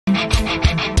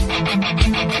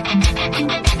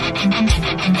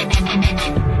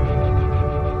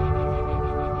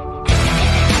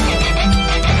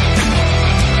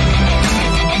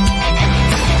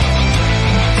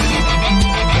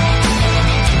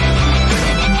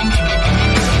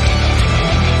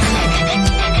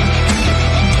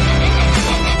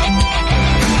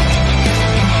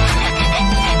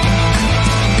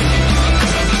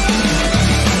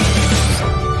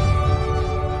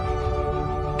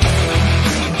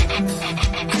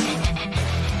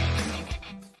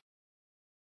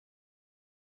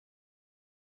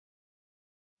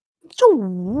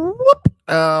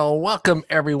Welcome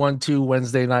everyone to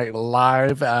Wednesday Night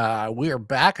Live. We are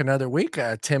back another week.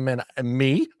 Tim and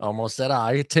me, almost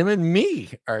said Tim and me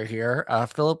are here.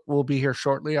 Philip will be here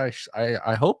shortly. I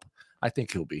hope. I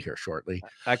think he'll be here shortly.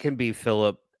 I can be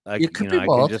Philip. You could be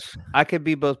both. I could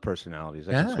be both personalities.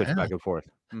 I can switch back and forth.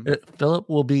 Philip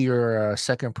will be your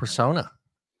second persona.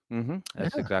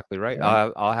 That's exactly right.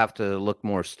 I'll have to look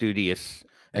more studious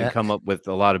and come up with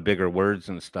a lot of bigger words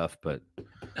and stuff, but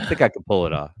I think I could pull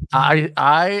it off.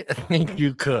 I think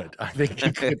you could. I think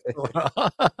you could.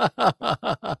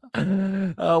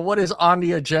 What is on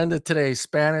the agenda today?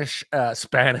 Spain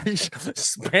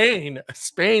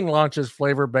launches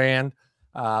flavor ban.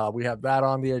 We have that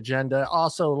on the agenda.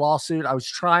 Also, lawsuit. I was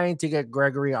trying to get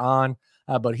Gregory on,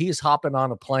 but he's hopping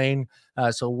on a plane.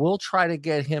 So we'll try to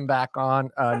get him back on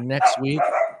next week.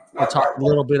 We'll talk a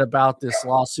little bit about this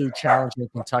lawsuit challenge in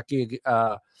Kentucky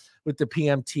with the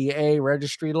PMTA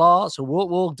registry law. So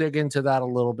we'll dig into that a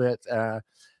little bit,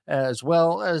 as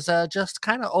well as just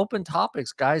kind of open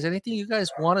topics, guys. Anything you guys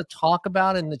want to talk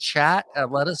about in the chat,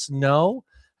 let us know.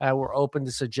 We're open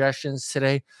to suggestions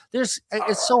today. It's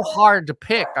so hard to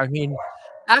pick. I mean,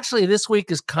 actually, this week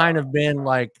has kind of been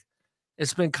like,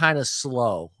 it's been kind of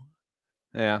slow.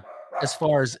 Yeah. As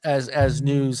far as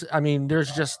news, I mean,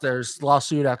 there's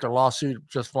lawsuit after lawsuit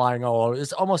just flying all over.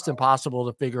 It's almost impossible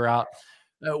to figure out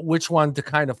which one to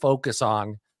kind of focus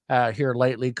on here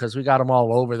lately, because we got them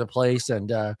all over the place,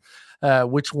 and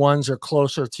which ones are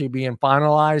closer to being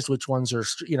finalized, which ones are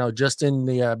just in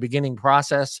the beginning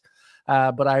process.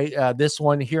 But this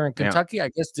one here in Kentucky, I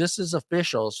guess this is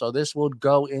official, so this would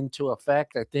go into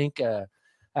effect, I think,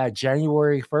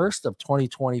 January 1st of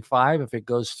 2025, if it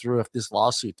goes through, if this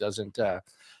lawsuit doesn't,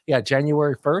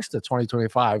 January 1st of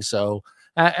 2025. So,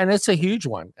 and it's a huge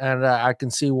one, and I can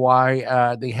see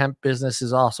why the hemp business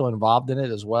is also involved in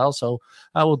it as well. So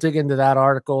we'll dig into that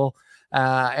article.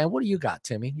 And what do you got,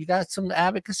 Timmy? You got some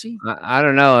advocacy? I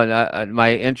don't know. And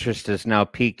my interest is now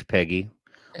peaked, Peggy.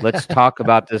 Let's talk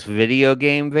about this video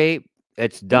game vape.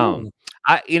 It's dumb. Ooh.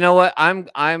 You know what? I'm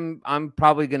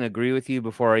probably going to agree with you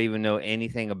before I even know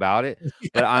anything about it.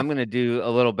 But I'm going to do a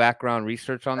little background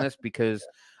research on this, because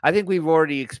I think we've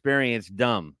already experienced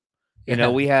dumb. You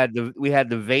know, we had the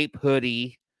vape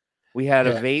hoodie, we had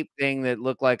a vape thing that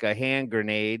looked like a hand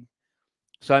grenade.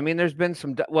 So I mean, there's been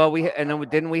some. Well,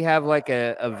 didn't we have like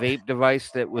a vape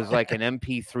device that was like an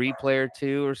MP3 player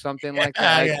too, or something like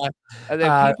that?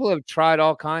 People have tried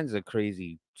all kinds of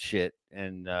crazy shit.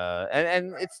 And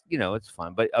it's it's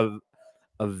fun, but a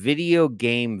video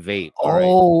game vape.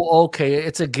 Okay,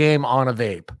 it's a game on a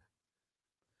vape.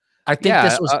 I think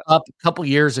this was up a couple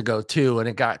years ago too, and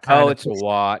it got kind of. It's a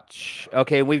watch.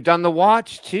 Okay, we've done the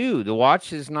watch too. The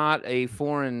watch is not a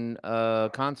foreign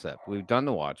concept. We've done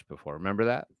the watch before. Remember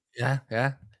that?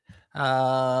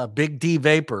 Yeah. Big D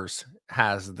Vapors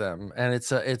has them, and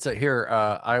it's a here.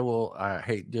 I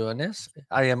hate doing this.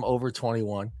 I am over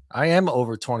 21. I am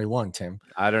over 21, Tim.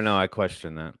 I don't know. I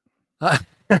question that.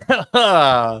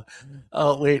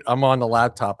 Oh wait, I'm on the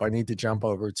laptop. I need to jump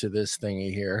over to this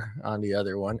thingy here on the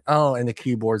other one. Oh, and the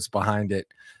keyboard's behind it.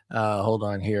 Hold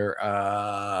on here.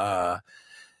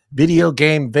 Video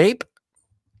game vape.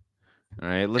 All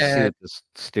right, let's see what this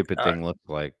stupid thing looks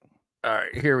like. All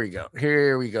right, here we go.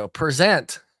 Here we go.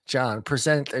 Present, John.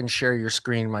 Present and share your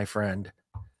screen, my friend.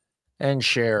 And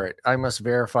share it. I must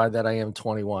verify that I am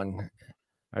 21.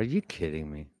 Are you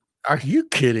kidding me? Are you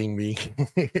kidding me?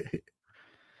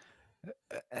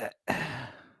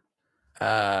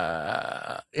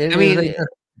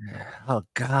 Oh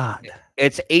God.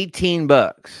 It's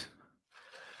 $18.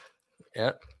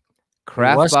 Yep.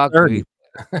 Craft box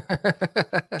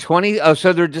 20. Oh,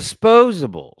 so they're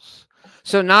disposables.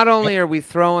 So not only are we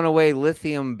throwing away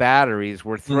lithium batteries,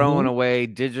 we're throwing away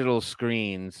digital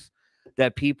screens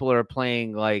that people are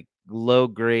playing like low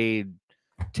grade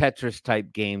Tetris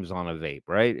type games on a vape,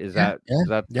 right? Is that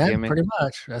the gimmick? Pretty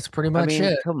much. That's pretty much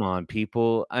it. Come on,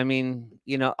 people. I mean,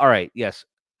 all right, yes.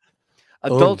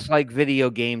 Adults like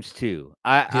video games too.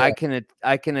 I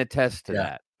can attest to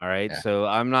that. All right. So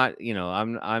I'm not,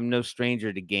 I'm no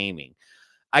stranger to gaming.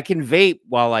 I can vape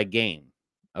while I game.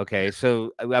 Okay,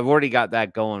 so I've already got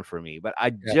that going for me. But I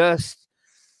just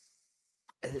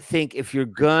think if you're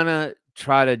gonna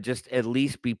try to just at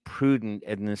least be prudent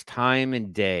in this time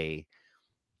and day,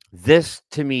 this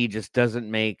to me just doesn't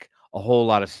make a whole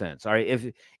lot of sense. All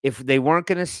right, if they weren't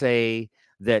gonna say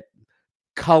that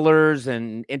colors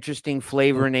and interesting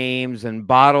flavor names and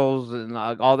bottles and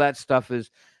all that stuff is,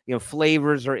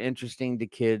 flavors are interesting to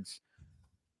kids,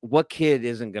 what kid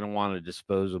isn't going to want a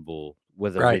disposable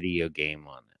with a video game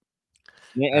on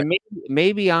it? And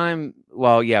maybe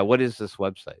well, yeah, what is this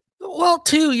website? Well,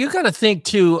 too, you got to think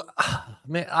too.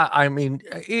 Man, I mean,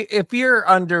 if you're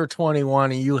under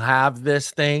 21 and you have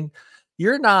this thing,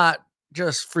 you're not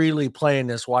just freely playing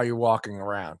this while you're walking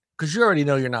around, because you already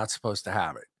know you're not supposed to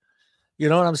have it. You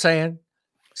know what I'm saying?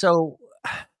 So,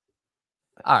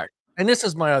 all right. And this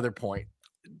is my other point.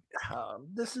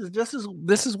 This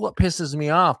is what pisses me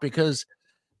off, because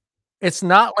it's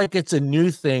not like it's a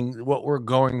new thing what we're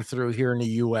going through here in the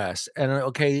US. And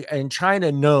okay, and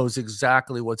China knows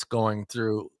exactly what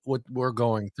we're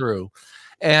going through.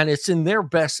 And it's in their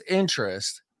best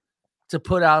interest to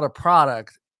put out a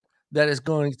product that is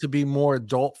going to be more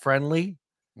adult friendly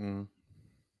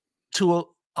to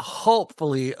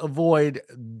hopefully avoid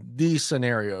these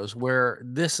scenarios where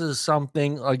this is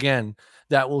something, again,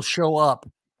 that will show up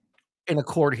in a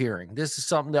court hearing. This is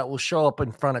something that will show up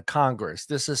in front of Congress.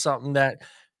 This is something that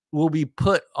will be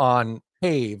put on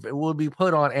PAVE. It will be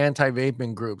put on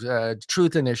anti-vaping groups,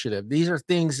 Truth Initiative. These are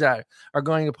things that are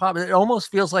going to pop. It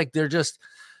almost feels like they're just,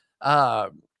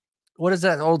 what is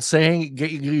that old saying?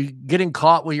 Getting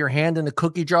caught with your hand in the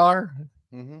cookie jar.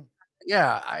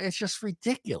 Yeah, it's just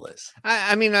ridiculous.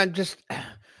 I mean, I just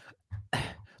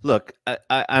look.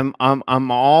 I'm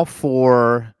all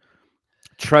for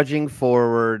trudging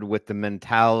forward with the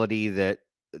mentality that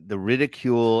the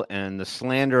ridicule and the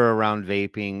slander around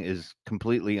vaping is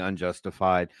completely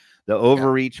unjustified. The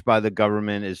overreach by the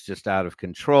government is just out of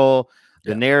control.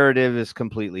 The narrative is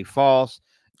completely false.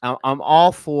 I'm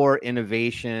all for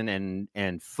innovation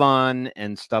and fun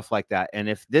and stuff like that. And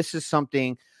if this is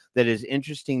something that is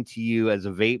interesting to you as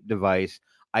a vape device,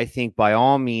 I think by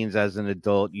all means, as an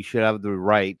adult, you should have the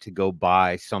right to go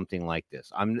buy something like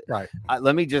this.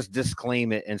 Let me just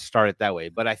disclaim it and start it that way.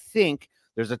 But I think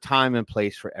there's a time and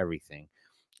place for everything.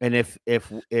 And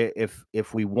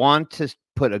if we want to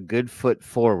put a good foot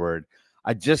forward,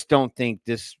 I just don't think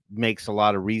this makes a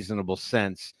lot of reasonable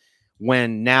sense,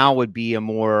 when now would be a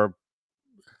more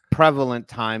prevalent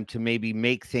time to maybe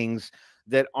make things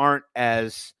that aren't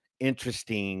as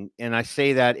interesting. And I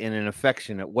say that in an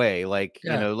affectionate way, like,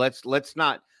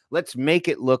 let's make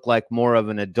it look like more of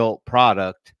an adult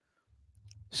product,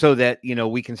 so that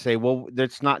we can say, well,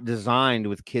 that's not designed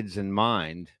with kids in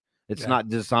mind. It's not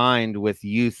designed with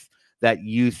that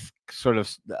youth sort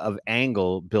of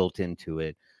angle built into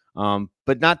it.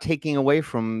 But not taking away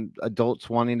from adults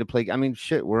wanting to play. I mean,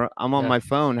 shit, I'm on my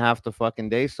phone half the fucking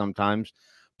day sometimes,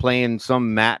 playing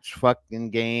some match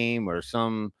fucking game or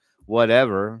some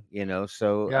whatever,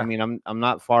 so I mean, I'm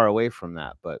not far away from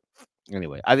that. But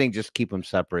anyway, I think just keep them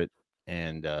separate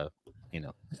and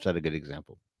set a good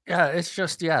example. It's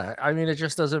just, I mean, it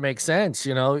just doesn't make sense.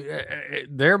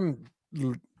 They're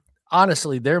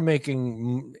honestly, they're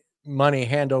making money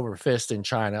hand over fist in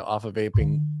China off of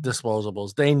vaping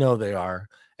disposables. They know they are.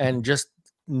 And just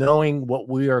knowing what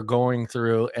we are going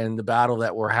through and the battle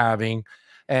that we're having,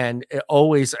 and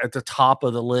always at the top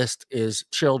of the list is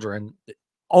children.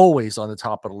 Always on the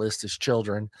top of the list is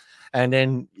children. And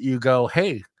then you go,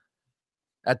 hey,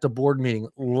 at the board meeting,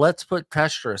 let's put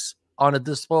Tetris on a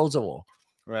disposable.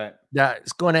 Right.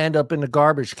 That's going to end up in the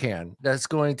garbage can. That's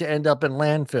going to end up in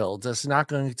landfills. That's not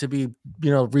going to be,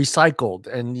 recycled.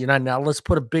 And, now let's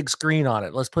put a big screen on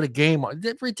it. Let's put a game on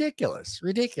it. Ridiculous.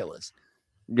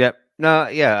 Yep. No,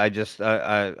 yeah.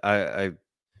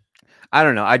 I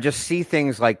don't know. I just see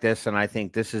things like this, and I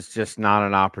think this is just not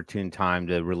an opportune time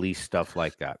to release stuff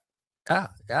like that.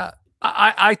 Yeah.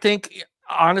 I think,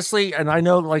 honestly, and I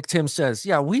know, like Tim says,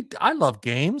 I love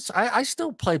games. I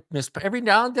still play every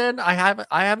now and then. I have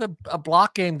a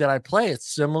block game that I play. It's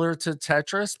similar to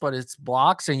Tetris, but it's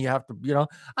blocks, and you have to,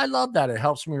 I love that. It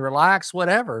helps me relax,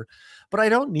 whatever. But I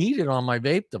don't need it on my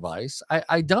vape device.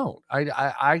 I don't.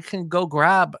 I can go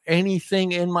grab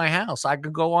anything in my house. I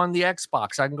can go on the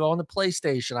Xbox. I can go on the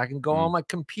PlayStation. I can go on my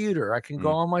computer. I can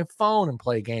go on my phone and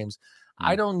play games.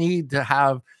 I don't need to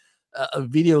have a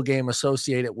video game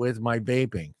associated with my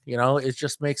vaping. It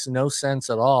just makes no sense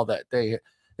at all that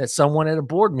someone at a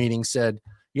board meeting said,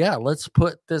 let's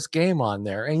put this game on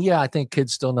there. And I think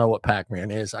kids still know what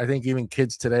Pac-Man is. I think even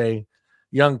kids today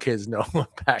young kids know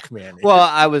what Pac-Man is. Well,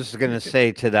 I was going to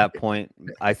say to that point,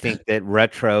 I think that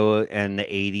retro and the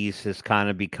 80s has kind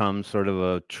of become sort of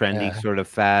a trendy sort of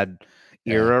fad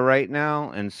era right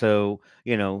now. And so,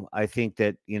 you know, I think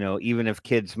that, you know, even if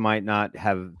kids might not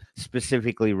have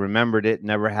specifically remembered it,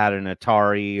 never had an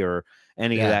Atari or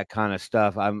any of that kind of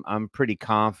stuff, I'm pretty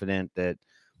confident that,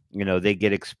 you know, they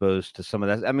get exposed to some of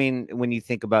that. I mean, when you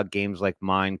think about games like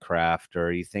Minecraft,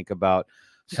 or you think about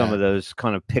some of those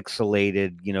kind of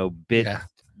pixelated, you know,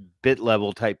 bit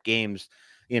level type games,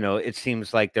 you know, it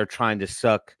seems like they're trying to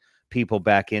suck people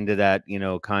back into that, you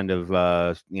know, kind of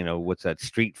you know, what's that,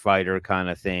 Street Fighter kind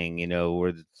of thing, you know, where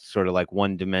it's sort of like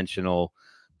one-dimensional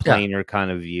planar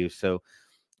kind of view. So,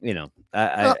 you know,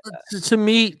 to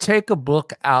me, take a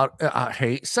book out. I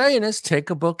hate saying this. Take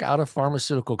a book out of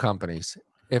pharmaceutical companies.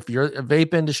 If you're a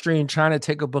vape industry in China,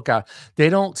 take a book out. They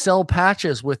don't sell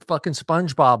patches with fucking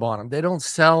SpongeBob on them. They don't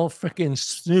sell freaking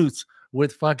snoots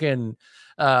with fucking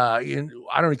I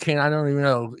don't even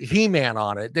know, He-Man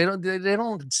on it. They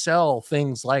don't sell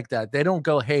things like that. They don't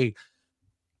go, hey,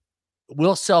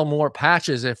 we'll sell more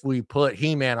patches if we put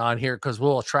He-Man on here because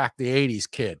we'll attract the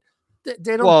 80s kid.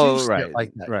 They don't do shit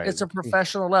like that. It's a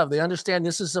professional level. They understand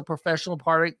this is a professional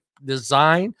product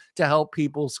designed to help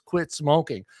people quit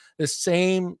smoking. The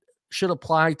same should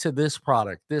apply to this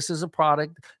product. This is a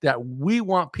product that we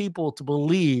want people to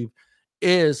believe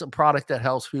is a product that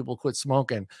helps people quit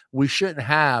smoking. We shouldn't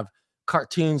have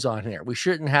cartoons on here. We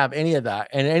shouldn't have any of that.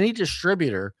 And any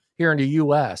distributor here in the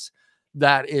US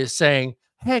that is saying,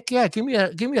 heck yeah, give me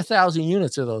 1,000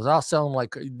 units of those, I'll sell them,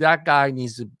 like that guy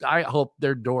needs to, I hope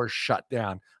their doors shut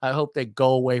down. I hope they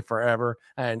go away forever.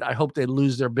 And I hope they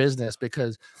lose their business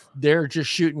because they're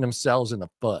just shooting themselves in the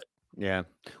foot. Yeah.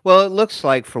 Well, it looks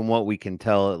like from what we can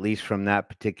tell, at least from that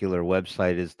particular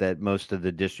website, is that most of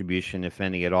the distribution, if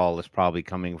any at all, is probably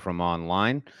coming from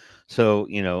online. So,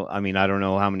 you know, I mean, I don't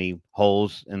know how many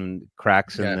holes and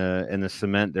cracks in the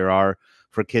cement there are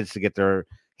for kids to get their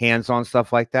hands on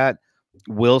stuff like that.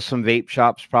 Will some vape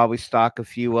shops probably stock a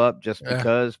few up just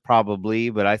because? Probably.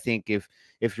 But I think if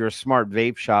you're a smart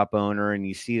vape shop owner and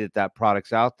you see that that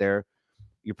product's out there,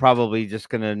 you're probably just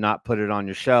going to not put it on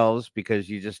your shelves because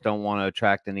you just don't want to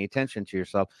attract any attention to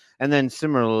yourself. And then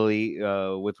similarly,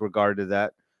 with regard to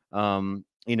that,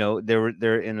 you know,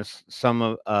 they're in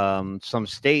some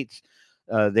states,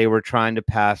 they were trying to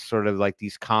pass sort of like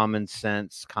these common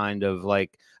sense kind of,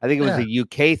 like, I think it was a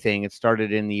UK thing. It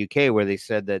started in the UK where they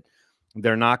said that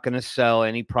they're not going to sell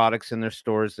any products in their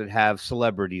stores that have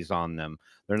celebrities on them.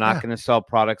 They're not going to sell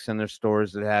products in their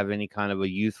stores that have any kind of a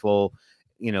youthful,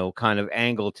 you know, kind of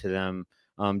angle to them,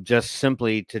 just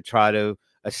simply to try to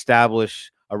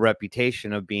establish a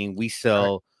reputation of being, we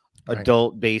sell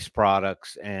adult-based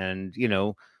products. And, you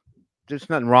know, there's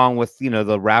nothing wrong with, you know,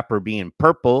 the wrapper being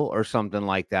purple or something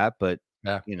like that, but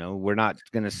you know, we're not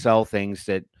going to sell things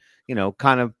that, you know,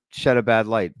 kind of shed a bad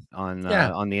light on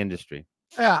the industry.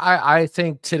 Yeah, I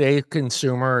think today's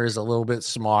consumer is a little bit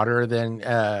smarter than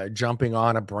jumping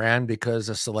on a brand because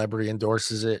a celebrity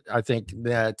endorses it. I think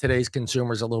that today's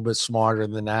consumer is a little bit smarter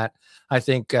than that. I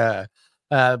think they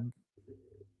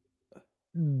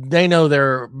know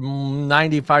they're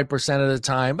 95% of the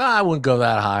time. I wouldn't go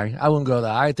that high. I wouldn't go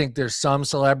that high. I think there's some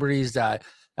celebrities that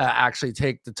actually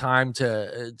take the time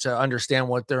to understand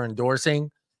what they're endorsing,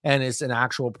 and it's an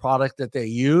actual product that they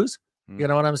use. You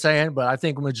know what I'm saying? But I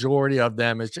think majority of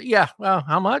them is just, well,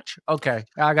 how much? Okay.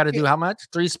 I got to do how much?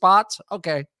 3 spots?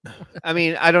 Okay. I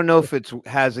mean, I don't know if it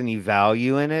has any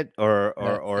value in it or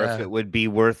if it would be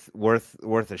worth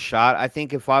a shot. I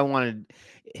think if I wanted,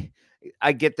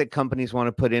 I get that companies want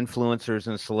to put influencers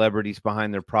and celebrities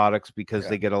behind their products because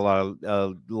they get a lot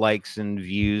of likes and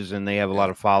views and they have a lot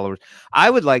of followers. I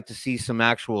would like to see some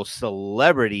actual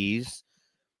celebrities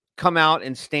come out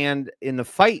and stand in the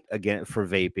fight again for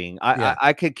vaping.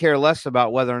 I could care less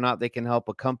about whether or not they can help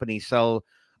a company sell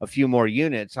a few more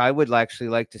units. I would actually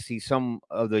like to see some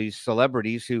of these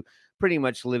celebrities who pretty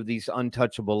much live these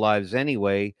untouchable lives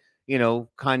anyway, you know,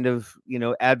 kind of, you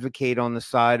know, advocate on the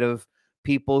side of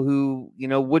people who, you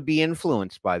know, would be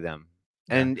influenced by them,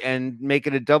 and make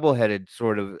it a double-headed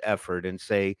sort of effort and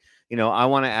say, you know, I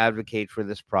want to advocate for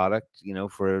this product, you know,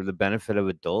 for the benefit of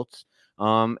adults.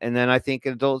 And then I think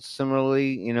adults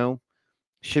similarly, you know,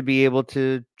 should be able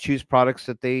to choose products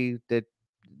that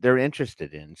they're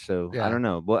interested in. So I don't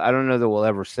know. Well, I don't know that we'll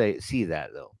ever see that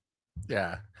though.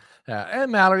 Yeah.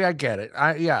 And Mallory, I get it.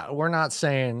 We're not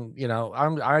saying, you know, I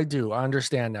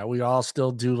understand that we all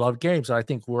still do love games. I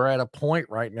think we're at a point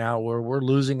right now where we're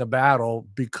losing a battle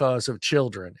because of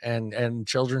children, and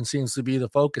children seems to be the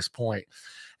focus point.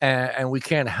 And we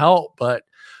can't help but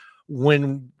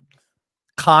when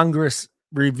Congress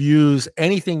reviews,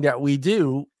 anything that we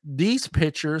do, these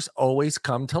pictures always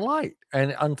come to light.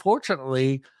 And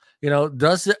unfortunately, you know,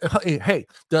 does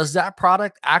that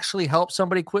product actually help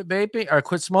somebody quit vaping or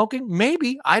quit smoking?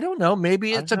 Maybe. I don't know.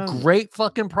 Maybe it's a great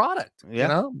fucking product. Yeah. You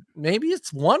know, maybe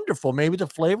it's wonderful. Maybe the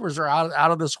flavors are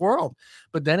out of this world.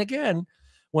 But then again,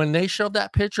 when they show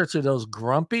that picture to those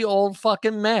grumpy old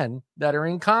fucking men that are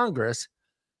in Congress,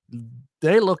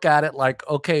 they look at it like,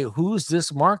 okay, who's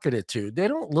this marketed to? They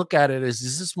don't look at it as,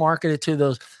 is this marketed to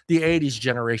the 80s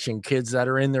generation kids that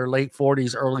are in their late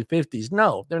 40s, early 50s?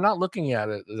 No, they're not looking at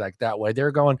it like that way.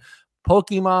 They're going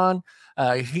Pokemon,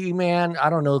 He-Man, I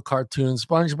don't know, cartoons,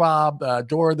 SpongeBob,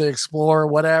 Dora the Explorer,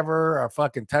 whatever, or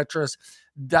fucking Tetris.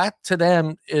 That to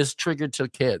them is triggered to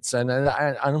kids. And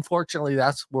unfortunately,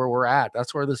 that's where we're at.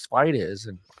 That's where this fight is.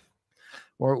 And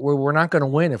we're not going to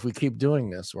win if we keep doing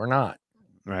this. We're not.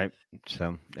 Right.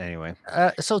 So anyway,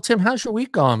 so Tim, how's your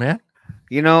week going, man?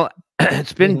 You know,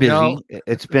 it's been busy.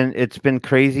 It's been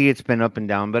crazy. It's been up and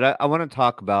down. But I want to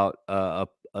talk about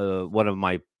one of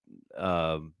my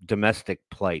domestic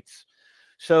plights.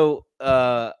 So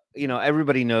you know,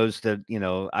 everybody knows that, you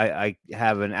know, I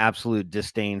have an absolute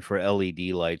disdain for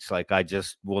LED lights. Like, I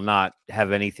just will not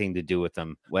have anything to do with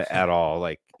them at all.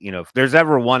 Like, you know, if there's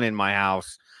ever one in my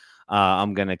house,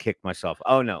 I'm gonna kick myself.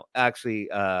 Oh no,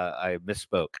 actually, I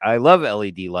misspoke. I love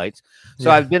LED lights. So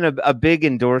I've been a big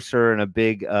endorser and a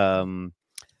big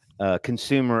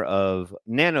consumer of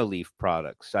Nanoleaf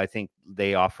products. I think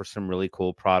they offer some really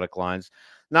cool product lines.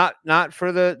 Not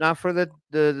for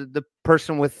the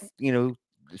person with, you know,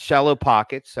 shallow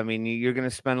pockets. I mean, you're going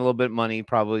to spend a little bit of money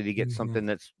probably to get something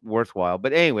that's worthwhile.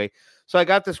 But anyway, so I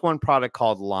got this one product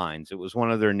called Lines. It was one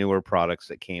of their newer products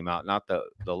that came out, not the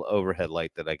overhead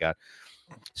light that I got.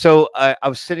 So I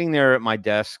was sitting there at my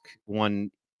desk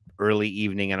one early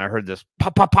evening, and I heard this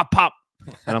pop, pop, pop, pop.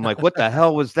 And I'm like, what the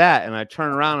hell was that? And I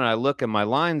turn around and I look, and my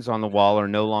lines on the wall are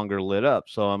no longer lit up.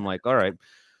 So I'm like, all right,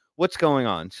 what's going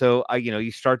on? So you know,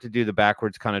 you start to do the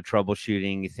backwards kind of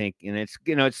troubleshooting. You think, and it's,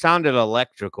 you know, it sounded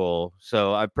electrical.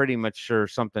 So I'm pretty much sure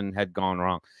something had gone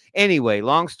wrong. Anyway,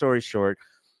 long story short,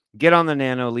 get on the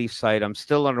Nanoleaf site. I'm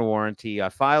still under warranty. I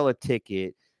file a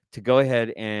ticket to go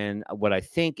ahead and what I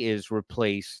think is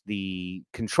replace the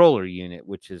controller unit,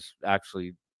 which is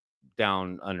actually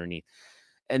down underneath.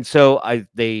 And so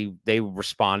they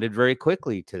responded very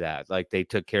quickly to that. Like, they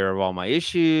took care of all my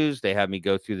issues. They had me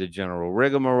go through the general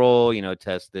rigmarole, you know,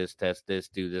 test this,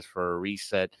 do this for a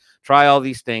reset, try all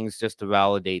these things just to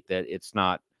validate that it's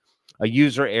not a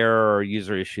user error or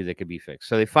user issue that could be fixed.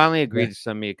 So they finally agreed to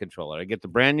send me a controller. I get the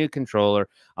brand new controller.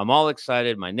 I'm all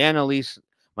excited. My nano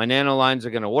lines are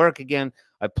going to work again.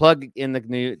 I plug in the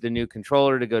new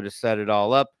controller to go to set it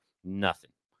all up. Nothing.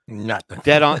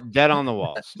 Dead on the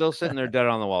wall. Still sitting there dead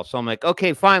on the wall. So I'm like,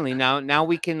 okay, finally, now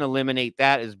we can eliminate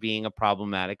that as being a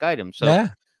problematic item. So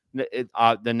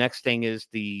the next thing is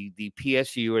the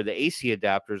PSU, or the AC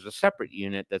adapter, is a separate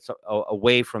unit that's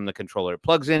away from the controller. It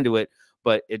plugs into it,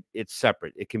 but it's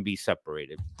separate. It can be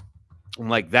separated. I'm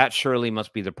like, that surely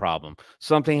must be the problem.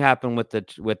 Something happened with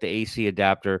the AC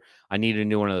adapter. I need a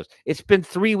new one of those. It's been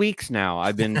 3 weeks now.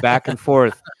 I've been back and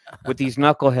forth with these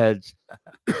knuckleheads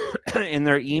in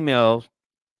their emails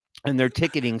and their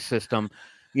ticketing system.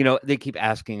 You know, they keep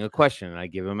asking a question, and I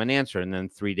give them an answer, and then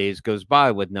 3 days goes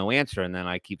by with no answer, and then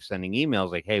I keep sending emails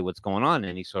like, hey, what's going on?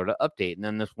 Any sort of update. And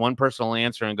then this one person will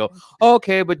answer and go, oh,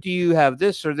 okay, but do you have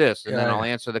this or this? And then I'll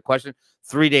answer the question.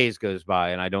 3 days goes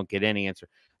by, and I don't get any answer.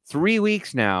 3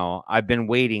 weeks now, I've been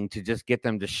waiting to just get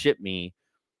them to ship me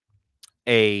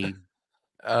a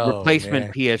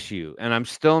replacement PSU, and I'm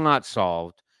still not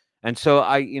solved. And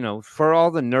so you know, for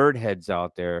all the nerd heads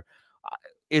out there,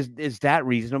 is that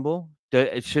reasonable?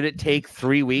 Should it take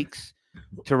 3 weeks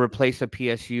to replace a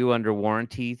PSU under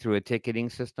warranty through a ticketing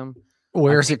system?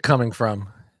 Where's it coming from?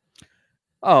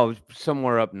 Oh,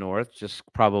 somewhere up north, just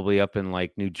probably up in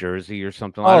like New Jersey or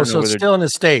something. Oh, so it's still in the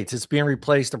States. It's being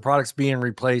replaced. The product's being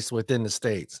replaced within the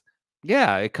States.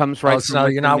 Yeah, it comes right. So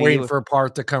you're not waiting for a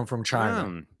part to come from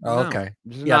China. No, okay.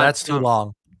 Yeah, that's too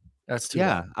long. That's too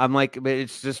long. I'm like,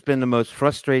 it's just been the most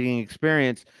frustrating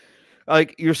experience.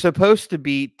 Like, you're supposed to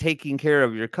be taking care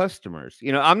of your customers.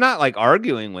 You know, I'm not like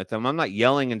arguing with them. I'm not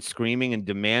yelling and screaming and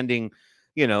demanding,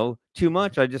 you know, too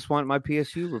much. I just want my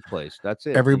PSU replaced. That's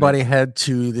it. Everybody head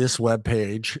to this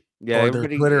webpage. Yeah, or their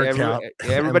Twitter account.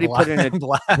 Everybody put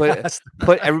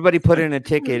in a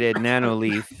ticket at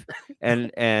Nanoleaf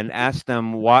and ask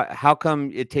them how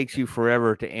come it takes you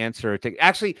forever to answer a ticket.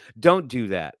 Actually, don't do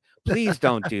that. Please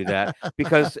don't do that,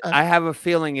 because I have a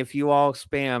feeling if you all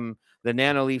spam the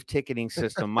NanoLeaf ticketing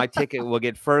system, my ticket will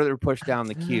get further pushed down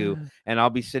the queue, and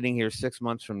I'll be sitting here 6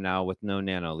 months from now with no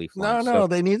NanoLeaf lunch. No,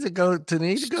 they need to go to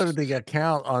the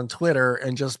account on Twitter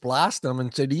and just blast them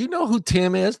and say, "Do you know who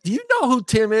Tim is? Do you know who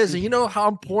Tim is? And you know how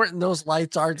important those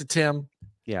lights are to Tim?"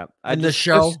 Yeah, in the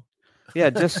show.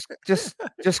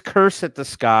 Just curse at the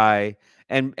sky,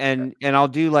 and I'll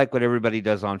do like what everybody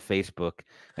does on Facebook,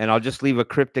 and I'll just leave a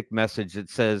cryptic message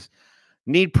that says,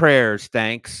 "Need prayers,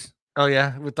 thanks." Oh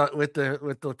yeah, with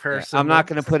the prayer symbol. I'm not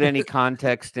going to put any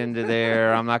context into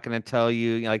there. I'm not going to tell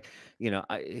you, like,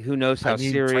 who knows how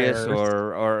serious,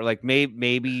 or like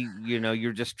maybe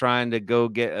you're just trying to go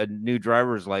get a new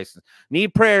driver's license.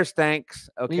 Need prayers, thanks.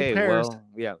 Okay, well,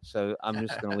 yeah. So I'm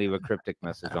just going to leave a cryptic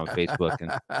message on Facebook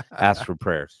and ask for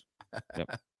prayers.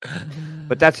 Yep.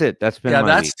 But that's it. That's been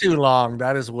that's week. too long.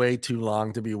 That is way too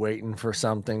long to be waiting for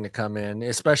something to come in,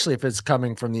 especially if it's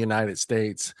coming from the United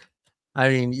States. I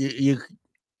mean, you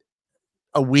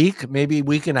a week, maybe a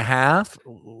week and a half.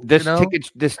 This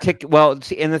ticket. Well,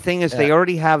 see, and the thing is, they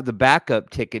already have the backup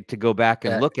ticket to go back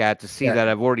and look at to see that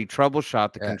I've already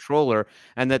troubleshot the controller,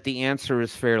 and that the answer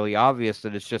is fairly obvious,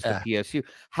 that it's just a PSU.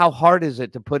 How hard is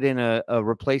it to put in a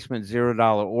replacement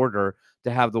 $0 order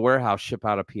to have the warehouse ship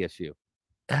out a PSU?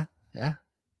 Yeah.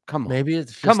 Come on, maybe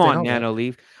it's just come on,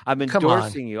 NanoLeaf. I'm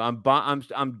endorsing you.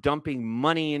 I'm dumping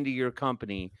money into your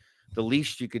company. The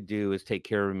least you could do is take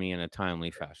care of me in a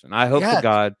timely fashion. I hope to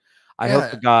God,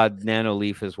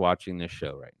 NanoLeaf is watching this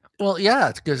show right now. Well,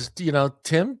 yeah, because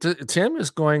Tim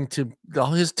is going to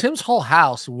Tim's whole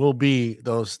house will be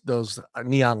those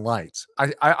neon lights.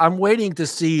 I'm waiting to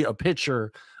see a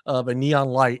picture of a neon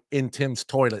light in Tim's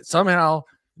toilet. Somehow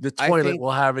the toilet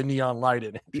will have a neon light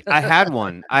in it. I had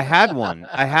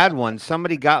one.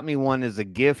 Somebody got me one as a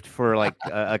gift for like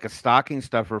a stocking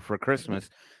stuffer for Christmas.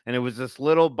 And it was this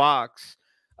little box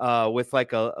with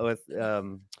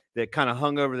that kind of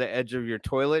hung over the edge of your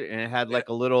toilet, and it had like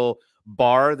a little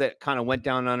bar that kind of went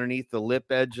down underneath the lip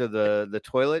edge of the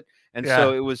toilet, and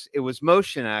so it was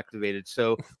motion activated.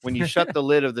 So when you shut the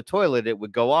lid of the toilet, it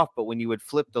would go off, but when you would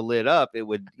flip the lid up, it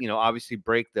would obviously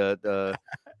break the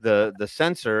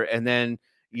sensor, and then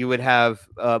you would have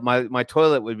my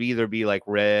toilet would either be like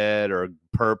red or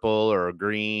purple or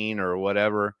green or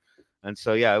whatever. And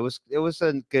so, yeah, it was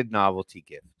a good novelty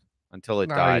gift until it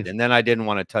died. And then I didn't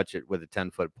want to touch it with a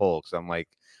 10-foot pole. So I'm like,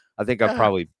 I think I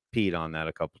probably peed on that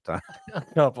a couple times. A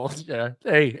couple, yeah.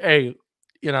 Hey,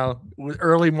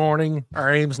 early morning,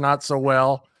 our aim's not so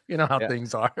well. You know how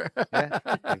things are. Yeah,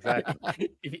 exactly.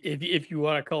 If you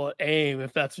want to call it aim,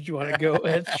 if that's what you want to go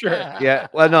with, sure. Yeah.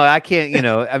 Well, no, I can't.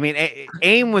 I mean,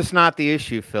 aim was not the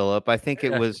issue, Philip. I think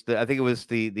it was the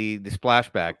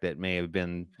splashback that may have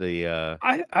been the.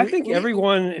 I think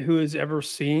everyone who has ever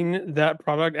seen that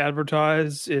product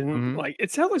advertised in like,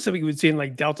 it sounds like something you would see in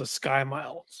like Delta Sky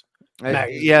Miles.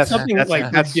 Yes, something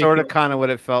that's sort of kind of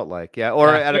what it felt like. Yeah.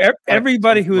 Or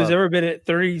everybody who has ever been at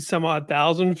 30 some odd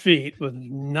thousand feet with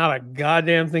not a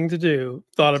goddamn thing to do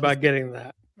thought about getting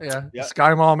that. Yeah.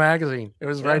 Sky Mall magazine. It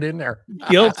was right in there.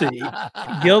 Guilty.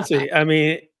 I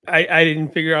mean, I didn't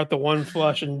figure out the one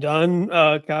flush and done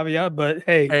caveat, but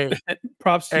hey,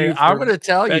 props to you. I'm going to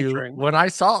tell you, when I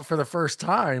saw it for the first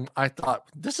time, I thought,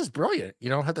 this is brilliant. You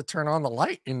don't have to turn on the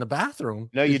light in the bathroom.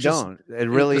 No, you don't. It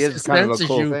really is kind of a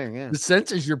cool thing. Yeah. It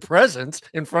senses your presence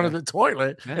in front of the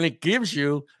toilet, and it gives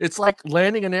you, it's like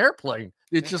landing an airplane.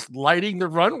 It's just lighting the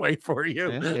runway for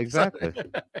you. Yeah, exactly.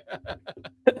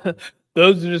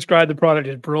 Those who describe the product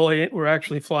as brilliant were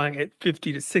actually flying at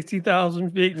 50 to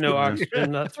 60,000 feet. No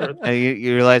oxygen, that sort of thing. And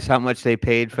you realize how much they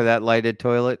paid for that lighted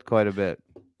toilet? Quite a bit.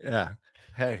 Yeah.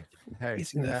 Hey.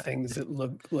 These are the things that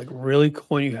look like really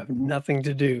cool and you have nothing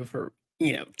to do for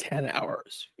 10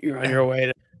 hours. You're on your way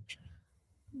to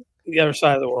the other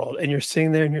side of the world, and you're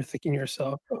sitting there and you're thinking to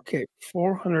yourself, okay,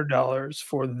 $400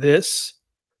 for this.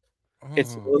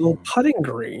 It's a little putting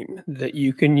green that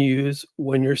you can use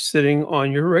when you're sitting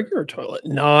on your regular toilet,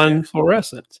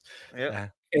 non-fluorescent. Yeah.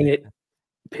 And it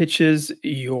pitches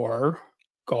your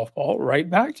golf ball right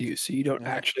back to you, so you don't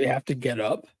actually have to get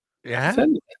up. Yeah.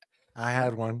 I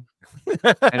had one.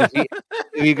 And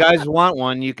if you guys want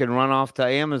one, you can run off to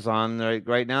Amazon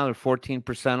right now. They're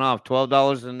 14% off,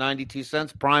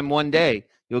 $12.92 Prime one day.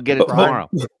 You'll get it tomorrow.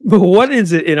 But what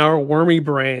is it in our wormy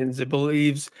brains that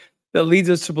leads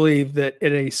us to believe that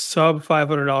at a sub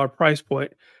 $500 price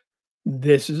point,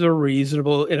 this is a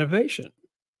reasonable innovation?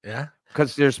 Yeah.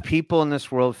 Because there's people in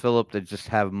this world, Philip, that just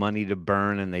have money to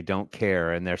burn and they don't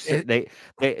care, and their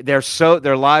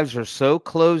lives are so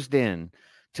closed in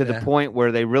to the point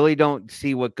where they really don't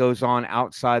see what goes on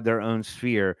outside their own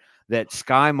sphere. That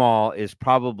Sky Mall is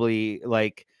probably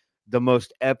like the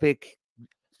most epic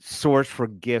source for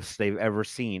gifts they've ever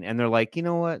seen. And they're like, you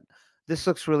know what? This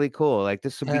looks really cool. Like,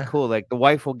 this would be cool. Like, the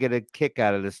wife will get a kick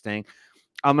out of this thing.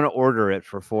 I'm going to order it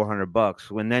for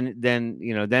 $400. When then,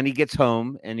 you know, then he gets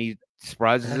home and he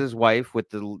surprises his wife with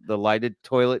the lighted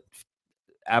toilet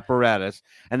apparatus.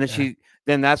 And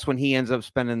then that's when he ends up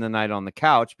spending the night on the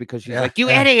couch because she's like, you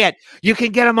idiot, you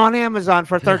can get them on Amazon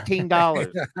for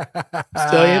 $13.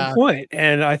 Salient point.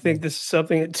 And I think this is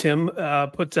something that Tim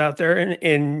puts out there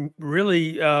in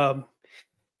really an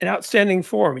outstanding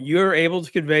form. You're able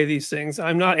to convey these things.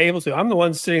 I'm not able to. I'm the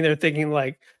one sitting there thinking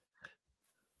like,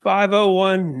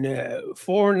 501, no.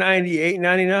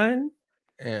 498.99.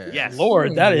 Yes,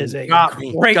 Lord, that is a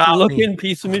great looking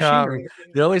piece of machinery.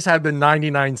 They always had been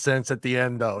 99 cents at the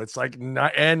end, though. It's like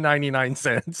and 99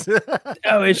 cents.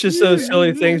 Oh, it's just those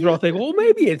silly things where I'll think, well,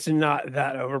 maybe it's not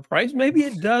that overpriced. Maybe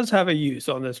it does have a use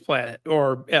on this planet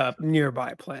or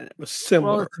nearby planet with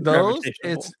similar. Well,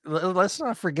 let's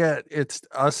not forget, it's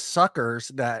us suckers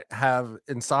that have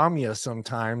insomnia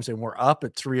sometimes, and we're up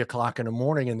at 3 o'clock in the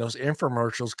morning, and those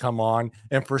infomercials come on,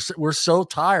 and we're so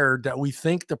tired that we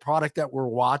think the product that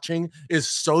we're watching is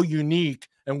so unique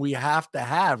and we have to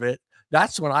have it.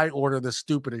 That's when I order the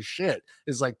stupidest shit.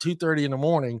 It's like 2:30 in the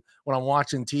morning when I'm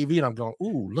watching TV and I'm going,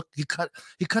 ooh, look, he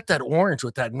cut that orange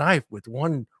with that knife with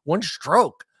one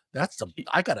stroke.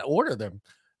 I gotta order them.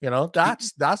 You know,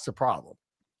 that's the problem.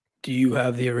 Do you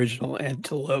have the original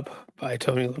Antelope by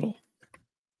Tony Little?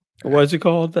 What is it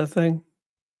called, that thing?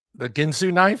 The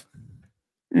Ginsu knife?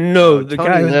 No, the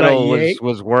guy Little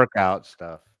was workout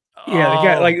stuff. Yeah, the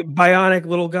guy, like bionic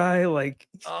little guy, like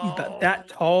he's about that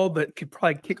tall, but could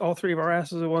probably kick all three of our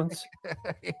asses at once.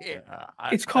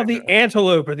 It's called the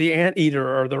Antelope or the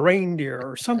Anteater or the Reindeer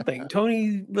or something.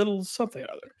 Tony Little something or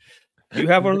other. Do you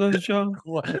have one of those, John?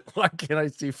 Why can't I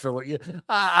see Phillip? Yeah,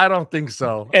 I don't think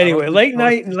so. Anyway, late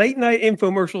night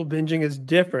infomercial binging is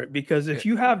different because if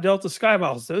you have Delta Sky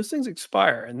Miles, those things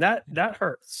expire, and that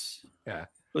hurts. Yeah,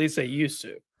 at least they used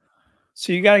to.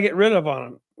 So you got to get rid of on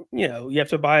them. You know, you have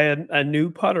to buy a new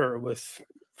putter with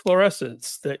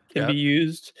fluorescence that can be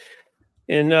used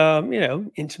in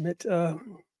intimate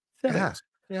settings.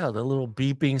 Yeah, the little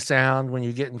beeping sound when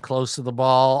you're getting close to the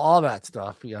ball, all that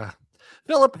stuff. Yeah.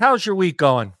 Phillip, how's your week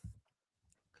going?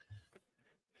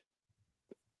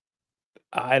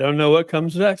 I don't know what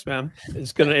comes next, man.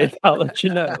 I'll let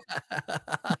you know.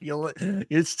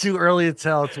 It's too early to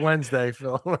tell. It's Wednesday,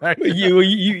 Phil. Right?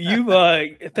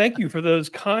 Thank you for those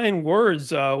kind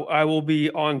words. I will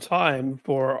be on time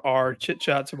for our chit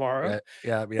chat tomorrow. I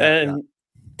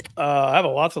have a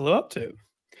lot to live up to.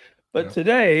 But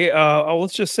today,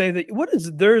 let's just say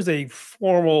that there's a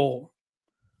formal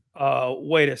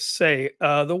way to say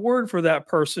the word for that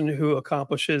person who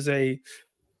accomplishes a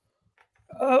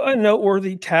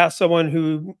noteworthy task, someone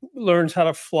who learns how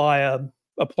to fly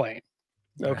a plane.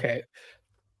 Okay.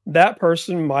 That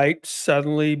person might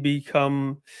suddenly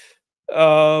become,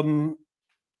 might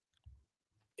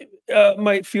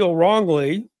feel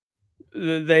wrongly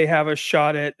they have a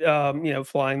shot at,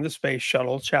 flying the space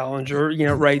shuttle Challenger,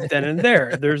 right then and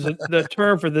there. There's the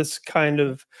term for this kind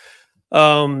of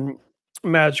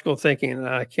magical thinking, and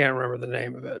I can't remember the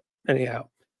name of it. Anyhow,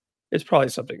 it's probably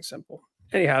something simple.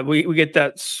 Anyhow, we get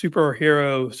that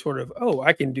superhero sort of, oh,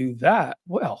 I can do that.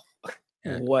 Well,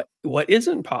 what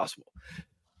isn't possible?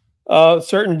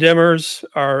 Certain dimmers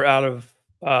are out of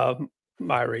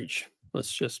my reach.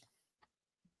 Should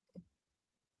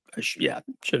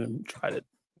have tried it.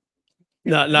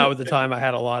 Not with the time I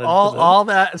had allotted. All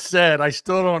that said, I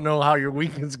still don't know how your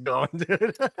weekend's going,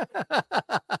 dude.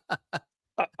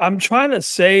 I'm trying to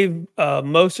save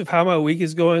most of how my week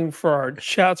is going for our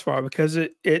chat tomorrow because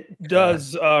it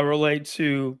does relate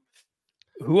to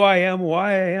who I am,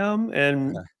 why I am,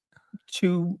 and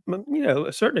to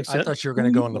a certain extent. I thought you were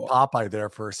going to go into Popeye there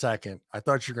for a second. I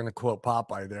thought you were going to quote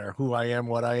Popeye there. Who I am,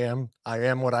 what I am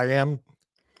what I am.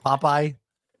 Popeye.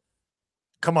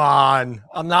 Come on.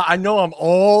 I know I'm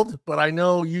old, but I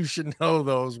know you should know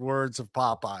those words of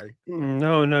Popeye.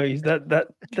 No,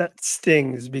 that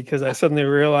stings because I suddenly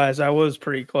realized I was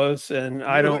pretty close and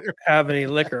I don't have any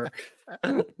liquor.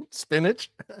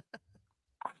 Spinach.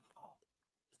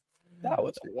 That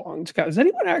was a long time. Does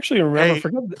anyone actually remember?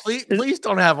 Hey, please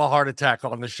don't have a heart attack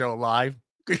on the show live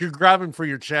because you're grabbing for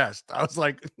your chest. I was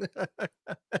like,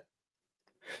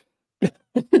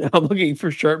 I'm looking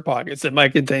for shirt pockets that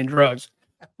might contain drugs.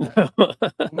 I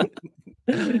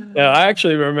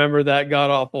actually remember that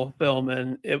god awful film,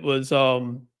 and it was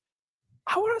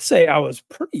I want to say I was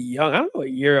pretty young. I don't know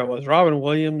what year it was. Robin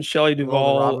Williams, Shelley The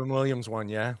Duvall. Robin Williams one,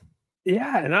 yeah.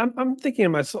 Yeah, and I'm thinking to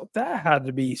myself, that had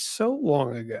to be so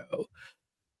long ago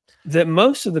that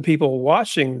most of the people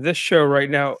watching this show right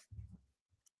now,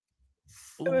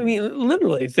 I mean,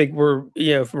 literally think we're,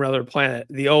 from another planet.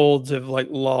 The olds have like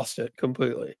lost it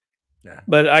completely. Yeah.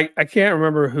 But I can't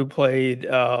remember who played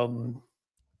who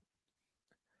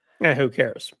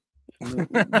cares?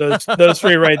 Those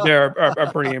three right there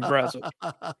are pretty impressive.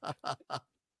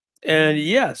 And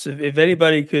yes, if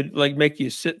anybody could like make you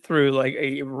sit through like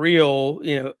a real,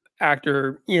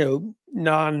 actor,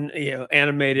 non,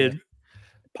 animated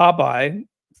Popeye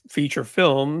feature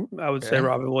film, I would say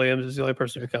Robin Williams is the only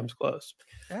person who comes close.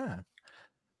 Yeah.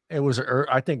 It was,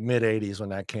 I think, mid 80s when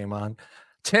that came on.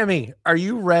 Timmy, are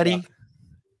you ready? Yeah.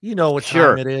 You know what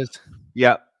time it is.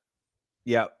 Yep.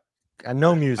 I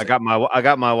know music. I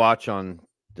got my watch on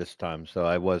this time, so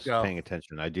I was paying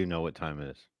attention. I do know what time it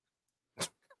is.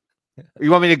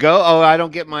 You want me to go? Oh, I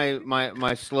don't get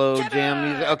my slow jam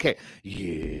music. Okay.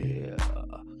 Yeah.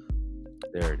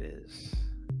 There it is.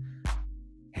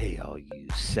 Hey, all you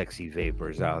sexy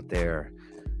vapors out there.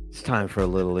 It's time for a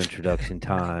little introduction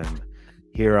time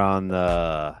here on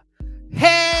the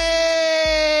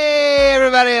Hey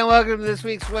everybody, and welcome to this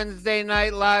week's Wednesday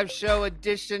night live show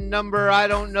edition number. I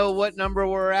don't know what number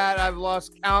we're at. I've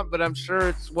lost count, but I'm sure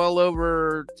it's well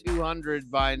over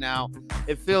 200 by now.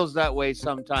 It feels that way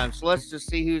sometimes. So let's just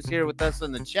see who's here with us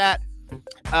in the chat.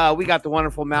 We got the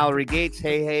wonderful Mallory Gates.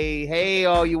 Hey,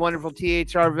 all you wonderful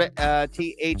THR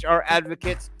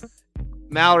advocates.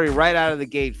 Mallory right out of the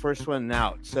gate, first one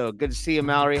out. So good to see you,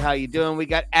 Mallory. How you doing? We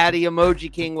got Addy Emoji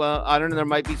King. Well, I don't know. There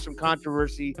might be some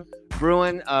controversy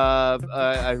brewing.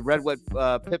 I read what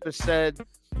Pippa said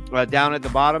down at the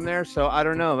bottom there. So I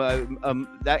don't know.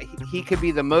 That he could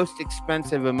be the most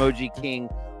expensive Emoji King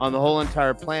on the whole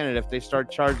entire planet if they start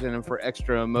charging him for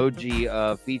extra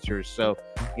emoji features. So,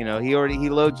 he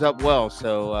loads up well.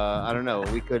 So I don't know.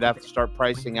 We could have to start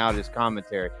pricing out his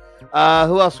commentary.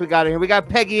 Who else we got in here? We got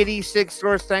Peggy at E6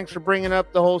 Source. Thanks for bringing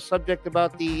up the whole subject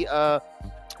about the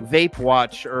vape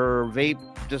watch or vape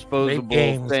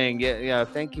disposable thing. Yeah.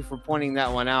 Thank you for pointing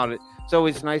that one out. It's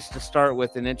always nice to start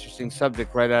with an interesting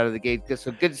subject right out of the gate.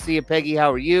 So good to see you, Peggy.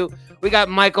 How are you? We got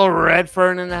Michael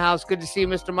Redfern in the house. Good to see you,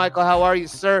 Mr. Michael. How are you,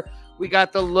 sir? We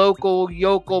got the local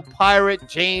yokel pirate,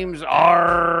 James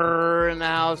R. in the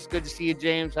house. Good to see you,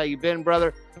 James. How you been,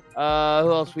 brother? Who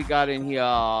else we got in here?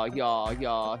 I'm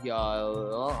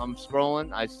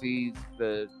scrolling. I see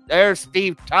there's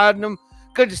Steve Tottenham.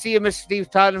 Good to see you, Mr. Steve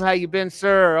Tottenham. How you been,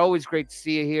 sir? Always great to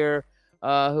see you here.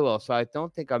 Who else? I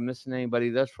don't think I'm missing anybody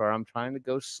thus far. I'm trying to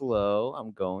go slow.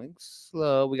 I'm going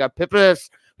slow. We got Pippas.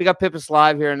 We got Pippas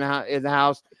live here in the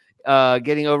house.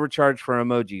 Getting overcharged for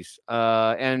emojis.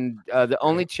 And the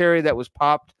only cherry that was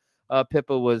popped,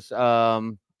 Pippa, was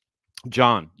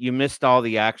John. You missed all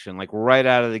the action. Like right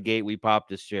out of the gate, we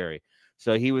popped his cherry.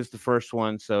 So he was the first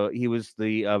one. So he was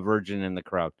the virgin in the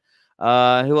crowd.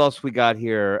 Who else we got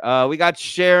here? We got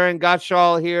Sharon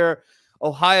Gottschall here.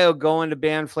 Ohio going to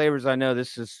ban flavors. I know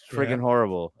this is friggin'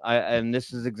 horrible. And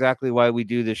this is exactly why we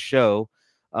do this show.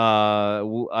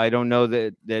 I don't know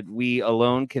that we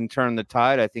alone can turn the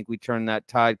tide. I think we turn that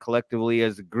tide collectively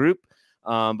as a group.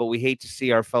 But we hate to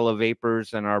see our fellow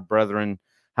vapors and our brethren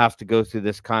have to go through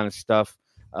this kind of stuff.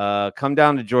 Come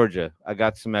down to Georgia. I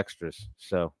got some extras.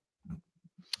 So,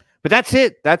 but that's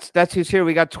it. That's who's here.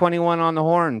 We got 21 on the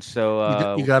horn.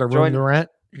 So you got a room to rent.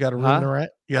 You got a room to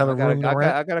rent. You have a room to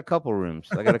rent. I got a couple rooms.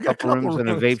 I got a couple rooms and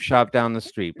a vape shop down the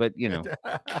street. But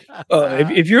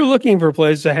if you're looking for a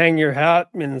place to hang your hat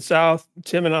in the South,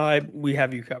 Tim and I, we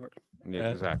have you covered.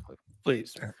 Yeah, exactly.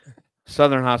 Please.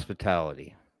 Southern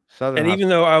hospitality. Even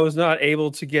though I was not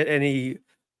able to get any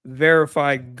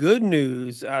verified good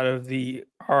news out of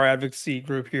our advocacy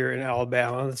group here in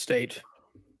Alabama, the state,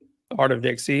 the heart of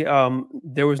Dixie,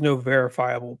 there was no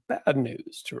verifiable bad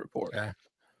news to report.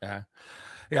 Yeah.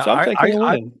 So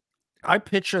I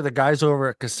picture the guys over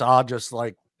at CASA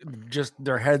just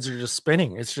their heads are just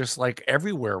spinning. It's just like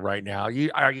everywhere right now.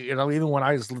 Even when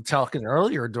I was talking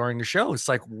earlier during the show, it's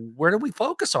like, where do we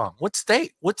focus on? What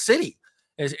state? What city?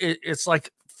 It's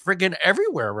like friggin'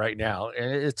 everywhere right now.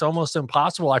 And it's almost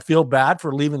impossible. I feel bad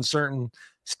for leaving certain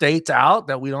states out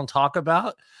that we don't talk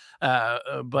about.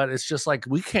 But it's just like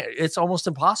it's almost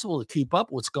impossible to keep up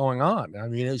what's going on. I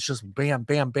mean, it's just bam,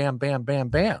 bam, bam, bam, bam,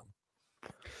 bam.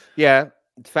 Yeah,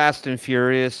 it's fast and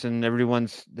furious, and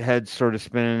everyone's head's sort of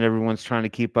spinning. Everyone's trying to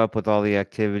keep up with all the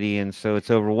activity, and so it's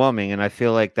overwhelming. And I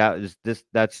feel like that's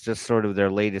just sort of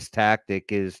their latest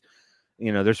tactic is,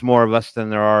 there's more of us than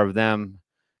there are of them,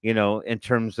 in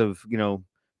terms of,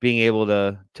 being able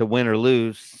to win or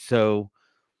lose. So,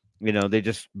 you know, they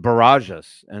just barrage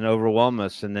us and overwhelm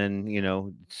us, and then, you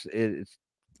know, it's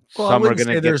Well, I some are wouldn't going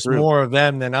to say get there's through. more of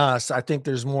them than us. I think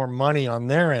there's more money on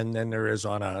their end than there is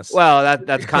on us. Well,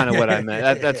 that's kind of what I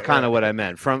meant. That's kind of what I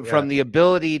meant. From the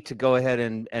ability to go ahead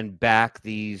and back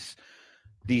these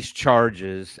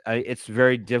charges, it's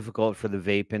very difficult for the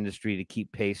vape industry to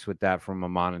keep pace with that from a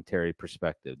monetary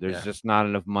perspective. There's just not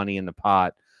enough money in the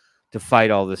pot to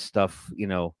fight all this stuff, you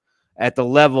know, at the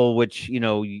level which, you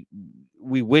know,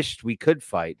 we wished we could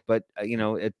fight, but you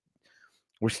know,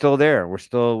 we're still there. We're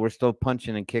still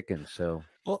punching and kicking. So,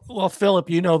 well, Philip,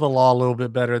 you know the law a little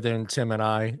bit better than Tim and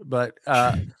I, but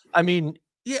I mean,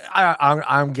 yeah,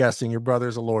 I'm guessing your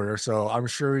brother's a lawyer, so I'm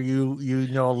sure you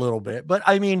know a little bit. But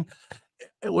I mean,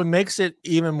 what makes it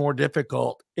even more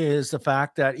difficult is the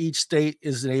fact that each state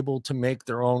is able to make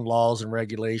their own laws and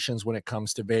regulations when it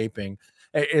comes to vaping.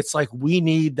 It's like we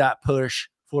need that push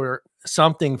for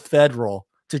something federal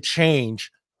to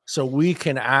change so we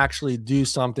can actually do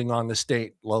something on the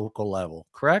state local level,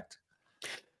 correct?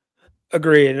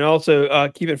 Agreed. And also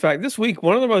keep in fact, this week,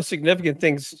 one of the most significant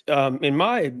things, in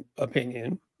my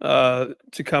opinion, to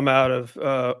come out of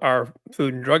our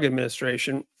Food and Drug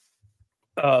Administration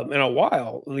in a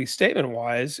while, at least statement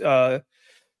wise,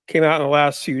 came out in the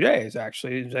last few days.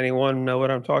 Actually, does anyone know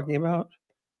what I'm talking about?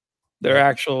 Their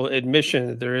actual admission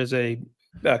that there is a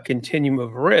continuum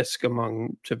of risk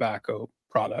among tobacco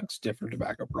products, different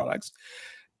tobacco products.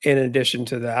 In addition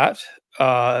to that,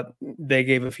 they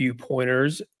gave a few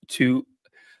pointers to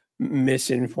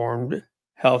misinformed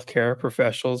healthcare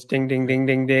professionals. Ding, ding, ding,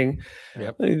 ding, ding.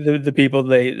 Yep. The people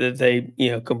they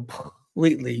you know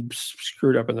completely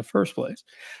screwed up in the first place.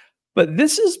 But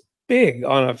this is big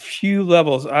on a few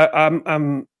levels.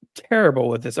 I'm terrible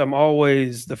with this. I'm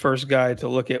always the first guy to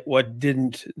look at what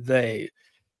didn't they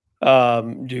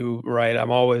do right.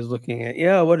 I'm always looking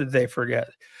at what did they forget?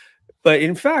 But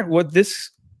in fact, what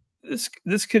this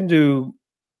can do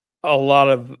a lot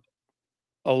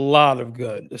of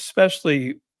good,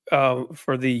 especially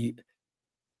for the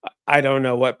I don't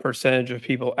know what percentage of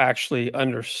people actually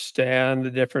understand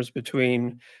the difference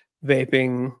between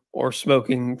vaping or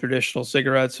smoking traditional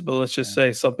cigarettes, but let's just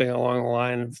say something along the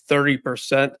line of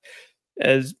 30%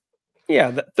 as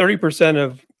 30%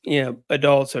 of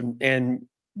adults and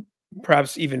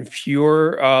perhaps even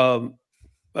fewer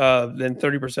than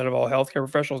 30% of all healthcare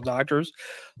professionals, doctors,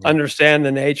 understand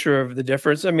the nature of the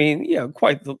difference. I mean,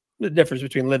 quite the difference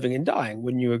between living and dying.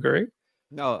 Wouldn't you agree?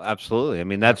 no, absolutely. I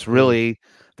mean, that's really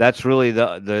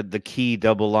the key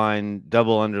double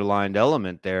underlined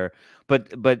element there.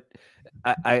 But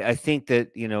I think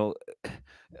that, you know,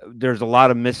 there's a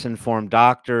lot of misinformed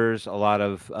doctors, a lot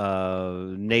of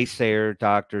naysayer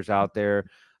doctors out there.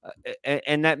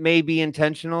 And that may be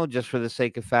intentional just for the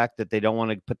sake of fact that they don't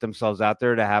want to put themselves out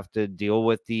there to have to deal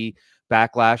with the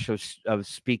backlash of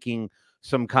speaking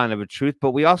some kind of a truth.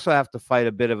 But we also have to fight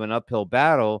a bit of an uphill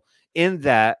battle in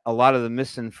that a lot of the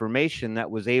misinformation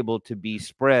that was able to be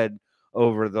spread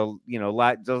over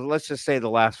let's just say the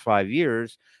last 5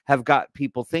 years have got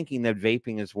people thinking that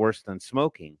vaping is worse than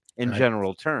smoking in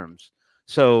general terms.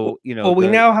 So, we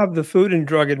now have the Food and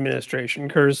Drug Administration,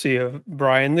 courtesy of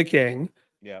Brian the King,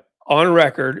 on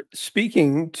record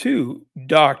speaking to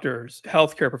doctors,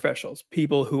 healthcare professionals,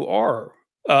 people who are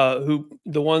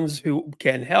the ones who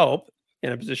can help,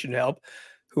 in a position to help,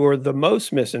 who are the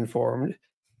most misinformed.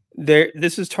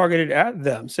 This is targeted at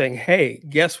them, saying, hey,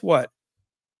 guess what?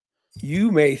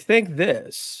 You may think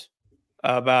this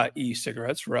about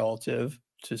e-cigarettes relative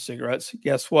to cigarettes.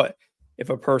 Guess what? If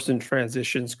a person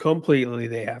transitions completely,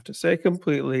 they have to say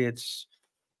completely. It's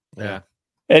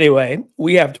Anyway,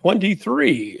 we have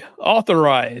 23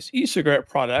 authorized e-cigarette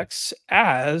products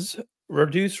as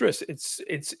reduced risk.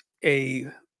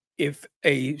 If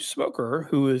a smoker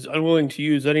who is unwilling to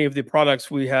use any of the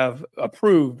products we have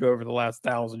approved over the last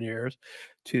 1,000 years,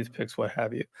 toothpicks, what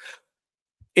have you,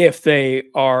 if they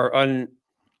are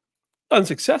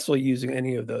unsuccessful using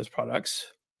any of those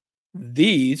products,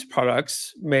 these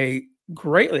products may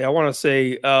greatly, I want to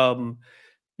say,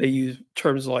 they use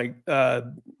terms like,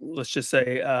 let's just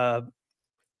say,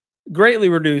 greatly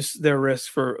reduce their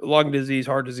risk for lung disease,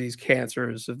 heart disease,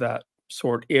 cancers of that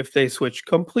sort if they switch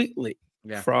completely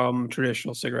from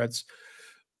traditional cigarettes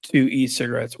to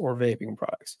e-cigarettes or vaping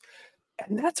products.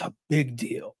 And that's a big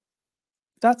deal.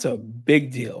 That's a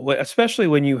big deal, especially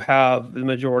when you have the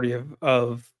majority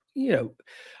of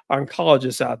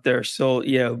oncologists out there still,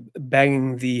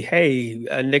 banging the, hey,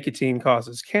 nicotine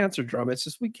causes cancer drum. It's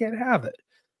just, we can't have it.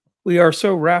 We are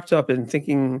so wrapped up in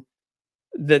thinking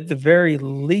that the very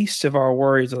least of our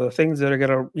worries are the things that are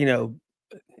going to,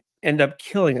 end up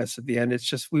killing us at the end. It's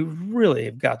just we really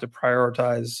have got to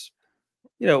prioritize,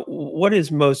 what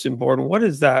is most important? What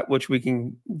is that which we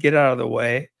can get out of the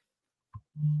way?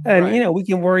 And, Right. we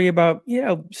can worry about,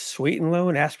 sweet and low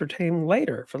and aspartame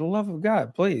later, for the love of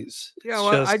God, please. Yeah, It's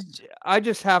well, just, I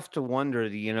just have to wonder,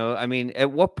 I mean,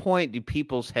 at what point do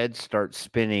people's heads start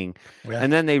spinning Yeah.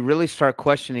 and then they really start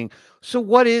questioning, so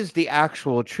what is the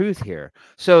actual truth here?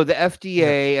 So the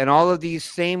FDA and all of these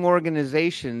same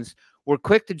organizations were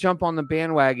quick to jump on the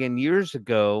bandwagon years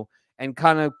ago and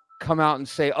kind of come out and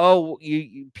say, "Oh,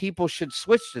 people should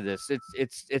switch to this.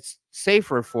 It's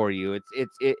safer for you.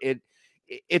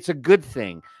 It's a good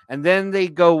thing." And then they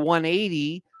go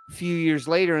 180 few years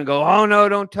later and go, "Oh no,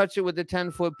 don't touch it with a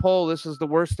 10-foot pole. This is the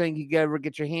worst thing you could ever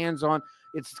get your hands on.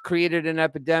 It's created an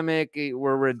epidemic.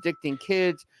 We're addicting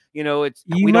kids. you We might don't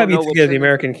be know thinking what's of the in it."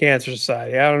 American Cancer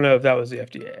Society. I don't know if that was the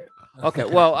FDA. Okay,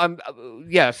 well,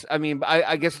 yes. I mean,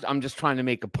 I guess I'm just trying to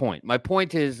make a point. My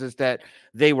point is that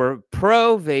they were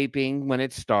pro vaping when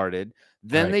it started.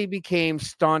 Then Right. they became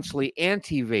staunchly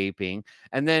anti-vaping,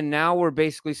 and then now we're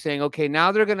basically saying, okay,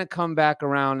 now they're going to come back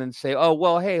around and say, "Oh,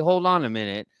 well, hey, hold on a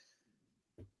minute.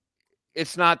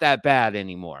 It's not that bad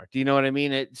anymore." Do you know what I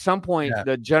mean? At some point, Yeah.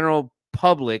 the general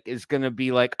public is going to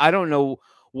be like, I don't know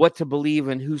what to believe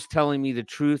and who's telling me the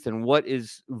truth and what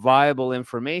is viable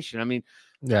information. I mean,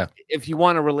 Yeah. if you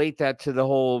want to relate that to the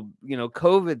whole,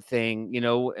 COVID thing,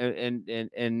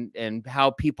 and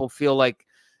how people feel like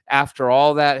after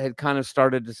all that had kind of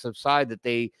started to subside, that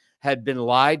they had been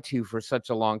lied to for such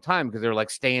a long time, because they're like,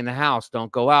 stay in the house,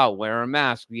 don't go out, wear a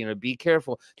mask, be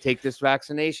careful, take this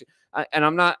vaccination. And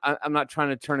I'm not trying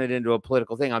to turn it into a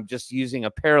political thing. I'm just using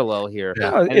a parallel here.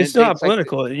 Yeah. No, And it's not like,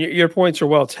 political. Your points are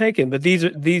well taken, but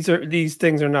these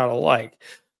things are not alike.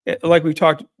 Like we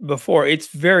talked before, it's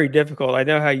very difficult. I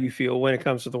know how you feel when it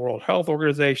comes to the World Health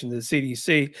Organization, the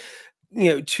CDC,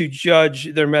 to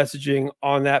judge their messaging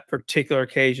on that particular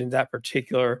occasion, that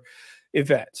particular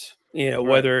event. Right.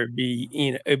 Whether it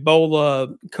be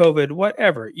Ebola, COVID,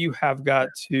 whatever, you have got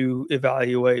to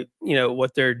evaluate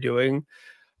what they're doing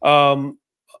on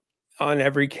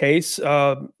every case,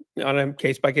 on a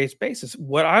case by case basis.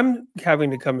 What I'm having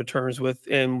to come to terms with,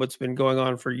 and what's been going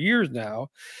on for years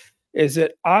now, is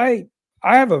that I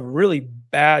have a really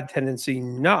bad tendency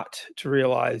not to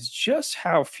realize just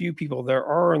how few people there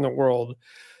are in the world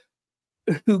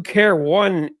who care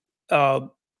 1/10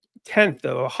 of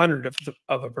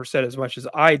 100% as much as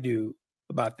I do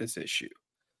about this issue.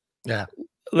 Yeah.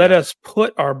 Let us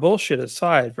put our bullshit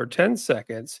aside for 10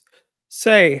 seconds.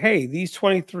 Say, hey, these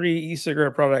 23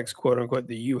 e-cigarette products, quote unquote,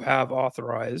 that you have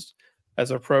authorized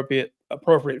as appropriate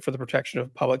for the protection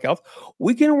of public health,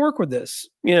 we can work with this.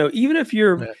 Even if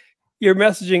your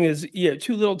messaging is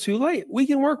too little, too late, we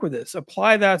can work with this.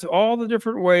 Apply that to all the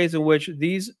different ways in which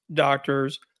these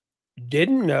doctors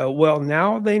didn't know. Well,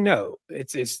 now they know.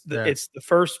 It's the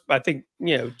first, I think,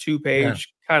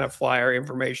 2-page kind of flyer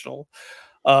informational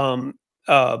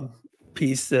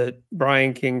piece that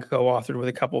Brian King co-authored with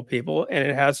a couple of people, and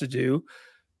it has to do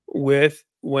with,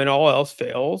 when all else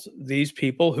fails, these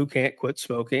people who can't quit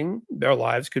smoking, their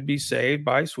lives could be saved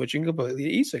by switching completely to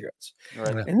e-cigarettes.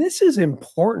 Right. And this is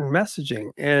important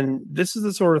messaging, and this is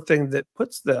the sort of thing that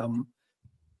puts them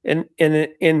in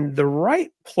the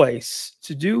right place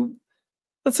to do.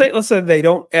 Let's say they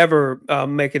don't ever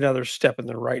make another step in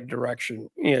the right direction,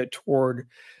 toward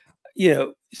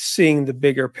seeing the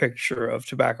bigger picture of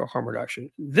tobacco harm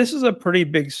reduction. This is a pretty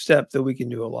big step that we can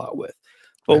do a lot with,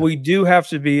 but we do have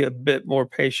to be a bit more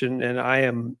patient. And I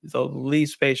am the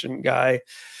least patient guy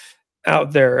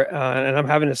out there. And I'm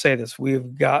having to say this,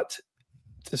 we've got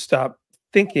to stop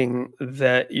thinking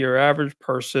that your average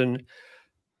person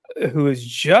who is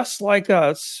just like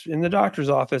us in the doctor's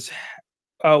office,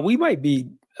 we might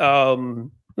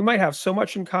have so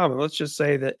much in common. Let's just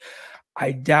say that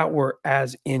I doubt we're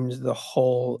as into the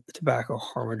whole tobacco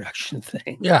harm reduction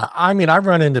thing. Yeah. I mean, I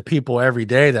run into people every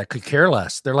day that could care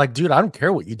less. They're like, dude, I don't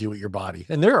care what you do with your body.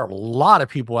 And there are a lot of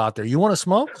people out there. You want to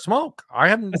smoke? Smoke.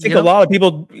 I think a lot of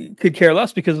people could care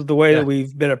less because of the way that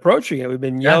we've been approaching it. We've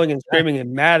been yelling and screaming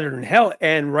and madder than hell,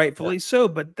 and rightfully so.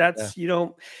 But that's,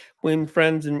 when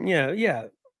friends and,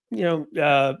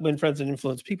 when friends and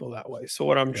influence people that way. So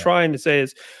what I'm trying to say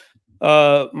is,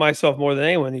 myself more than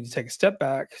anyone need to take a step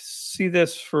back, see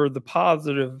this for the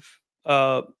positive,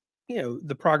 the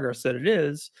progress that it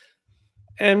is,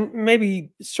 and maybe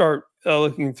start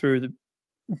looking through the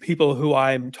people who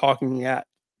I'm talking at,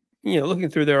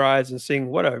 looking through their eyes and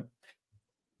seeing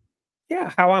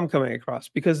how I'm coming across,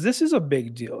 because this is a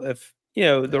big deal. If,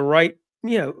 the right,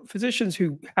 physicians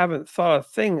who haven't thought a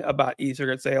thing about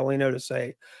e-cigarettes, they only know to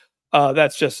say,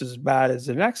 that's just as bad as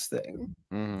the next thing.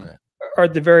 Mm-hmm. Or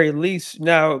at the very least,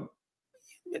 now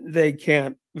they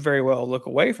can't very well look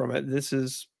away from it. This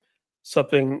is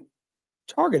something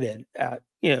targeted at,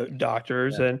 you know,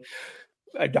 doctors and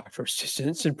doctor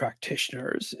assistants and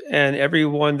practitioners and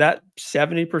everyone, that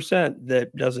 70%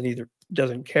 that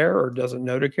doesn't care or doesn't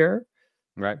know to care.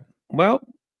 Right. Well,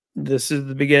 this is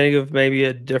the beginning of maybe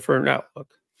a different outlook.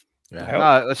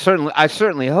 I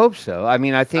certainly hope so. I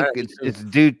mean, I think it's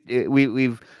due.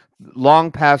 We've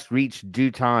long past reached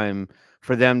due time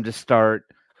for them to start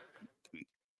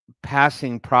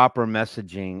passing proper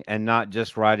messaging and not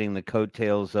just riding the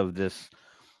coattails of this,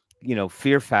 you know,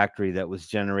 fear factory that was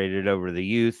generated over the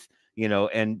youth, you know,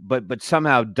 and but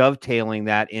somehow dovetailing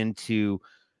that into,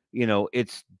 you know,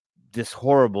 it's this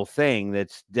horrible thing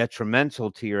that's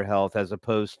detrimental to your health, as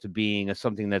opposed to being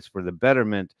something that's for the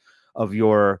betterment of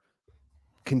your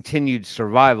continued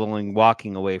survival and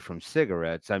walking away from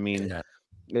cigarettes. I mean,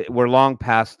 we're long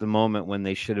past the moment when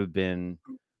they should have been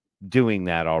doing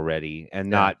that already and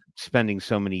not spending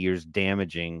so many years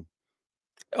damaging.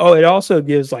 Oh, it also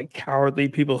gives like cowardly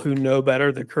people who know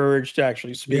better the courage to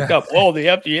actually speak up. Oh, the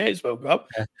FDA spoke up.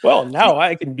 Well, now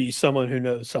I can be someone who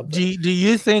knows something. Do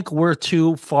you think we're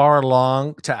too far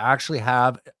along to actually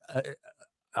have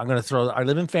I'm going to throw, I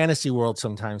live in fantasy world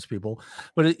sometimes, people,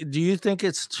 but do you think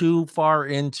it's too far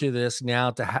into this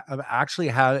now to actually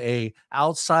have a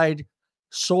outside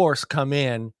source come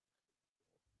in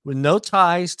with no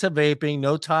ties to vaping,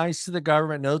 no ties to the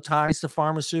government, no ties to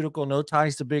pharmaceutical, no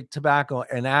ties to big tobacco,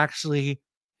 and actually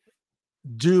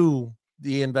do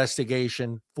the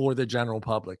investigation for the general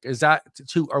public? Is that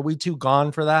too, are we too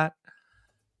gone for that?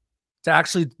 To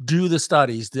actually do the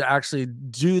studies, to actually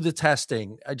do the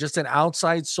testing, just an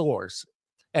outside source.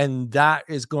 And that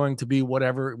is going to be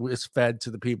whatever is fed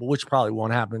to the people, which probably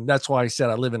won't happen. That's why I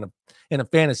said I live in a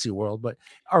fantasy world. But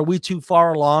are we too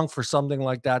far along for something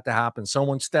like that to happen?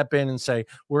 Someone step in and say,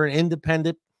 we're an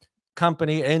independent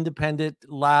company, independent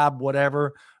lab,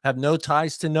 whatever, have no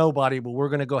ties to nobody, but we're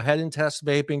going to go ahead and test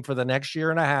vaping for the next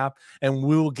year and a half, and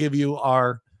we will give you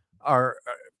our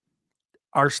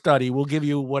study. We'll give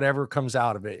you whatever comes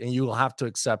out of it, and you will have to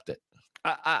accept it.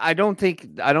 I don't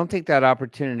think that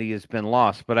opportunity has been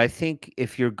lost, but I think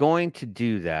if you're going to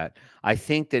do that, I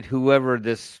think that whoever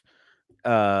this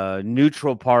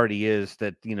neutral party is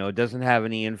that, you know, doesn't have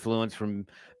any influence from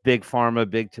big pharma,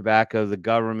 big tobacco, the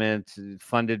government,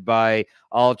 funded by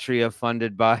Altria,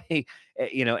 funded by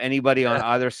you know, anybody on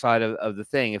either side of the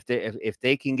thing, if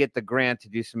they can get the grant to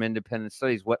do some independent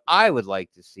studies, what I would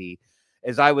like to see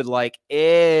is I would like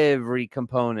every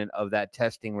component of that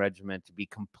testing regimen to be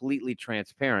completely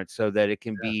transparent so that it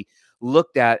can be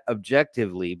looked at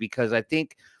objectively. Because I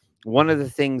think one of the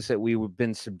things that we've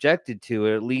been subjected to,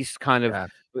 or at least kind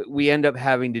of we end up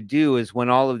having to do, is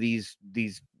when all of these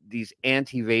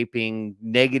anti-vaping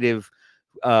negative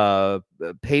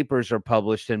papers are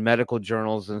published in medical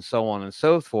journals and so on and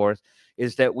so forth,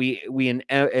 is that we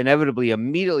inevitably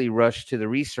immediately rush to the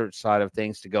research side of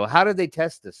things to go, how did they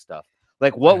test this stuff?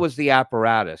 Like, what was the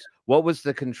apparatus? What was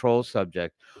the control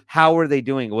subject? How were they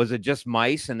doing? Was it just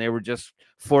mice and they were just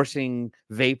forcing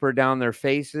vapor down their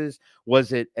faces?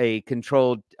 Was it a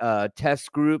controlled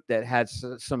test group that had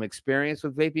some experience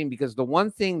with vaping? Because the one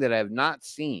thing that I have not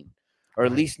seen, or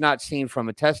at least not seen from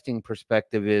a testing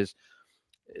perspective, is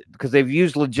because they've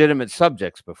used legitimate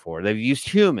subjects before. They've used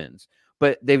humans,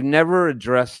 but they've never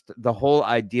addressed the whole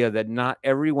idea that not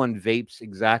everyone vapes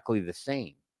exactly the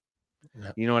same.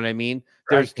 You know what I mean?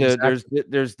 There's the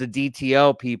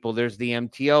DTL people, there's the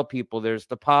MTL people, there's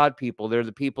the pod people, there are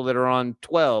the people that are on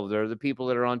 12, there are the people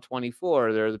that are on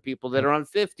 24, there are the people that are on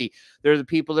 50, there are the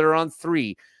people that are on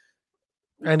 3.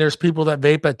 And there's people that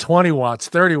vape at 20 watts,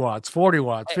 30 watts, 40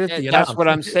 watts, 50. And that's what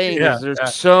I'm saying is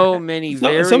there's so many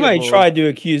variables. Somebody tried to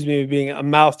accuse me of being a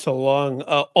mouth to lung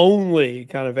only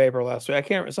kind of vapor last week.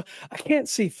 I can't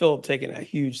see Phillip taking a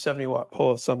huge 70-watt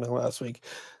pull of something last week.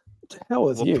 To hell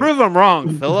with you. Prove them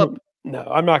wrong, Phillip. No,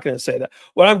 I'm not going to say that.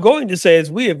 What I'm going to say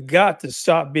is we have got to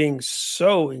stop being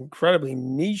so incredibly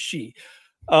niche-y.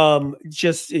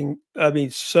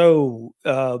 So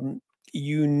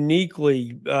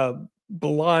uniquely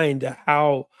blind to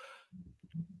how,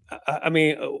 I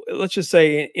mean, let's just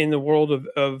say in the world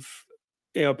of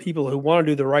you know, people who want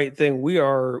to do the right thing,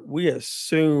 we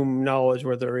assume knowledge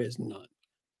where there is none.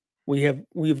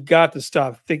 We've got to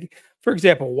stop thinking. For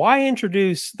example, why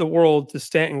introduce the world to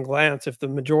Stanton Glantz if the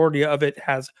majority of it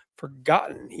has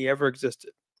forgotten he ever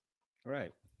existed?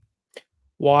 Right.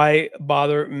 Why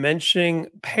bother mentioning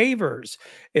pavers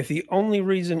if the only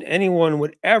reason anyone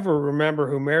would ever remember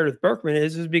who Meredith Berkman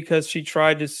is because she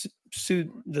tried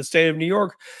sued the state of New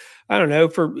York, I don't know,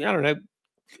 for, I don't know,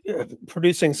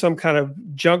 producing some kind of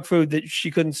junk food that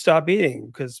she couldn't stop eating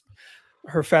because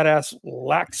her fat ass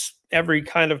lacks every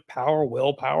kind of power,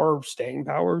 willpower, staying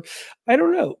power. I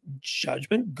don't know.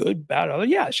 Judgment, good, bad, other.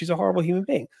 Yeah, she's a horrible human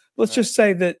being. Let's just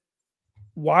say that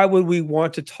why would we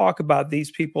want to talk about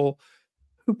these people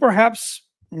who perhaps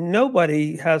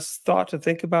nobody has thought to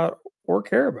think about or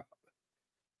care about?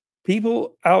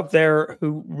 People out there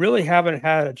who really haven't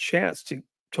had a chance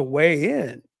to weigh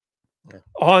in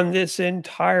on this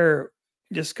entire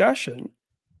discussion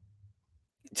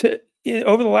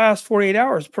over the last 48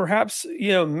 hours. Perhaps,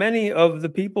 many of the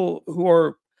people who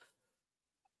are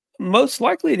most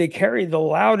likely to carry the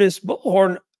loudest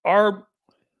bullhorn are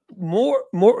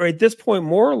more at this point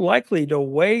more likely to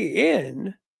weigh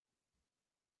in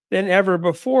than ever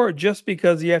before, just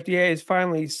because the FDA has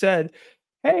finally said,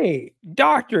 hey,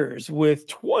 doctors with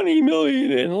 20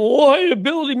 million in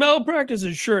liability malpractice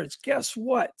insurance, guess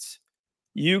what?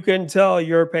 You can tell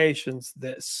your patients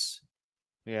this.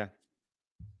 Yeah.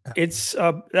 It's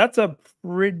that's a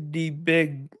pretty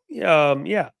big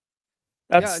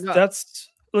let's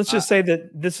just say that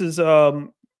this is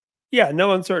no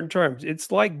uncertain terms.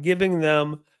 It's like giving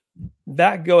them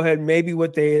that go ahead, maybe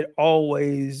what they had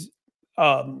always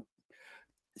thought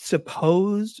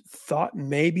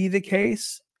may be the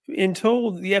case,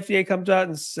 until the FDA comes out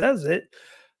and says it.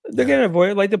 They're going to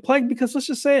avoid it like the plague, because let's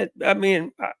just say it. I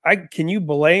mean, can you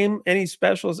blame any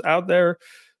specialist out there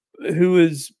who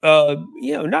is,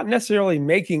 not necessarily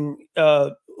making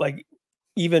like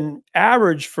even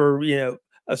average for,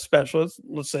 a specialist?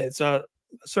 Let's say it's not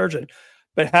a surgeon,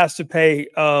 but has to pay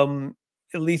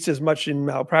at least as much in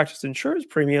malpractice insurance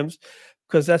premiums,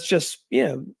 because that's just,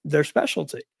 their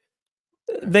specialty.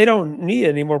 They don't need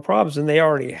any more problems than they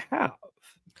already have.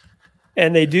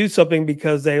 And they do something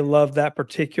because they love that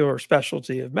particular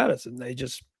specialty of medicine. They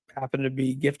just happen to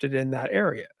be gifted in that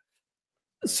area.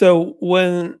 So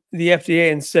when the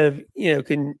FDA, instead of,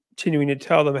 continuing to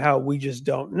tell them how we just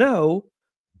don't know,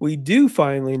 we do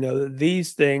finally know that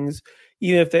these things,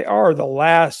 even if they are the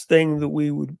last thing that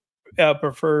we would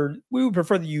prefer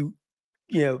that you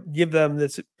give them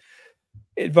this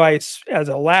advice as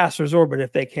a last resort. But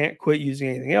if they can't quit using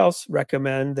anything else,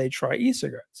 recommend they try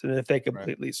e-cigarettes. And if they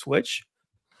completely switch,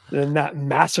 then that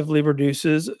massively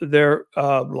reduces their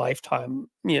lifetime,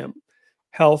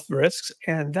 health risks.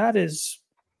 And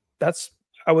that's,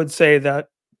 I would say that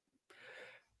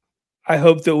I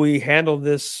hope that we handle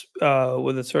this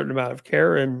with a certain amount of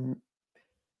care and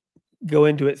go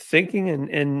into it thinking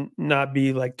and not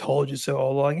be like, told you so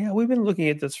all along. Yeah, we've been looking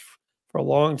at this for a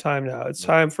long time now. It's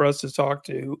time for us to talk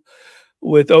to,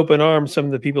 with open arms, some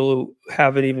of the people who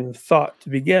haven't even thought to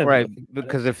begin. Right.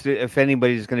 Because if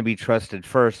anybody's going to be trusted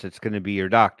first, it's going to be your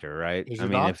doctor, right? I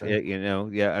mean, if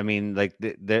I mean, like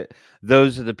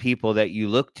those are the people that you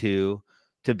look to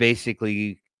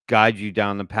basically guide you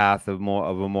down the path of a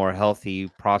more healthy,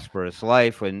 prosperous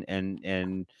life,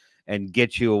 and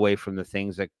get you away from the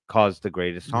things that cause the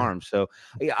greatest harm. So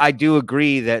I do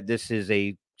agree that this is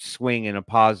a swing in a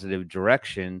positive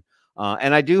direction.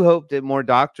 And I do hope that more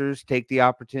doctors take the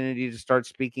opportunity to start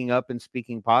speaking up and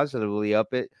speaking positively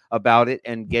about it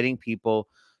and getting people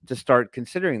to start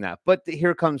considering that. But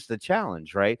here comes the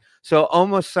challenge, right? So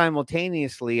almost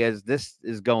simultaneously as this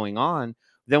is going on,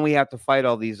 then we have to fight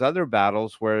all these other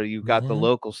battles where you've got the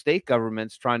local state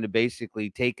governments trying to basically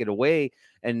take it away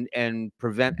and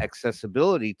prevent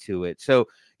accessibility to it. So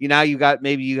you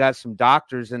got some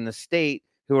doctors in the state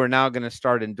who are now going to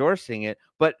start endorsing it.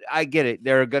 But I get it.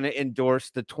 They're going to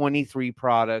endorse the 23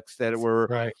 products that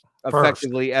were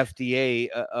effectively FDA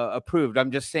approved.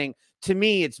 I'm just saying, to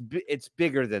me, it's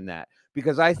bigger than that,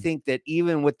 because I think that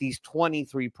even with these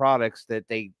 23 products that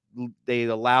they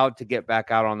allowed to get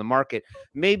back out on the market,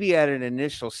 maybe at an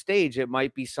initial stage, it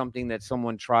might be something that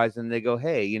someone tries and they go,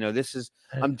 hey,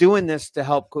 I'm doing this to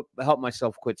help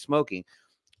myself quit smoking.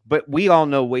 But we all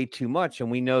know way too much, and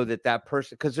we know that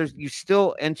person, because you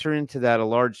still enter into that a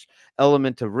large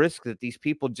element of risk that these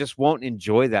people just won't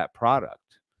enjoy that product.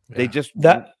 They just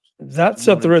that's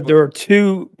something. There are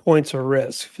 2 points of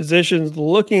risk. Physicians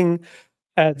looking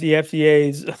at the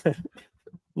FDA's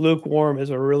lukewarm is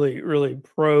a really, really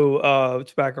pro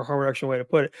tobacco harm reduction way to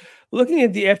put it. Looking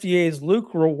at the FDA's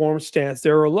lukewarm stance,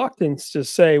 their reluctance to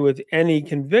say with any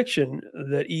conviction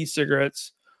that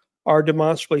e-cigarettes are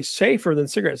demonstrably safer than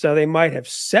cigarettes. Now, they might have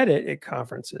said it at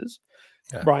conferences.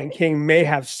 Brian King may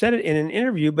have said it in an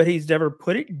interview, but he's never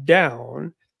put it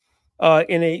down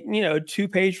in a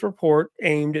 2-page report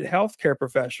aimed at healthcare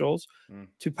professionals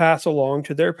to pass along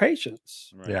to their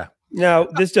patients. Yeah. Now,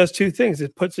 this does 2 things.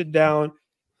 It puts it down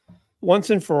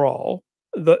once and for all,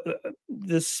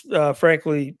 this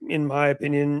frankly, in my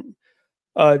opinion,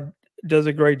 does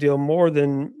a great deal more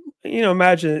than,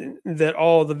 imagine that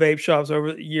all the vape shops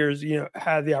over the years,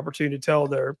 had the opportunity to tell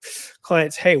their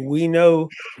clients, hey, we know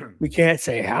we can't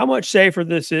say how much safer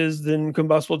this is than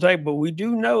combustible type, but we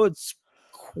do know it's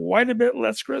quite a bit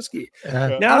less risky.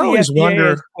 I Now the always FDA wonder.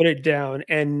 has put it down,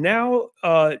 and now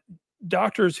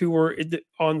doctors who were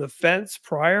on the fence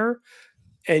prior,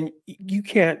 and you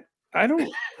can't, I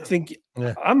don't think,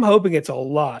 I'm hoping it's a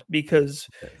lot, because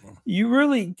you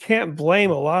really can't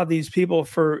blame a lot of these people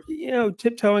for,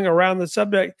 tiptoeing around the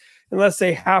subject unless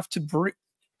they have to,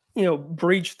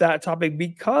 breach that topic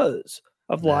because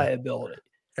of liability.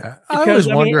 Yeah. Because, I always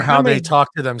wonder how many they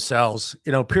talk to themselves,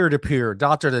 peer to peer,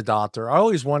 doctor to doctor. I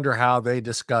always wonder how they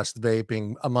discuss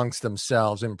vaping amongst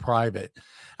themselves in private.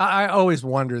 I always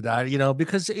wonder that,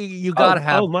 because you got to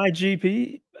have. Oh, my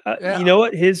GP. You know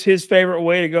what? His favorite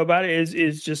way to go about it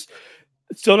is just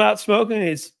still not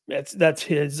smoking. That's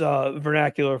his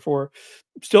vernacular for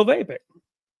still vaping.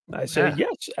 I say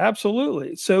yes,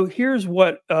 absolutely. So here's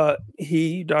what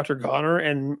Dr. Gardner,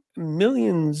 and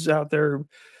millions out there,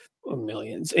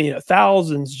 millions,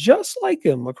 thousands just like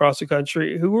him across the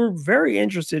country, who were very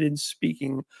interested in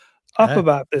speaking up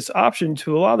about this option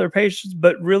to a lot of their patients,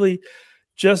 but really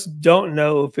just don't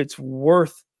know if it's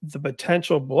worth the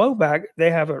potential blowback.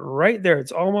 They have it right there.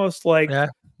 It's almost like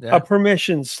a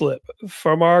permission slip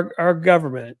from our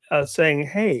government saying,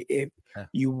 hey, if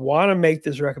you want to make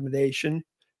this recommendation,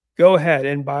 go ahead.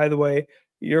 And by the way,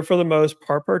 you're for the most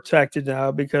part protected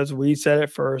now because we said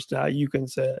it first. Now you can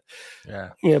say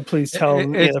it. Please tell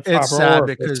them. It's sad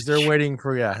because they're waiting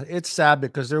for, it's sad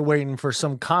because they're waiting for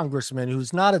some congressman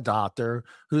who's not a doctor,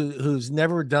 who's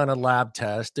never done a lab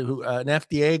test, an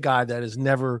FDA guy that has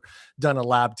never done a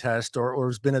lab test or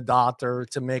has been a doctor,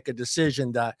 to make a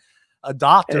decision that a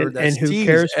doctor and who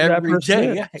cares for that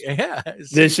person.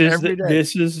 This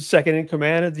is second in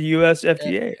command of the U.S.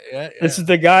 FDA. This is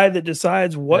the guy that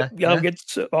decides what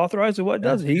gets authorized and what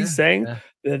doesn't. He's saying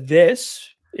that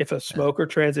if a smoker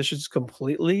transitions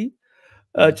completely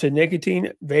to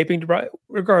nicotine vaping,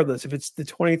 regardless if it's the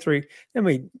 23,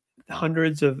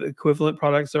 hundreds of equivalent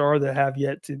products there are that have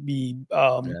yet to be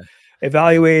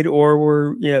evaluated or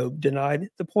were denied.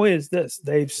 The point is this: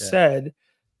 they've said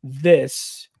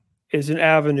this is an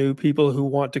avenue people who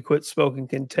want to quit smoking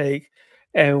can take,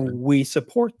 and we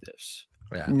support this.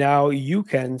 Now you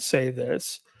can say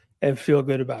this and feel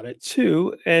good about it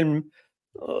too. And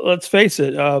let's face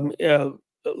it,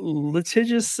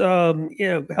 litigious,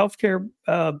 healthcare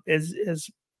is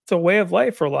it's a way of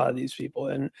life for a lot of these people.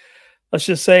 And let's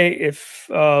just say if,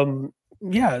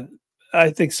 I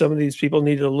think some of these people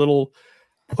need a little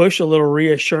push, a little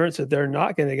reassurance that they're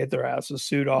not going to get their asses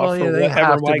sued off for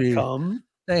whatever might come.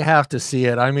 They have to see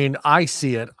it. I mean, I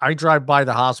see it. I drive by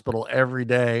the hospital every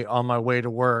day on my way to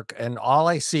work, and all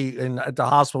I see at the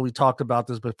hospital, we talked about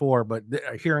this before, but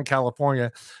here in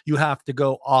California, you have to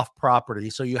go off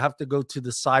property. So you have to go to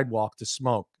the sidewalk to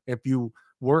smoke. If you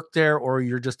work there or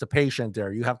you're just a patient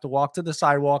there, you have to walk to the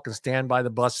sidewalk and stand by the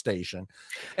bus station.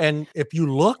 And if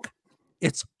you look,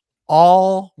 it's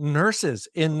all nurses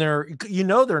in there.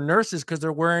 They're nurses because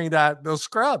they're wearing those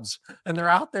scrubs, and they're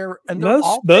out there. And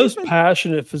most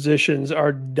passionate physicians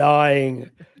are dying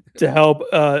to help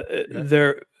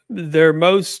their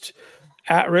most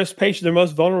at-risk patients, their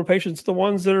most vulnerable patients, the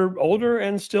ones that are older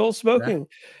and still smoking.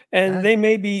 And they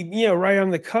may be, right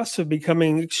on the cusp of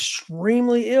becoming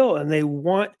extremely ill, and they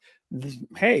want,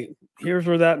 hey, here's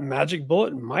where that magic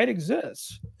bullet might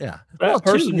exist. That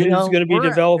person who's going to be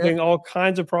developing all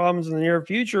kinds of problems in the near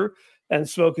future, and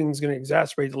smoking is going to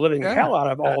exacerbate the living hell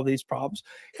out of all these problems.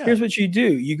 Here's what you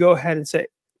do. You go ahead and say,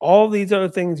 all these other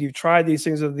things, you've tried these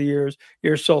things over the years,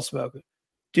 you're still smoking.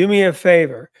 Do me a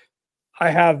favor. I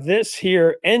have this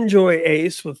here, Enjoy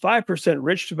Ace with 5%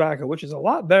 rich tobacco, which is a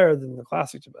lot better than the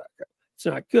classic tobacco. It's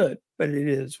not good, but it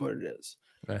is what it is.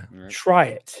 Try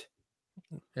it.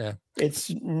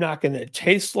 It's not going to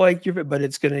taste like but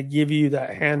it's going to give you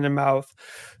that hand to mouth,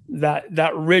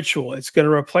 that ritual. It's going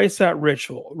to replace that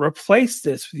ritual. Replace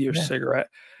this with your cigarette.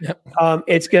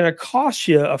 It's going to cost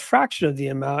you a fraction of the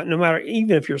amount, no matter,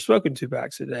 even if you're smoking 2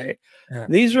 packs a day.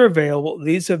 These are available.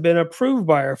 These have been approved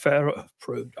by our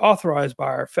authorized by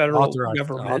our federal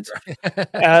government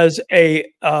as a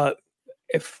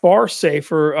far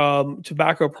safer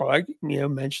tobacco product.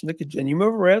 Mention the continuum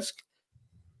of risk.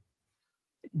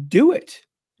 Do it,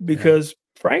 because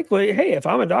frankly, hey, if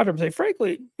I'm a doctor, I'm saying,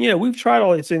 frankly, we've tried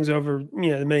all these things over,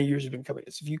 the many years you've been coming.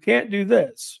 If you can't do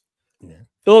this,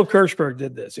 Phillip Kirschberg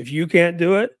did this. If you can't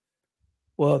do it,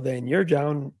 well, then you're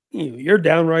down, you're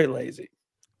downright lazy.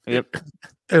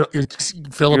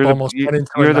 Philip almost went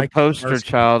into you're a the Nike poster commercial.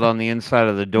 child on the inside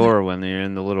of the door when you're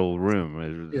in the little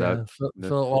room. Yeah,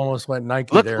 Philip almost went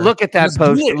Nike Look, there. look at that Let's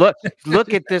do poster. it.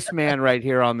 Look at this man right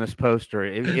here on this poster.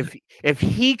 If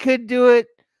he could do it,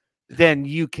 then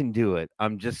you can do it.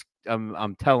 I'm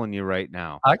telling you right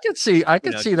now. I could see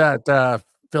that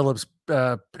Philip's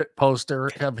poster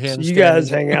of him. So you guys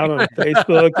hang out on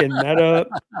Facebook and Meta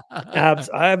apps.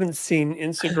 I haven't seen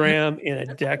Instagram in a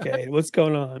decade. What's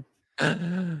going on?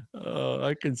 Oh,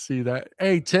 I can see that.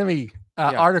 Hey, Timmy,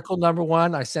 Yeah. article number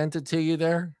 1. I sent it to you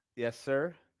there. Yes,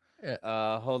 sir.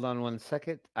 Yeah. Hold on one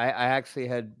second. I actually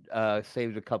had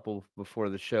saved a couple before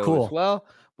the show Cool. as well,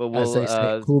 but As they say,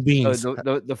 we'll cool beans.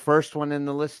 the first one in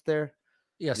the list there.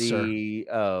 Yes, sir.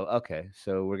 Oh, okay.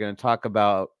 So we're going to talk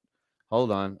about.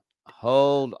 Hold on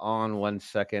one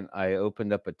second. I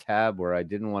opened up a tab where I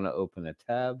didn't want to open a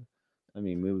tab. Let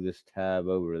me move this tab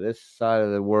over to this side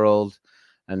of the world,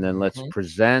 and then let's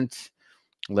present.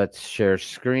 Let's share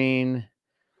screen.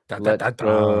 Let's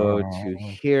go to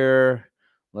here.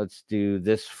 Let's do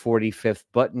this 45th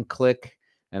button click,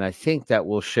 and I think that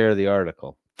will share the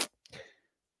article.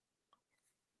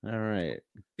 All right.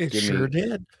 It sure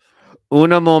did.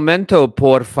 Un momento,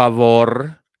 por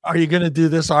favor. Are you going to do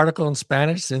this article in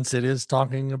Spanish since it is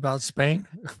talking about Spain?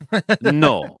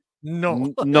 No.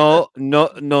 No. No.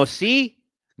 Sí.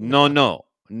 No.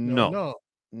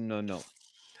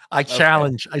 I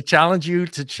challenge you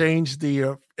to change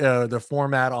the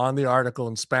format on the article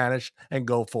in Spanish and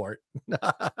go for it.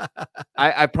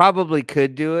 I probably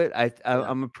could do it.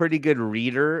 I'm a pretty good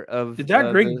reader of. Did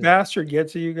that Greek bastard get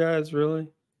to you guys? Really?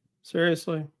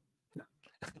 Seriously? No.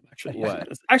 Actually, what?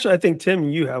 Actually, I think Tim,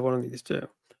 you have one of these too.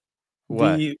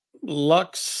 What? The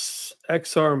Lux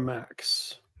XR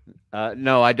Max.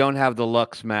 No, I don't have the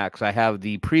Lux Max. I have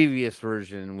the previous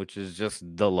version, which is just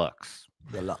the Lux.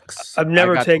 Deluxe. I've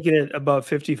never taken it above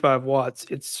 55 watts.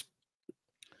 It's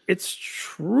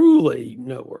truly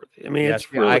noteworthy. I mean, yes,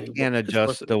 it's really. I can't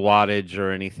adjust the wattage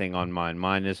or anything on mine.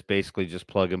 Mine is basically just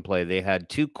plug and play. They had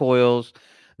 2 coils.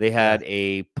 They had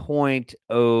a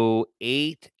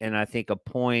 0.08 and I think a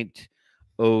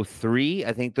 0.03.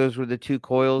 I think those were the 2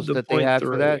 coils that they had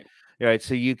for that. All right,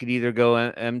 so you could either go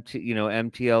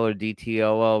MTL or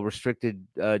DTL, restricted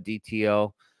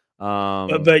DTL.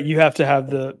 But you have to have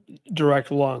the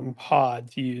direct lung pod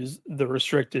to use the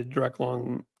restricted direct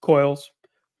lung coils.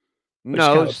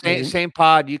 No, same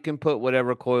pod. You can put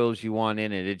whatever coils you want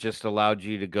in it. It just allowed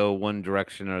you to go one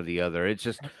direction or the other. It's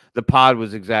just the pod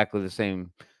was exactly the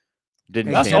same.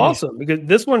 That's awesome because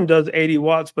this one does 80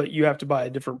 watts, but you have to buy a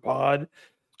different pod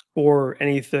for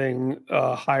anything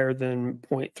higher than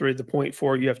 0.3. The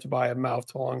 0.4, you have to buy a mouth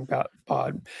to long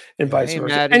pod and vice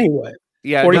versa. Maddie. Anyway.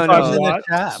 Yeah, 45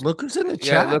 watts. Look who's in the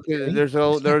chat. Look, there's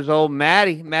old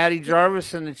Maddie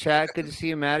Jarvis in the chat. Good to see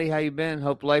you, Maddie. How you been?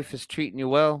 Hope life is treating you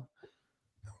well.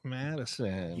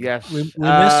 Madison. Yes. We miss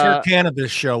her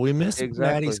cannabis show. We miss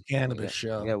Maddie's cannabis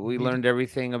show. Yeah, we learned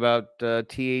everything about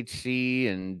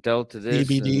THC and Delta this.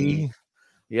 CBD.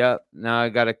 Yeah. Now I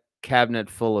got a cabinet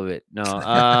full of it.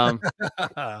 No.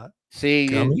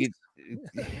 See, you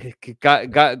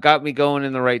got me going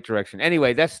in the right direction.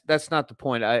 Anyway, that's not the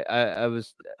point. I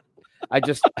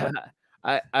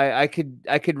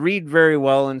could read very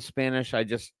well in Spanish. I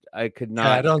could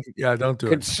not. Don't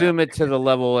consume it to the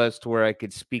level as to where I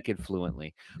could speak it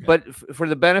fluently. Yeah. But for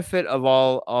the benefit of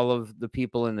all of the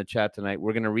people in the chat tonight,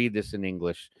 we're going to read this in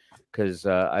English because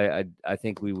I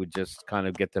think we would just kind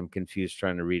of get them confused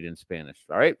trying to read in Spanish.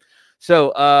 All right.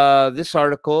 So this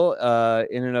article,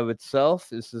 in and of itself,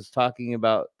 this is talking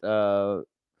about. Let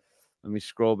me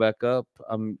scroll back up.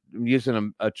 I'm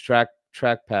using a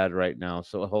trackpad right now.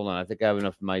 So hold on. I think I have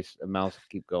enough mouse to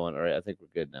keep going. All right. I think we're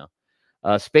good now.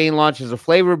 Spain launches a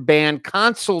flavor ban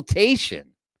consultation.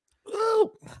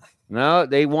 Ooh. No,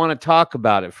 they want to talk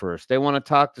about it first. They want to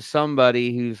talk to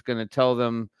somebody who's going to tell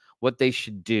them what they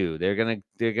should do. They're gonna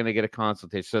get a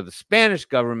consultation. So the Spanish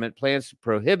government plans to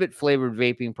prohibit flavored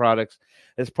vaping products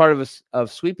as part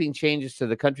of sweeping changes to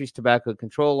the country's tobacco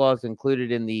control laws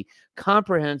included in the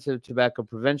Comprehensive Tobacco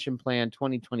Prevention Plan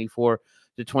 2024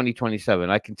 to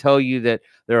 2027. I can tell you that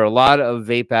there are a lot of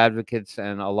vape advocates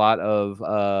and a lot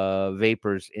of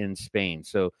vapors in Spain.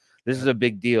 So this is a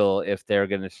big deal if they're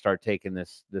going to start taking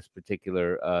this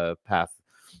particular path.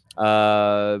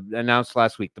 Announced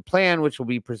last week. The plan, which will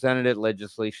be presented at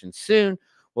legislation soon,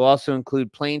 will also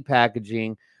include plain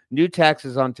packaging, new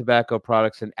taxes on tobacco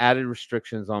products, and added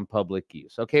restrictions on public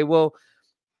use. Okay, well,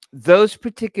 those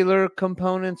particular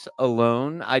components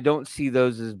alone, I don't see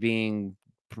those as being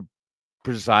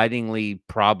presidingly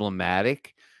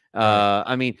problematic.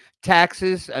 I mean,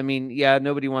 taxes, I mean, yeah,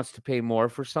 nobody wants to pay more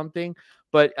for something,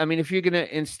 But I mean, if you're going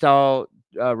to install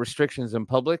restrictions in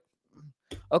public,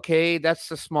 okay, that's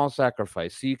a small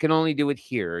sacrifice. So you can only do it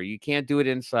here. You can't do it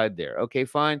inside there. Okay,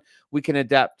 fine. We can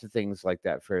adapt to things like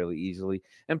that fairly easily.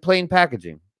 And plain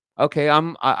packaging. Okay,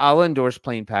 I'll endorse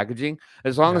plain packaging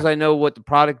as long as I know what the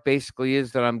product basically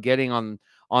is that I'm getting on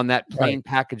that plain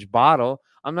package bottle.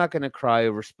 I'm not going to cry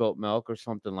over spilt milk or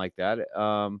something like that.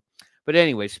 But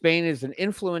anyway, Spain is an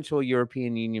influential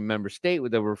European Union member state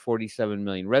with over 47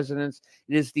 million residents.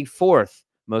 It is the fourth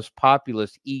most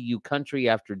populous EU country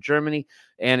after Germany,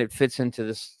 and it fits into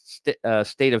the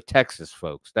state of Texas,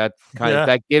 folks. That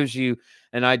that gives you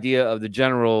an idea of the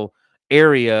general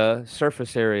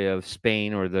surface area of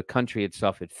Spain, or the country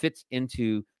itself. It fits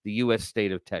into the U.S.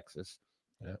 state of Texas.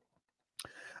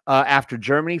 After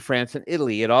Germany, France, and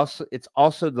Italy, it's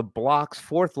also the bloc's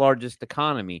fourth largest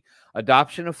economy.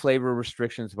 Adoption of flavor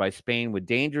restrictions by Spain would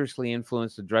dangerously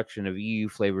influence the direction of EU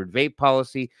flavored vape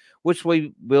policy, which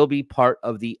will be part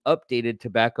of the updated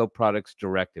Tobacco Products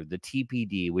Directive, the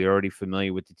TPD. We're already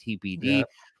familiar with the TPD.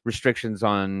 Restrictions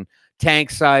on tank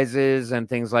sizes and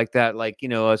things like that. Like,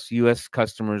 us U.S.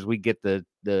 customers, we get the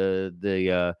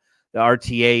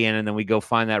RTA in, and then we go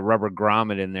find that rubber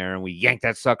grommet in there, and we yank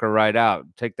that sucker right out.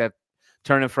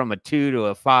 Turn it from a 2 to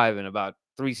a 5 in about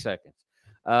 3 seconds.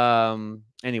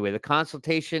 Anyway, the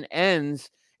consultation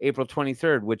ends April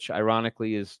 23rd, which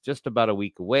ironically is just about a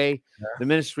week away. The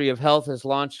Ministry of Health has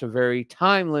launched a very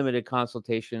time-limited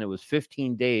consultation. It was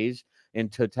 15 days in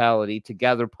totality to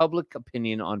gather public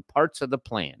opinion on parts of the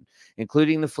plan,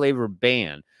 including the flavor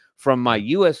ban. From my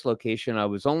U.S. location, I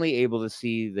was only able to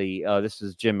see this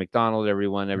is Jim McDonald,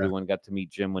 everyone. Everyone got to meet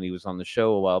Jim when he was on the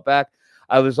show a while back.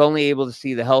 I was only able to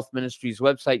see the Health Ministry's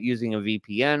website using a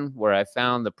VPN, where I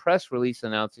found the press release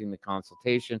announcing the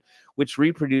consultation, which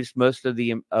reproduced most of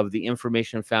the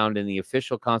information found in the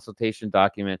official consultation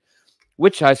document,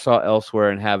 which I saw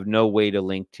elsewhere and have no way to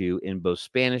link to in both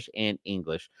Spanish and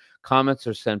English. Comments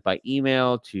are sent by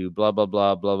email to blah, blah,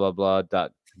 blah, blah, blah, blah,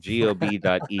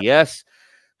 .gob.es.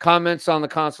 Comments on the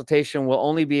consultation will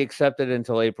only be accepted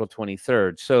until April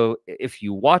 23rd. So if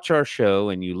you watch our show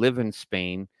and you live in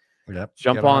Spain,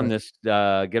 jump on this,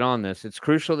 get on this. It's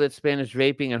crucial that Spanish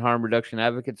vaping and harm reduction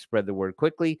advocates spread the word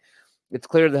quickly. It's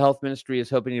clear the Health Ministry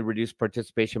is hoping to reduce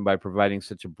participation by providing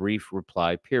such a brief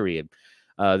reply period.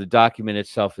 The document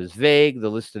itself is vague. The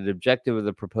listed objective of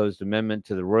the proposed amendment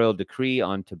to the Royal Decree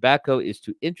on Tobacco is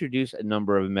to introduce a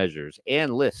number of measures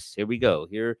and lists. Here we go.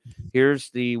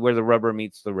 Here's where the rubber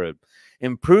meets the road.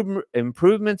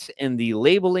 Improvements in the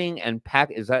labeling and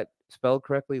Is that spelled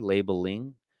correctly?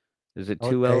 Labeling? Is it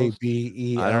 2 L's?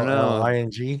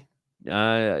 ABELLING.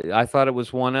 I thought it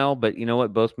was 1 L, but you know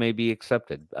what? Both may be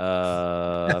accepted.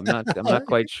 I'm not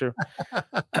quite sure.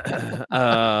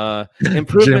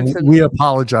 Improvements. Jim, we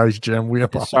apologize, Jim. We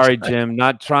apologize. Sorry, Jim.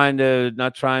 Not trying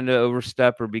to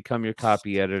overstep or become your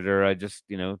copy editor. I just,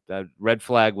 that red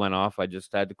flag went off. I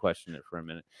just had to question it for a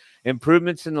minute.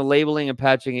 Improvements in the labeling and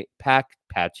the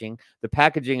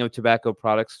packaging of tobacco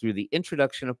products through the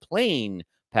introduction of plain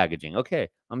packaging. Okay,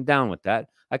 I'm down with that.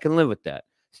 I can live with that.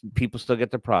 People still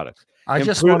get the products. I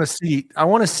just want to see. I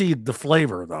want to see the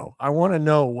flavor, though. I want to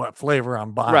know what flavor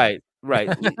I'm buying. Right.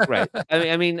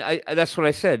 I mean, that's what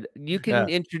I said. You can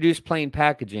introduce plain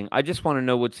packaging. I just want to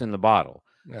know what's in the bottle.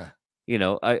 Yeah.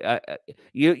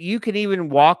 You can even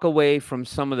walk away from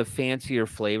some of the fancier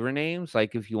flavor names,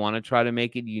 like if you want to try to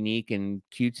make it unique and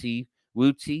cutesy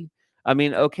wootsy. I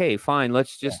mean, okay, fine.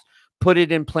 Let's just put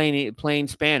it in plain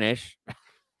Spanish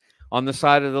on the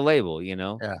side of the label.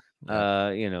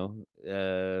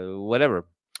 Whatever.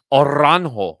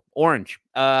 Oranjo, orange.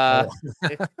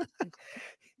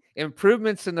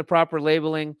 Improvements in the proper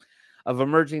labeling of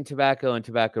emerging tobacco and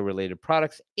tobacco-related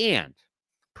products, and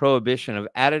prohibition of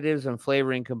additives and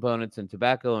flavoring components in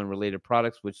tobacco and related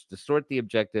products which distort the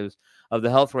objectives of the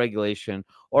health regulation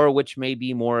or which may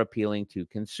be more appealing to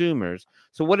consumers.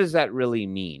 So what does that really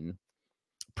mean?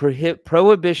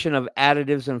 Prohibition of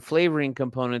additives and flavoring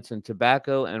components in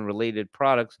tobacco and related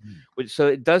products, so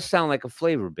it does sound like a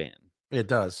flavor ban. It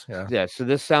does, yeah. So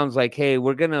this sounds like, hey,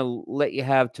 we're gonna let you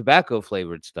have tobacco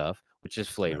flavored stuff, which is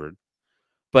flavored,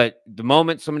 but the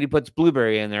moment somebody puts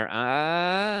blueberry in there,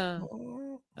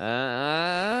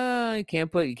 you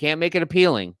can't make it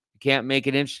appealing, you can't make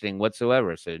it interesting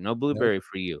whatsoever. So no blueberry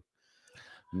for you,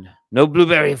 no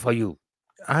blueberry for you.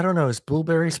 I don't know. Is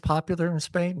blueberries popular in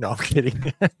Spain? No, I'm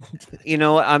kidding.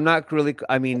 I'm not really.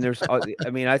 I mean,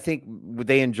 I think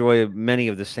they enjoy many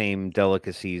of the same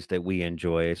delicacies that we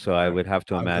enjoy. So I would have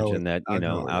to imagine that,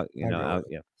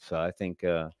 yeah. So I think,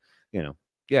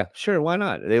 yeah, sure. Why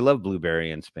not? They love blueberry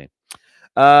in Spain.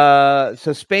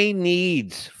 So Spain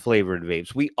needs flavored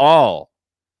vapes. We all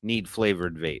need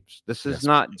flavored vapes. This is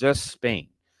not just Spain.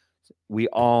 We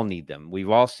all need them. We've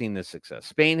all seen the success.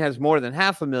 Spain has more than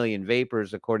 500,000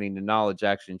 vapors, according to Knowledge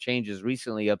Action Change's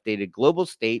recently updated Global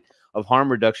State of Harm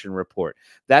Reduction report.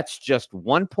 That's just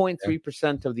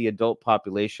 1.3% of the adult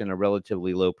population, a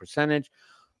relatively low percentage.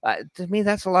 To me,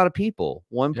 that's a lot of people.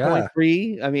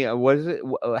 1.3. I mean, what is it?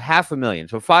 500,000.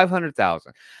 So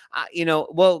 500,000. You know,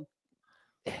 well,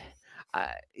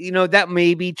 you know, that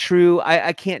may be true.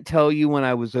 I can't tell you when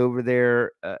I was over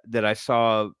there that I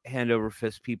saw hand over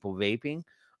fist people vaping,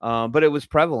 but it was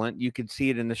prevalent. You could see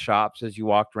it in the shops as you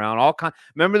walked around.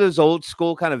 Remember those old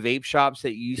school kind of vape shops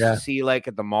that you used to see like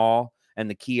at the mall and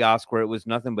the kiosk where it was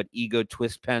nothing but Ego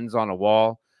twist pens on a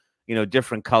wall, you know,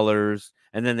 different colors.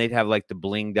 And then they'd have like the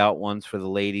blinged out ones for the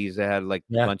ladies that had like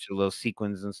a bunch of little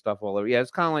sequins and stuff all over. Yeah,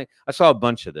 it's kind of like I saw a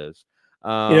bunch of those. You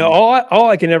know, all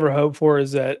I can ever hope for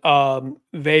is that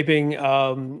vaping,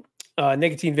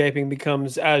 nicotine vaping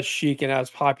becomes as chic and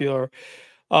as popular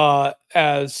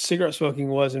as cigarette smoking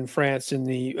was in France in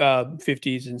the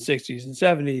 50s and 60s and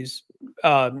 70s.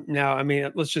 Now, I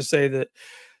mean, let's just say that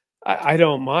I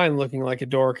don't mind looking like a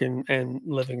dork and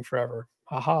living forever.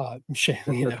 Haha,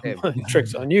 you know,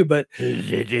 tricks on you. But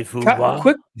quick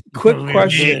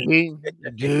question: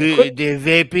 the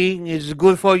vaping is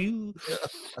good for you.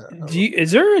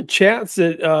 Is there a chance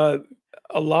that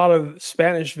a lot of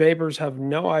Spanish vapors have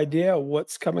no idea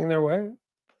what's coming their way?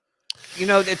 You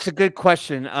know, it's a good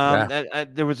question.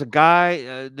 There was a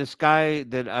guy, this guy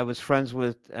that I was friends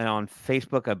with on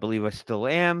Facebook. I believe I still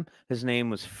am. His name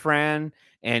was Fran,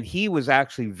 and he was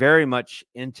actually very much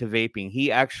into vaping. He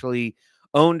actually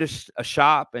owned a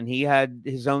shop, and he had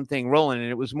his own thing rolling, and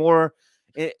it was more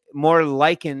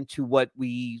likened to what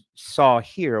we saw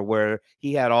here, where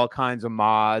he had all kinds of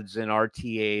mods and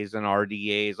RTAs and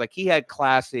RDAs. Like he had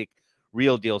classic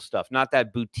real deal stuff, not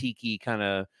that boutique-y kind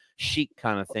of chic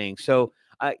kind of thing. So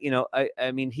you know,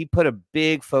 I mean, he put a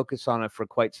big focus on it for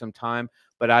quite some time,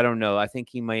 but I don't know. I think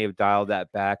he may have dialed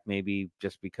that back, maybe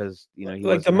just because, you know, he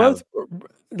like the most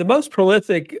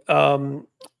prolific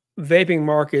vaping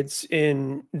markets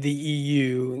in the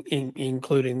EU,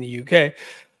 including the UK,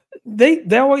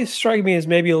 they always strike me as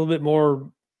maybe a little bit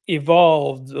more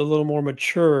evolved, a little more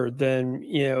mature than,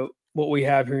 you know, what we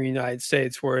have here in the United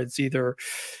States, where it's either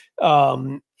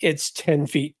it's 10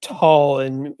 feet tall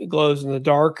and glows in the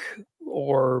dark,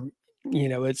 or, you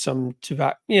know, it's some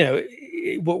tobacco. You know,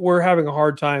 we're having a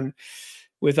hard time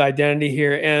with identity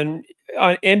here. And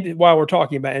while we're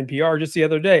talking about NPR, just the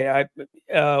other day,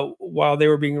 while they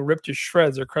were being ripped to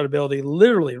shreds, their credibility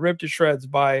literally ripped to shreds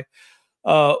by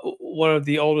one of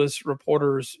the oldest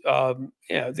reporters, you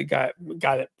know, the guy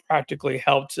that practically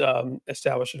helped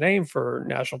establish a name for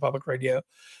National Public Radio.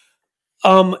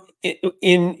 In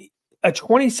a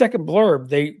 20-second blurb,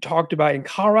 they talked about in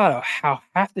Colorado how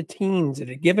half the teens at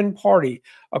a given party,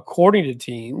 according to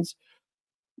teens,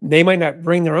 they might not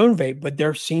bring their own vape, but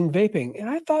they're seen vaping. And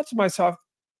I thought to myself,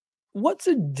 what's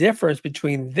the difference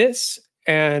between this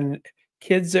and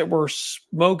kids that were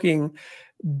smoking,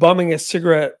 bumming a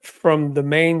cigarette from the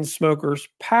main smoker's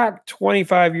pack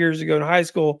 25 years ago in high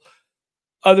school,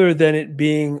 other than it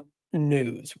being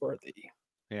newsworthy?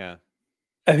 Yeah.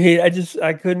 I mean,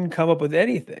 I couldn't come up with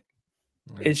anything.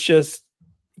 It's just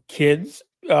kids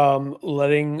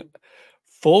letting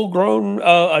full-grown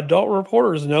adult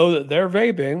reporters know that they're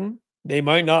vaping. They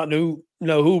might not know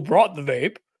who brought the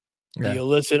vape, the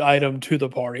illicit item to the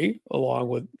party, along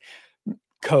with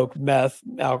coke, meth,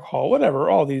 alcohol, whatever,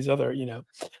 all these other, you know,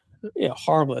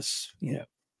 harmless, you know,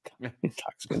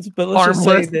 intoxicants. But let's just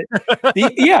say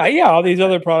that all these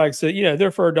other products that, you know,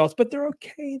 they're for adults, but they're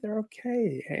okay. They're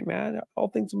okay. Hey man, all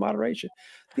things in moderation.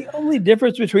 The only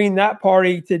difference between that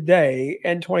party today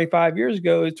and 25 years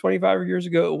ago is 25 years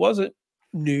ago it wasn't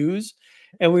news,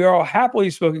 and we were all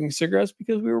happily smoking cigarettes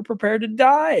because we were prepared to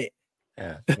die.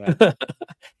 Yeah.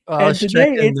 I was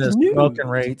checking the smoking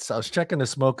rates. I was checking the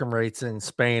smoking rates in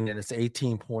Spain, and it's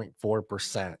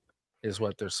 18.4% is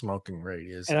what their smoking rate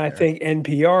is. And I think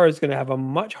NPR is going to have a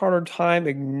much harder time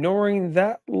ignoring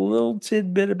that little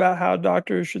tidbit about how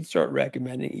doctors should start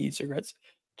recommending e-cigarettes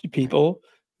to people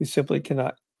who simply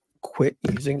cannot quit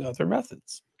using other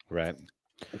methods. Right.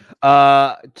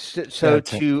 So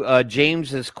to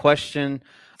James's question,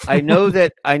 I know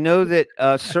that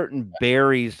certain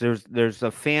berries, there's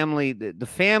a family, the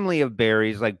family of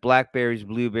berries like blackberries,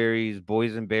 blueberries,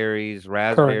 boysenberries,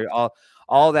 raspberry,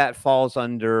 all that falls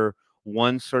under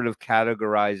one sort of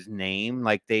categorized name.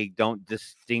 Like they don't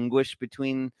distinguish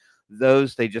between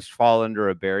those, they just fall under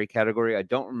a berry category. I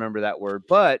don't remember that word,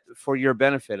 but for your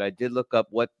benefit, I did look up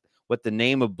what the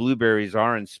name of blueberries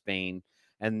are in Spain,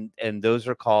 and those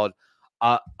are called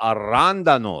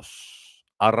arándanos,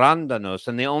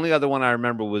 and the only other one I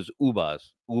remember was uva,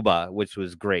 which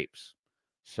was grapes.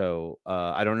 So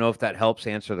I don't know if that helps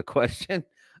answer the question,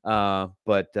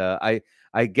 but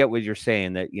I get what you're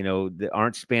saying, that, you know,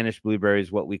 aren't Spanish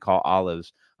blueberries what we call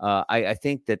olives? I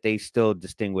think that they still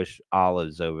distinguish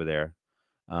olives over there.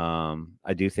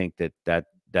 I do think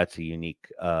that's a unique.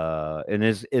 And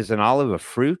is an olive a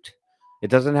fruit? It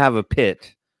doesn't have a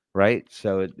pit, right?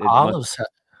 So it must. Olives.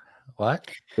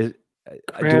 What? Do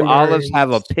olives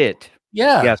have a pit?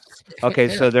 Yeah. Yes. Okay,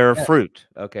 Yeah. so they're a fruit.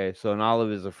 Okay, so an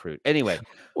olive is a fruit. Anyway,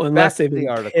 Well, unless back they've to the been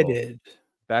article. pitted.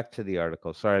 Back to the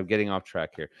article. Sorry, I'm getting off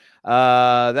track here.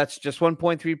 That's just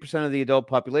 1.3% of the adult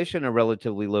population, a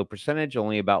relatively low percentage,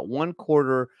 only about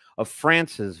 1/4 of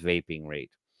France's vaping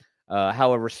rate.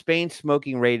 However, Spain's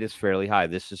smoking rate is fairly high.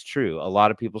 This is true. A lot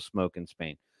of people smoke in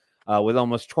Spain. With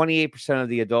almost 28% of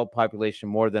the adult population,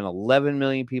 more than 11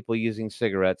 million people using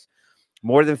cigarettes.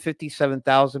 More than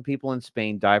 57,000 people in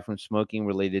Spain die from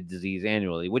smoking-related disease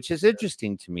annually, which is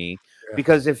interesting to me,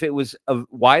 because if it was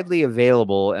widely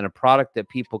available and a product that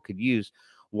people could use,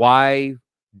 why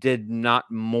did not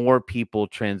more people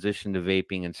transition to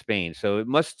vaping in Spain? So it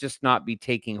must just not be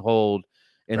taking hold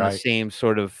in the same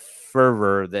sort of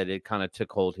fervor that it kind of took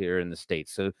hold here in the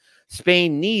States. So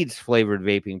Spain needs flavored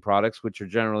vaping products, which are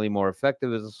generally more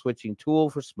effective as a switching tool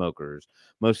for smokers.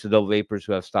 Most adult vapors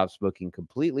who have stopped smoking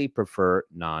completely prefer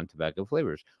non-tobacco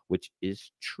flavors, which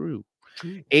is true.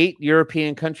 8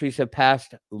 European countries have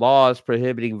passed laws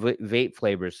prohibiting vape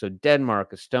flavors. So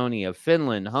Denmark, Estonia,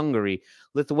 Finland, Hungary,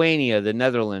 Lithuania, the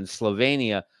Netherlands,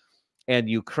 Slovenia, and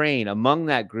Ukraine. Among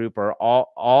that group are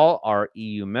all are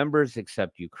EU members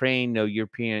except Ukraine. No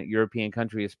European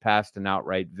country has passed an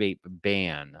outright vape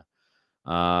ban.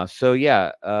 So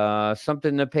yeah,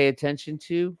 something to pay attention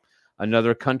to.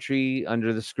 Another country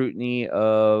under the scrutiny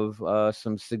of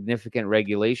some significant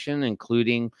regulation,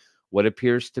 including what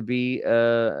appears to be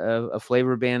a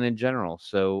flavor ban in general.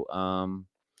 So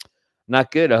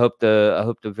not good. I hope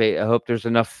there's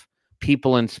enough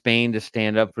people in Spain to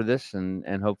stand up for this,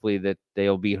 and hopefully that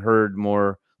they'll be heard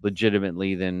more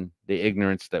legitimately than the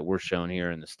ignorance that we're shown here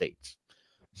in the States.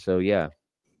 So yeah,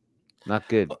 not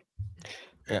good.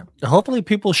 Yeah. Hopefully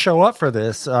people show up for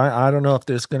this. I don't know if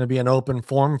there's going to be an open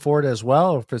forum for it as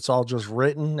well, if it's all just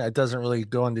written. It doesn't really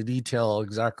go into detail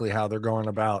exactly how they're going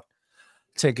about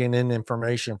taking in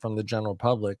information from the general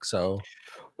public. So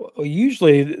Well,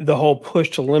 usually the whole push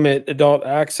to limit adult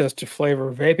access to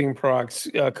flavor vaping products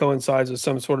coincides with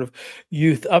some sort of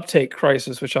youth uptake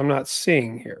crisis, which I'm not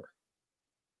seeing here.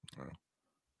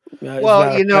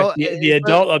 Well, you know, the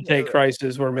adult uptake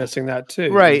crisis, we're missing that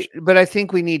too. Right. But I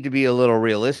think we need to be a little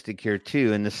realistic here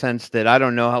too, in the sense that I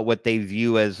don't know what they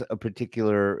view as a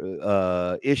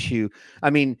particular issue.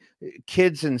 I mean,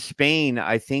 kids in Spain,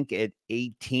 I think at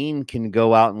 18 can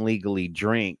go out and legally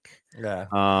drink. yeah.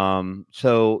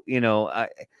 So, you know,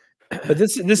 but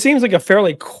this seems like a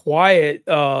fairly quiet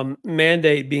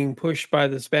mandate being pushed by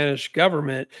the Spanish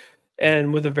government,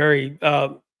 and with a very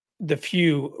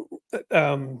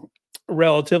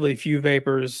relatively few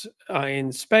vapors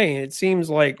in Spain. It seems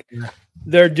like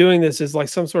they're doing this as like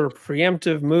some sort of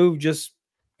preemptive move, just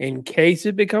in case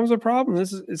it becomes a problem.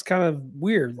 This is kind of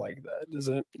weird like that,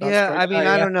 doesn't it? Yeah, I mean,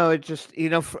 I don't know. It just, you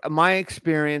know, my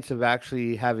experience of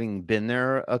actually having been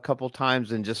there a couple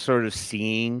times and just sort of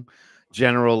seeing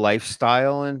general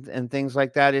lifestyle and things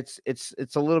like that, it's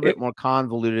a little bit more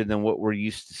convoluted than what we're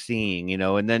used to seeing, you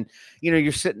know. And then, you know,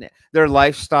 you're sitting, their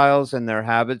lifestyles and their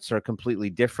habits are completely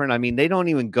different. I mean, they don't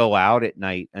even go out at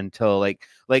night until like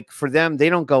for them, they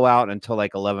don't go out until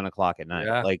like 11 o'clock at night.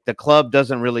 Yeah. Like the club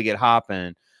doesn't really get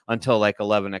hopping until like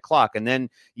 11 o'clock, and then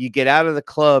you get out of the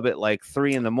club at like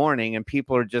 3 in the morning and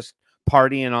people are just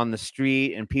partying on the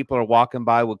street, and people are walking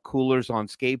by with coolers on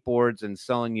skateboards and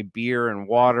selling you beer and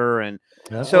water. And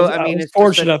so I mean, it's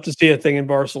fortunate enough to see a thing in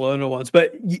Barcelona once,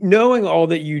 but knowing all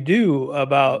that you do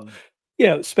about you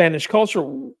know, Spanish culture,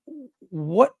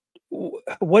 what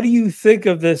do you think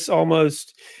of this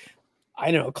almost,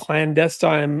 I don't know,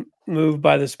 clandestine move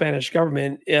by the Spanish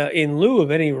government in lieu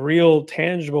of any real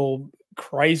tangible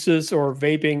crisis or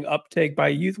vaping uptake by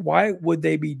youth? Why would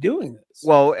they be doing this?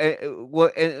 Well,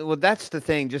 that's the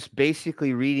thing. Just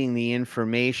basically reading the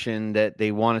information that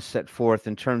they want to set forth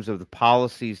in terms of the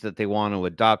policies that they want to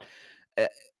adopt.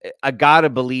 I gotta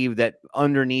believe that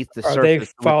underneath the surface, are they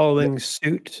following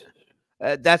suit?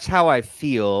 That's how I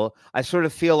feel. I sort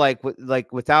of feel like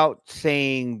without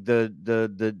saying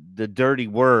the dirty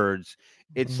words,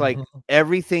 it's like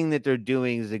everything that they're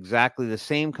doing is exactly the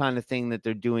same kind of thing that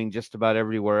they're doing just about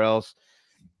everywhere else,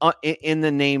 in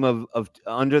the name of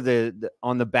under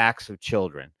on the backs of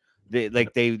children.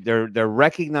 They're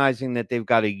recognizing that they've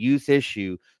got a youth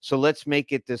issue. So let's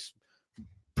make it this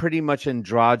pretty much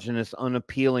androgynous,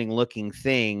 unappealing looking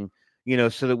thing, you know,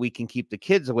 so that we can keep the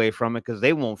kids away from it, because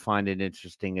they won't find it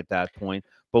interesting at that point.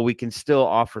 But we can still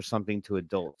offer something to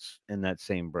adults in that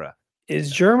same breath. Is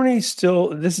Germany still,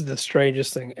 this is the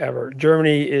strangest thing ever.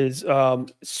 Germany is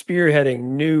spearheading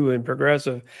new and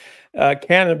progressive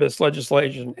cannabis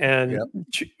legislation and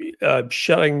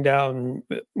shutting down,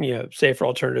 you know, safer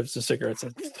alternatives to cigarettes.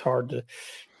 It's hard to,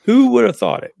 who would have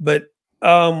thought it? But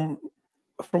from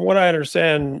what I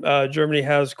understand, Germany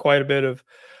has quite a bit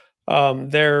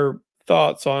of their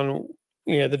thoughts on,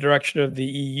 you know, the direction of the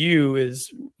EU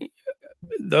is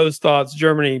those thoughts,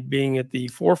 Germany being at the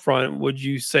forefront. Would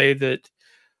you say that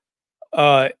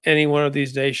any one of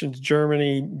these nations,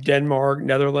 Germany, Denmark,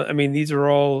 Netherlands, I mean, these are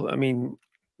all, I mean,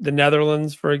 the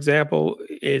Netherlands, for example,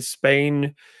 is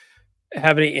Spain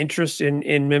have any interest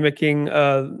in mimicking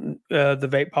the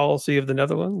vape policy of the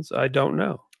Netherlands? I don't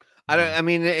know. I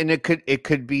mean, and it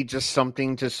could be just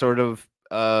something to sort of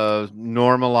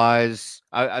normalize,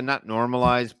 not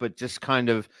normalize, but just kind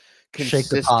of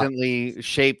consistently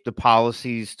shape the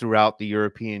policies throughout the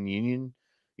European Union,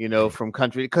 you know, from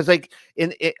country, because like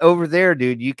over there,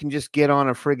 dude, you can just get on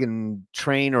a friggin'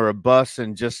 train or a bus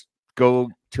and just go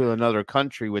to another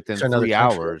country within 3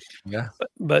 hours. Yeah.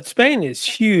 But Spain is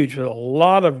huge with a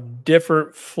lot of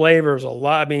different flavors, a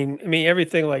lot. I mean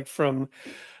everything like from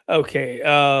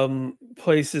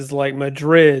places like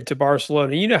Madrid to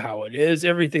Barcelona, you know how it is.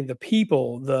 Everything, the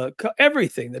people,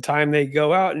 everything, the time they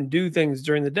go out and do things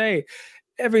during the day,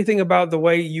 everything about the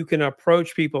way you can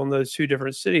approach people in those two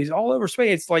different cities all over Spain.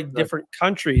 It's like different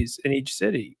countries in each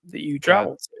city that you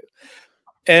travel to.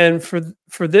 And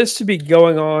for this to be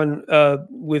going on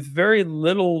with very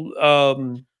little,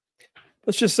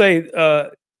 let's just say,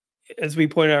 as we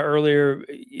pointed out earlier,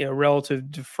 you know,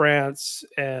 relative to France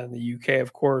and the UK,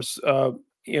 of course,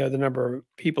 you know, the number of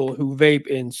people who vape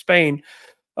in Spain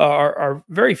are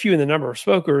very few in the number of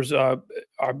smokers. There's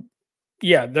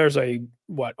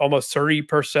almost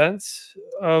 30%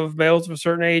 of males of a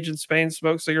certain age in Spain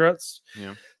smoke cigarettes.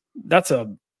 Yeah, that's a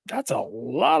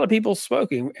lot of people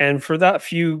smoking, and for that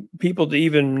few people to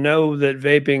even know that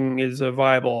vaping is a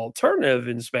viable alternative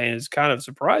in Spain is kind of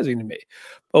surprising to me.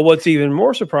 But what's even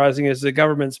more surprising is the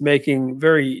government's making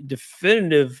very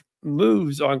definitive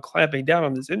moves on clamping down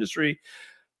on this industry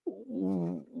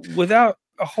without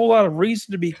a whole lot of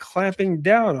reason to be clamping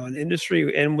down on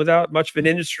industry and without much of an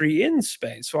industry in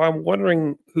Spain. So I'm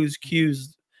wondering whose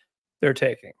cues they're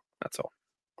taking. That's all.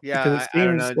 Yeah, because it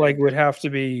seems like it would have to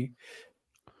be.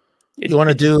 You want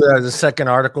to do the second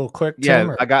article quick, Tim?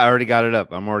 Yeah, I already got it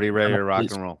up. I'm already ready to rock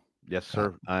and roll. Yes,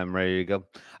 sir. I'm ready to go.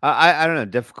 I don't know.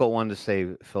 Difficult one to say,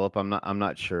 Philip. I'm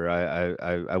not sure.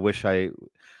 I wish I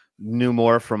knew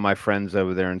more from my friends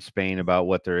over there in Spain about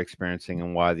what they're experiencing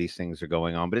and why these things are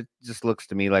going on. But it just looks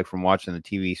to me like, from watching the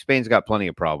TV, Spain's got plenty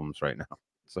of problems right now.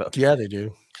 So yeah, they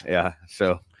do. Yeah.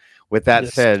 So with that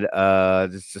said,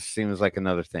 this just seems like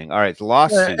another thing. All right, it's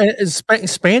lawsuit.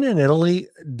 Spain and Italy,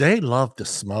 they love to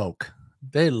smoke.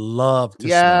 They love to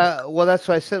smoke. Well, that's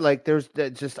what I said. Like,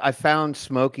 I found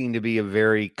smoking to be a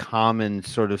very common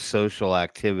sort of social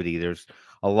activity. There's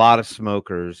a lot of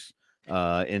smokers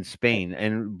in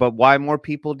Spain, but why more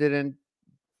people didn't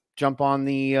jump on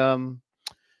the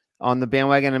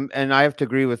bandwagon? And I have to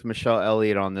agree with Michelle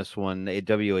Elliott on this one.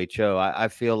 WHO, I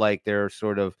feel like they're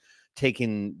sort of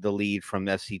taking the lead from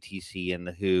SCTC and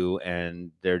the WHO, and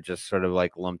they're just sort of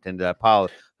like lumped into that pile.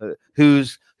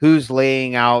 Who's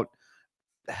laying out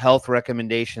health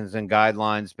recommendations and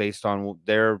guidelines based on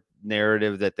their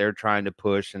narrative that they're trying to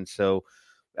push. And so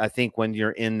I think when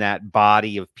you're in that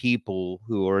body of people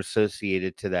who are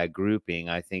associated to that grouping,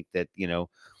 I think that, you know,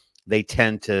 they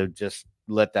tend to just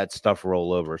let that stuff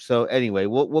roll over. So anyway,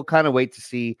 we'll kind of wait to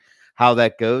see how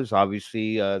that goes.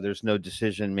 Obviously, there's no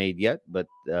decision made yet, but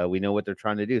we know what they're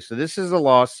trying to do. So this is a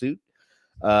lawsuit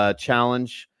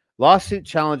challenge. Lawsuit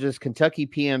challenges Kentucky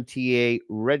PMTA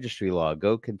registry law.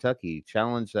 Go Kentucky.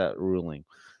 Challenge that ruling.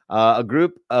 A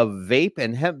group of vape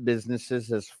and hemp businesses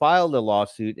has filed a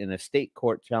lawsuit in a state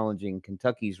court challenging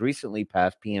Kentucky's recently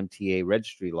passed PMTA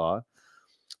registry law.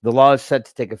 The law is set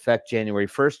to take effect January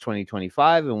 1st,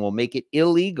 2025, and will make it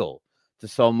illegal to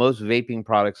sell most vaping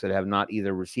products that have not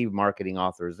either received marketing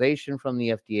authorization from the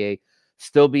FDA,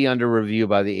 still be under review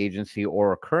by the agency,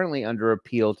 or are currently under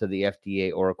appeal to the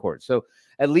FDA or a court. So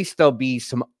at least there'll be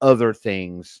some other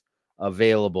things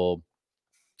available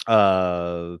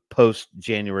post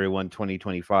January 1,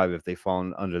 2025, if they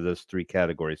fall under those three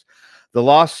categories. The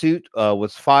lawsuit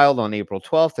was filed on April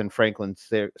 12th in Franklin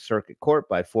Circuit Court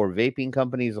by 4 vaping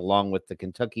companies, along with the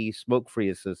Kentucky Smoke-Free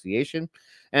Association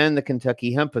and the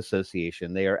Kentucky Hemp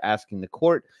Association. They are asking the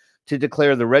court to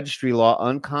declare the registry law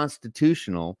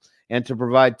unconstitutional and to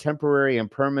provide temporary and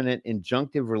permanent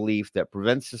injunctive relief that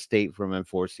prevents the state from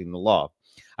enforcing the law.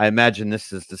 I imagine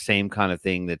this is the same kind of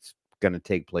thing that's going to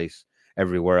take place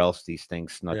everywhere else these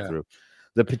things snuck through.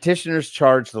 The petitioners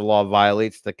charge the law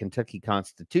violates the Kentucky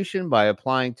Constitution by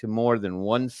applying to more than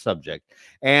one subject,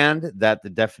 and that the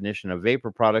definition of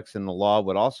vapor products in the law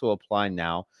would also apply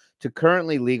now to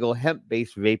currently legal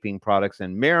hemp-based vaping products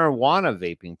and marijuana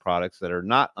vaping products that are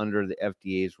not under the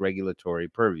FDA's regulatory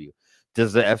purview.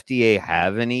 Does the FDA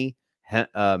have any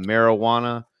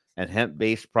marijuana and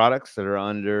hemp-based products that are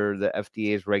under the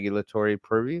FDA's regulatory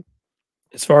purview?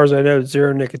 As far as I know,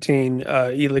 zero nicotine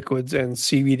e-liquids and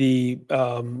CBD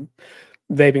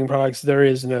vaping products, there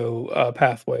is no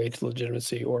pathway to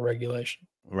legitimacy or regulation.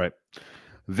 Right.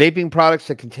 Vaping products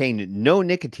that contain no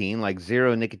nicotine, like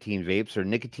zero nicotine vapes or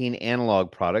nicotine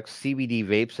analog products, CBD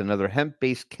vapes, and other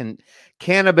hemp-based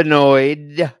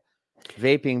cannabinoid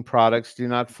vaping products do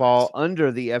not fall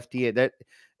under the FDA. That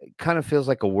kind of feels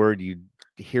like a word you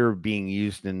hear being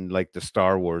used in like the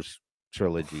Star Wars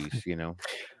trilogies, you know.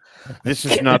 This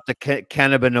is not the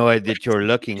cannabinoid that you're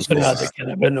looking for. Not the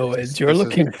cannabinoids you're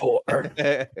looking for.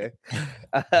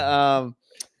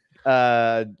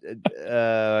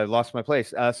 I lost my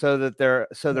place. So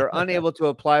they're unable to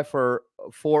apply for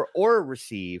or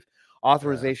receive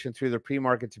authorization through the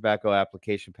pre-market tobacco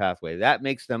application pathway. That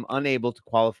makes them unable to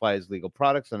qualify as legal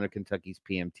products under Kentucky's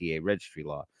PMTA registry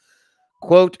law.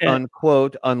 Quote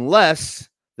unquote, unless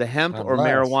the hemp or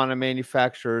marijuana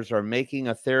manufacturers are making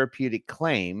a therapeutic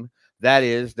claim, that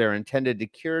is, they're intended to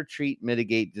cure, treat,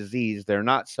 mitigate disease, they're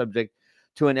not subject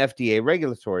to an FDA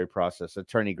regulatory process.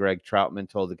 Attorney Greg Troutman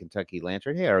told the Kentucky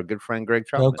Lantern. Hey, our good friend Greg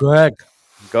Troutman. Go, Greg.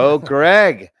 Go,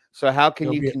 Greg. So how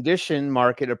can you condition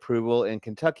market approval in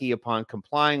Kentucky upon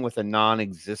complying with a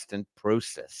non-existent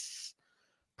process?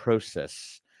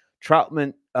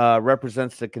 Troutman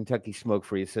represents the Kentucky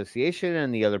Smoke-Free Association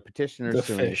and the other petitioners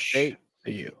suing the state.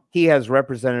 He has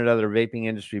represented other vaping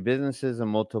industry businesses in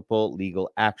multiple legal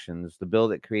actions. The bill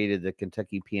that created the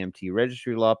Kentucky PMT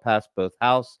registry law passed both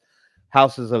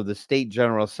houses of the State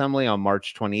General Assembly on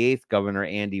March 28th. Governor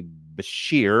Andy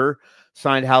Beshear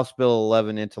signed House Bill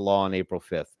 11 into law on April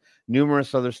 5th.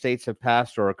 Numerous other states have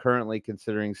passed or are currently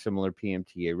considering similar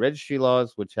PMTA registry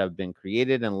laws, which have been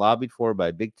created and lobbied for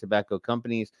by big tobacco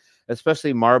companies,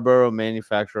 especially Marlboro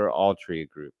manufacturer Altria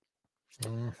Group.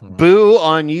 Boo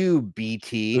on you,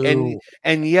 BT. Boo.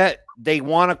 And yet they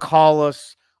want to call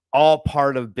us all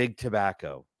part of big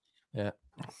tobacco. Yeah.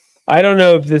 I don't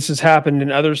know if this has happened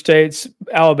in other states.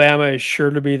 Alabama is sure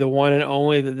to be the one and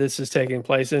only that this is taking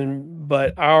place in,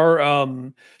 but our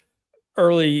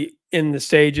early in the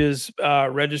stages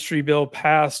registry bill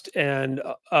passed, and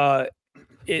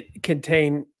it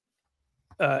contained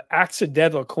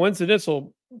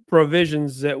coincidental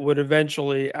provisions that would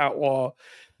eventually outlaw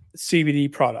CBD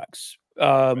products.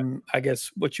 I guess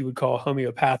what you would call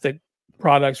homeopathic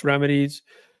products, remedies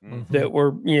that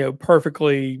were,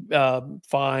 perfectly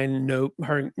fine,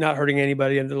 not hurting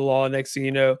anybody under the law. Next thing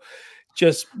you know,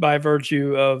 just by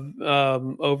virtue of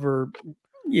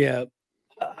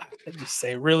I'd just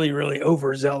say really, really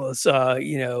overzealous,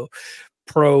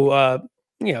 pro,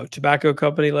 tobacco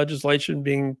company legislation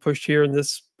being pushed here in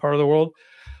this part of the world.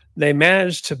 They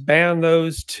managed to ban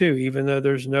those too, even though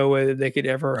there's no way that they could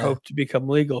ever hope to become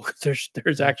legal.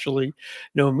 There's actually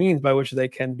no means by which they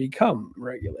can become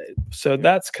regulated. So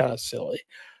that's kind of silly.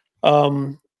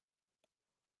 The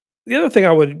other thing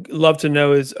I would love to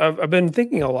know is I've been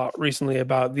thinking a lot recently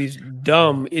about these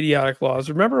dumb, idiotic laws.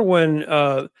 Remember when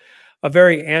a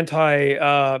very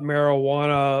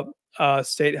anti-marijuana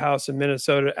state house in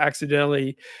Minnesota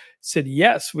accidentally said,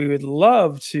 yes, we would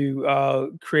love to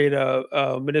create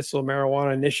a medicinal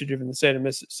marijuana initiative in the state of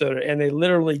Minnesota. And they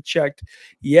literally checked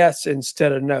yes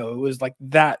instead of no. It was like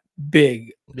that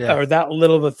big or that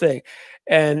little of a thing.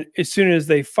 And as soon as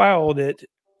they filed it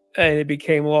and it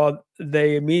became law,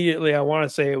 they immediately, I want to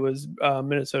say it was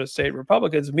Minnesota State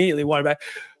Republicans, immediately wanted back.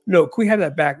 No, can we have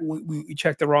that back? We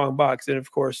checked the wrong box. And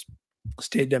of course,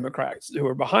 state Democrats who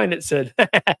were behind it said,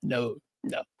 no.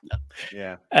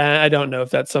 Yeah. I don't know if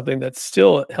that's something that's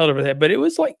still held over there, but it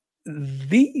was like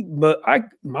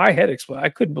my head exploded. I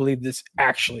couldn't believe this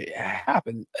actually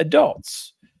happened.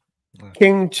 Adults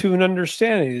came to an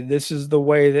understanding that this is the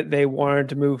way that they wanted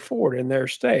to move forward in their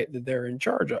state that they're in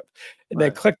charge of. And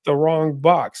they clicked the wrong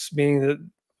box, meaning that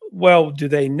well, do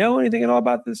they know anything at all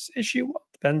about this issue? Well,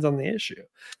 it depends on the issue.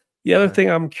 The other thing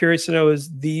I'm curious to know is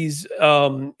these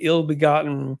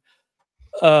ill-begotten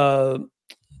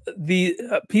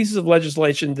pieces of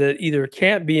legislation that either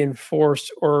can't be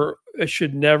enforced or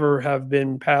should never have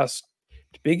been passed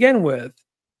to begin with.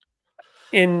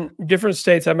 In different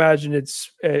states, I imagine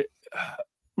it's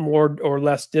more or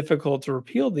less difficult to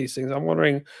repeal these things. I'm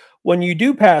wondering, when you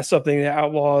do pass something that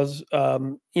outlaws,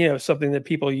 something that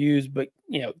people use, but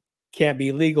can't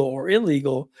be legal or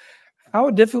illegal, how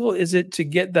difficult is it to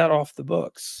get that off the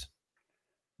books?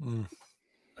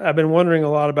 I've been wondering a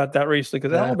lot about that recently,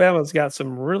 because Alabama's got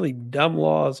some really dumb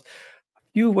laws, a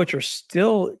few of which are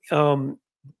still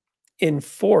in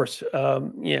force,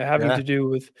 having to do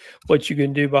with what you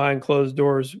can do behind closed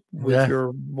doors with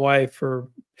your wife or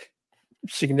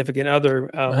significant other.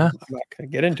 I'm not going to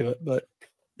get into it, but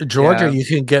Georgia, you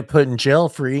can get put in jail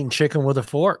for eating chicken with a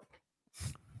fork.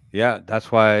 Yeah,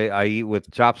 that's why I eat with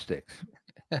chopsticks.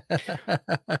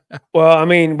 Well, I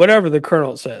mean, whatever the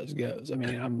colonel says goes. I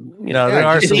mean, there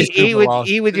are some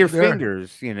eat with your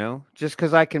fingers. Just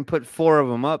because I can put 4 of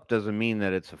them up doesn't mean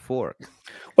that it's a fork.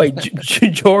 Wait,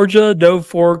 Georgia, no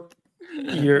fork.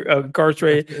 You're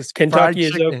incarcerated. Kentucky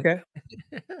is okay.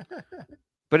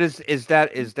 But is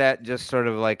that just sort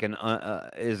of like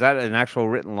is that an actual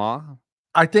written law?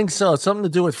 I think so. It's something to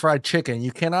do with fried chicken.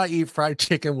 You cannot eat fried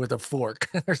chicken with a fork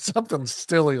or something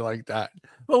silly like that.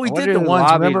 Well, we did the ones.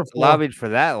 Remember, lobbied for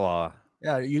that law.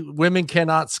 Yeah, women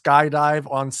cannot skydive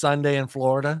on Sunday in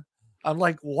Florida. I'm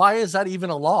like, why is that even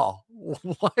a law?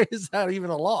 Why is that even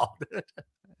a law?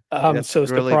 I'm so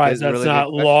surprised that's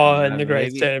not law in the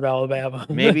great state of Alabama.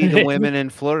 Maybe the women in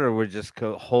Florida were just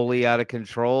wholly out of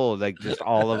control. Like, just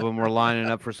all of them were lining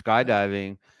up for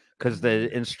skydiving because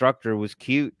the instructor was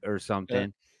cute or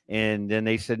something. And then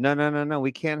they said, no,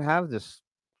 we can't have this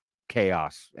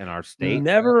chaos in our state.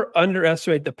 Never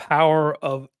underestimate the power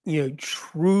of,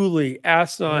 truly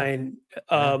asinine,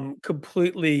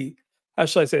 completely, how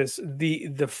should I say this?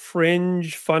 The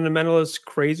fringe fundamentalist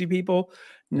crazy people.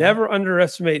 Never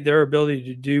underestimate their ability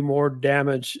to do more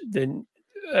damage than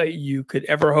you could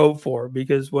ever hope for.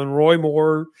 Because when Roy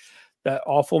Moore, that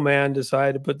awful man,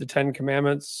 decided to put the 10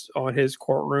 Commandments on his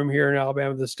courtroom here in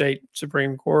Alabama, the state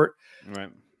Supreme Court,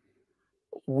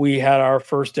 we had our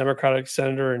first Democratic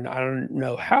senator, and I don't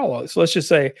know how long. So let's just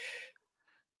say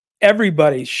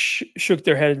everybody shook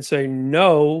their head and say,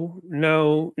 no,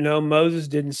 Moses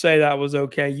didn't say that was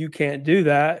okay. You can't do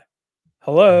that.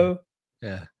 Hello.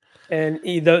 Yeah. And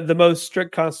the most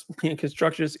strict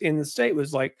constructionist in the state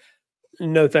was like,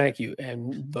 no, thank you,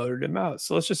 and voted him out.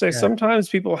 So let's just say sometimes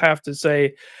people have to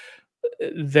say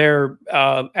their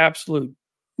absolute,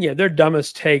 their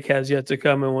dumbest take has yet to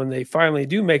come. And when they finally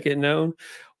do make it known,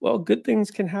 well, good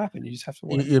things can happen. You just have to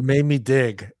wait. You made me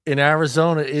dig. In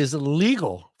Arizona, it is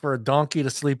illegal for a donkey to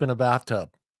sleep in a bathtub.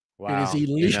 Wow. It is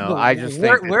illegal. I just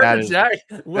think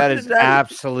that is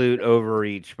absolute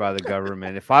overreach by the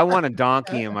government. If I want a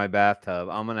donkey in my bathtub,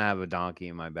 I'm going to have a donkey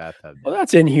in my bathtub. Well,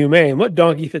 that's inhumane. What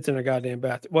donkey fits in a goddamn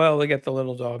bathtub? Well, they get the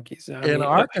little donkeys. In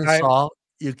Arkansas,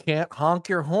 you can't honk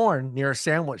your horn near a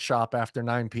sandwich shop after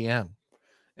 9 p.m.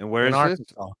 And where is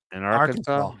Arkansas? In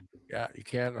Arkansas? Yeah, you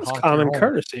can't. It's common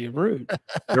courtesy. Rude.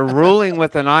 They're ruling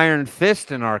with an iron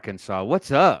fist in Arkansas. What's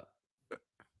up?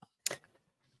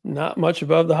 Not much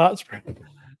above the hot spring.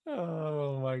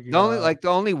 Oh my god! The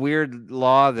only weird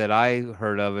law that I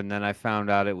heard of, and then I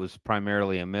found out it was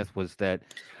primarily a myth, was that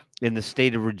in the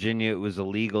state of Virginia it was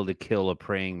illegal to kill a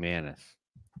praying mantis.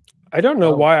 I don't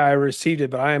know why I received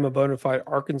it, but I am a bona fide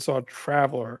Arkansas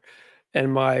traveler,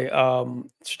 and my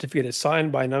certificate is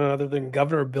signed by none other than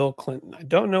Governor Bill Clinton. I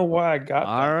don't know why I got that.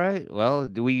 All right. Well,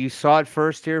 you saw it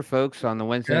first here, folks, on the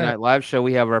Wednesday Night Live show.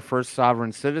 We have our first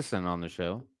sovereign citizen on the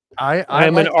show. I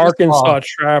am an Arkansas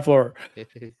traveler.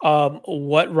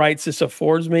 What rights this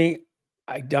affords me,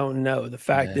 I don't know. The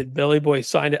fact that Billy Boy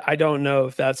signed it, I don't know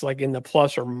if that's like in the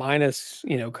plus or minus,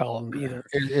 column either.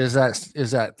 Is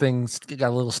that thing got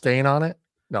a little stain on it?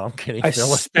 No, I'm kidding. I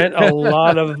spent a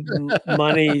lot of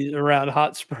money around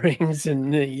hot springs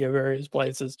and various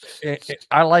places.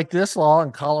 I like this law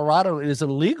in Colorado. It is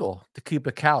illegal to keep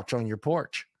a couch on your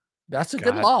porch. That's a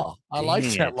good law. I like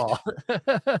that law.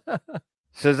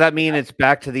 So does that mean it's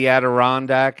back to the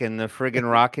Adirondack and the friggin'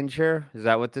 rocking chair? Is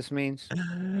that what this means?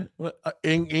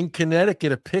 In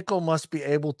Connecticut, a pickle must be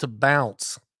able to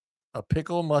bounce. A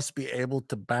pickle must be able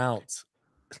to bounce.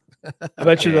 I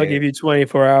bet you they'll give you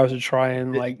 24 hours to try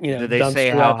and Do they say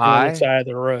how high? Side of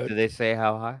the road. Do they say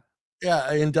how high?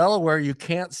 Yeah, in Delaware, you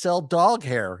can't sell dog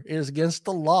hair. It is against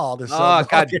the law to sell I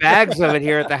got bags of it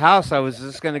here at the house. I was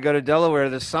just going to go to Delaware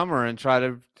this summer and try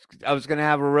to gonna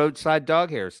have a roadside dog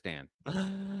hair stand.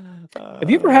 Have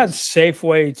you ever had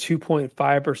Safeway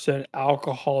 2.5%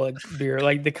 alcoholic beer,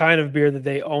 like the kind of beer that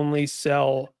they only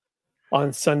sell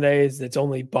on Sundays, that's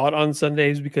only bought on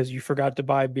Sundays because you forgot to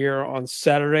buy beer on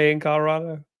Saturday in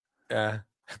Colorado? Yeah.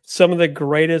 Some of the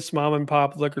greatest mom and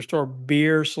pop liquor store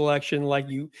beer selection,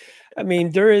 I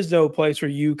mean, there is no place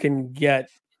where you can get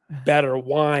better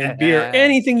wine, beer,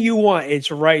 anything you want. It's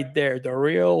right there. The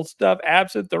real stuff,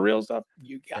 absent the real stuff,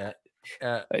 you got it.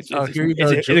 Here you go.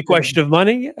 Is it a question of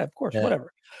money? Yeah, of course,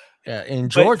 whatever. Yeah, in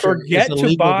But Georgia,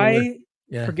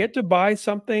 forget to buy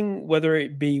something, whether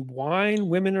it be wine,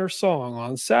 women, or song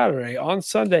on Saturday. On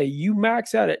Sunday, you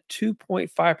max out at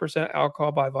 2.5%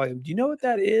 alcohol by volume. Do you know what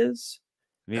that is?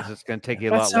 It means it's going to take you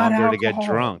a lot longer to get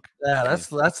drunk. Yeah,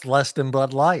 that's less than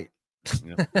Bud Light.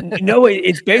 No,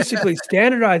 it's basically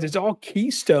standardized. It's all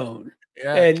Keystone.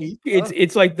 Yeah, and Keystone.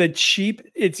 It's like the cheap.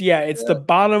 It's the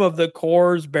bottom of the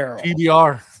Coors barrel.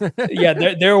 PBR.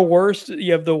 Yeah, they're worst.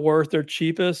 You have the worst. They're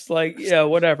cheapest.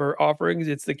 Whatever offerings.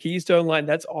 It's the Keystone line.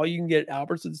 That's all you can get at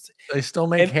Albertsons. They still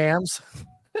make hams.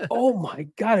 Oh my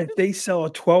God! If they sell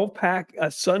a 12-pack a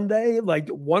Sunday, like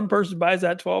one person buys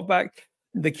that 12-pack,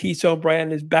 the Keystone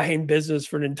brand is back in business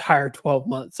for an entire 12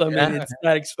 months. I mean, it's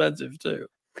that expensive too.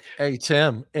 Hey,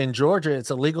 Tim, in Georgia, it's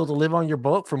illegal to live on your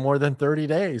boat for more than 30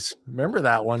 days. Remember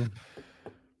that one?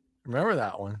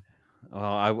 Well,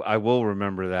 I will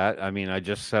remember that. I mean, I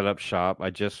just set up shop. I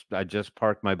just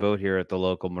parked my boat here at the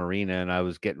local marina, and I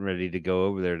was getting ready to go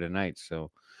over there tonight.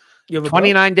 So,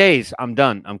 29 days. I'm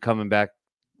done. I'm coming back.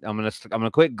 I'm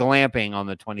gonna quit glamping on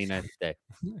the 29th day.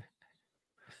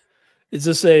 Is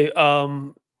this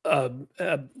how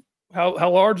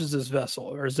large is this vessel,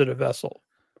 or is it a vessel?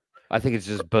 I think it's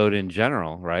just boat in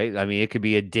general, right? I mean, it could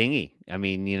be a dinghy. I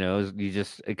mean,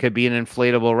 it could be an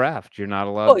inflatable raft. You're not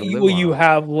allowed to live on. You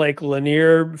have like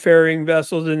linear ferrying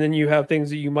vessels, and then you have things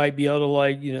that you might be able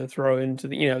to throw into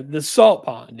the salt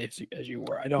pond, as you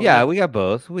were. I don't. Yeah, we got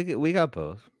both. We got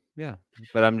both. Yeah,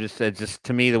 but it's just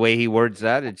to me the way he words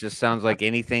that, it just sounds like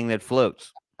anything that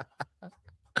floats.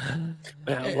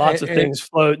 Lots of things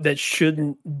float that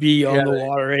shouldn't be on the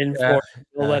water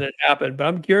we'll let it happen. But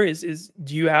I'm curious: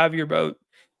 do you have your boat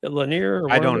at Lanier?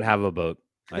 I don't have a boat.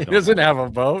 He doesn't have a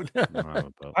boat.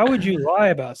 Why would you lie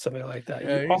about something like that?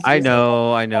 I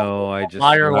know. I just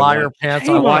liar pants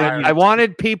on. I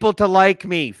wanted people to like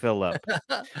me, Phillip.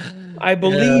 I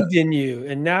believed in you,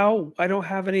 and now I don't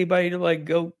have anybody to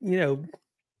go.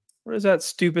 What is that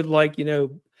stupid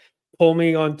pull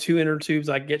me on 2 inner tubes?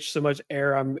 I get so much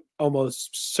air, I'm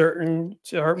almost certain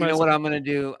to hurt myself. You know what I'm going to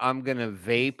do? I'm going to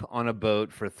vape on a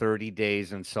boat for 30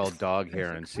 days and sell dog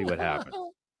hair and see what happens.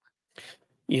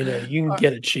 You can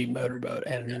get a cheap motorboat.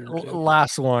 And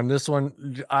last one. This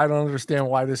one, I don't understand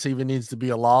why this even needs to be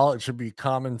a law. It should be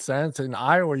common sense. In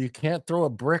Iowa, you can't throw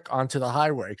a brick onto the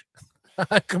highway.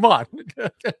 Come on.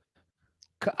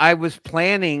 I was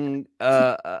planning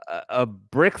a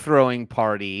brick throwing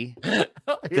party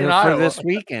for this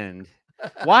weekend.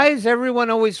 Why is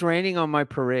everyone always raining on my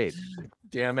parade?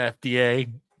 Damn FDA.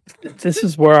 This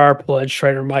is where our pledge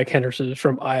trainer Mike Henderson is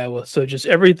from Iowa. So just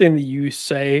everything that you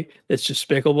say that's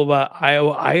despicable about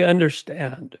Iowa, I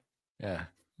understand. Yeah.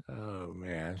 Oh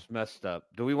man, it's messed up.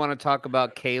 Do we want to talk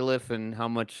about Caliph and how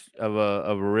much of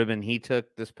a ribbon he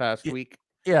took this past week?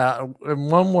 Yeah,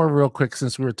 and one more real quick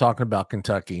since we were talking about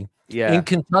Kentucky. Yeah. In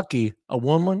Kentucky, a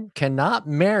woman cannot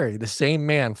marry the same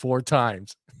man 4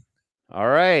 times. All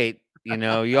right.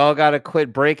 You all got to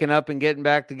quit breaking up and getting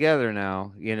back together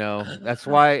now. That's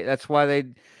why they,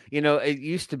 it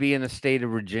used to be in the state of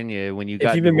Virginia when you got.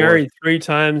 If you've been married 3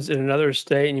 times in another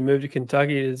state and you moved to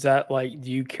Kentucky, is that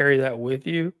do you carry that with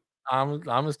you?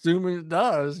 I'm assuming it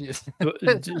does.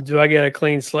 do I get a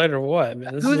clean slate or what?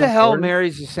 Man, who the hell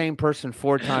marries the same person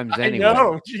 4 times anyway? I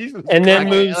know, Jesus. And then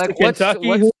moves to Kentucky.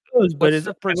 Who knows? But it's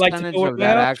the percentage of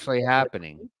that actually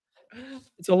happening?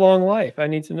 It's a long life. I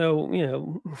need to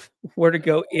know, where to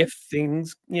go if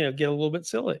things, get a little bit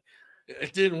silly.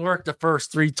 It didn't work the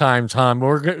first 3 times, Hum.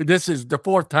 This is the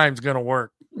 4th time's gonna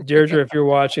work. Deirdre, if you're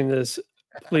watching this,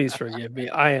 please forgive me.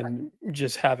 I am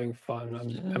just having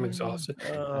fun. I'm exhausted.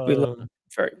 We love you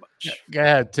very much. Go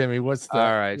ahead, Timmy. What's the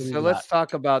all right? So let's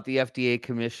talk about the FDA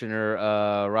commissioner,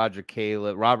 Robert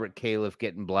Caliph,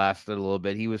 getting blasted a little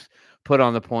bit. He was put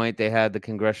on the point. They had the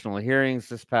congressional hearings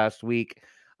this past week.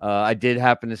 I did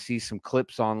happen to see some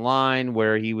clips online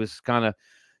where he was kind of,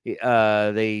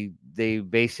 they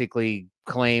basically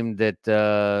claimed that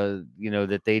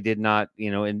that they did not,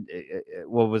 and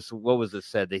what was it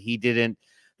said that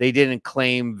they didn't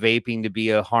claim vaping to be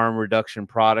a harm reduction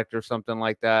product or something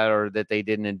like that, or that they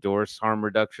didn't endorse harm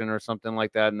reduction or something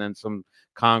like that. And then some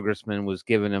congressman was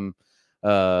giving him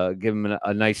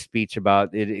a nice speech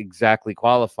about it exactly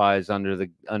qualifies under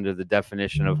the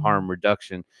definition of harm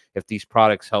reduction if these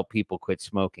products help people quit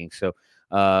smoking. So,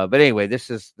 but anyway, this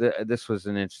was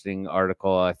an interesting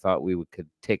article I thought we could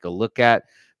take a look at,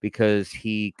 because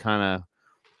he kind of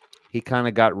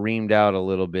got reamed out a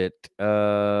little bit.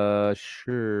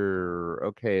 Sure.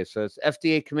 Okay. So it's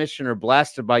FDA commissioner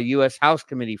blasted by U.S. House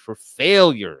committee for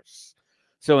failures.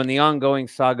 So in the ongoing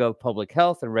saga of public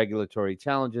health and regulatory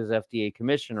challenges, FDA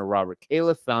Commissioner Robert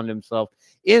Califf found himself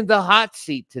in the hot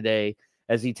seat today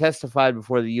as he testified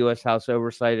before the U.S. House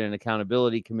Oversight and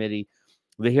Accountability Committee.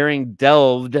 The hearing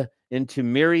delved into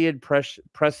myriad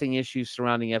pressing issues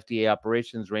surrounding FDA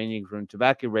operations, ranging from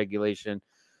tobacco regulation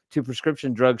to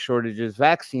prescription drug shortages,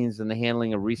 vaccines, and the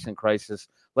handling of recent crises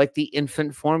like the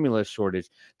infant formula shortage.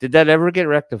 Did that ever get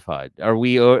rectified? Are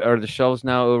the shelves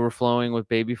now overflowing with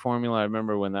baby formula? I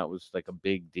remember when that was like a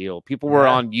big deal. People were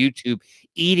on YouTube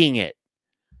eating it.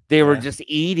 They were just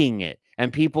eating it.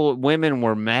 And women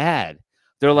were mad.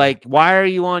 They're like, why are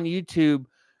you on YouTube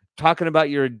talking about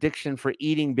your addiction for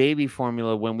eating baby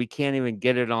formula when we can't even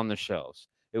get it on the shelves?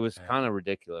 It was kind of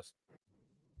ridiculous.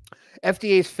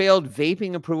 FDA's failed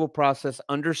vaping approval process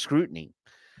under scrutiny.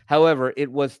 However,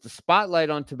 it was the spotlight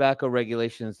on tobacco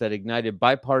regulations that ignited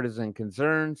bipartisan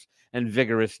concerns and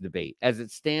vigorous debate. As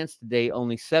it stands today,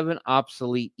 only 7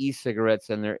 obsolete e-cigarettes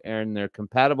and their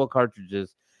compatible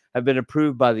cartridges have been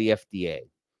approved by the FDA.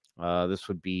 This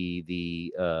would be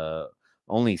the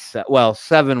only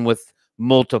 7 with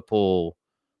multiple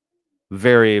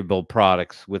variable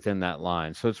products within that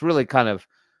line. So it's really kind of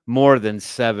more than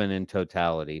 7 in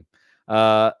totality.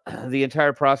 The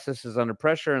entire process is under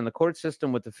pressure in the court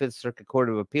system, with the Fifth Circuit Court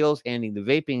of Appeals handing the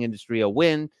vaping industry a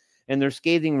win and their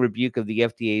scathing rebuke of the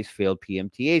FDA's failed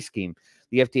PMTA scheme.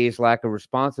 The FDA's lack of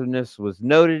responsiveness was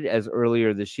noted as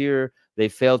earlier this year they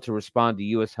failed to respond to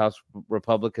U.S. House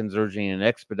Republicans urging an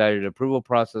expedited approval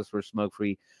process for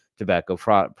smoke-free tobacco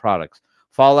products.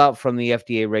 Fallout from the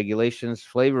FDA regulations,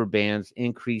 flavor bans,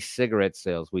 increased cigarette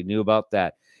sales. We knew about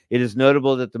that. It is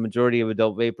notable that the majority of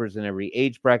adult vapers in every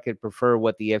age bracket prefer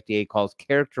what the FDA calls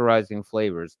characterizing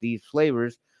flavors. These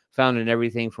flavors, found in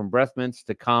everything from breath mints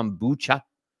to kombucha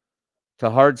to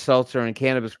hard seltzer and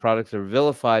cannabis products, are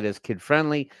vilified as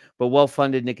kid-friendly, but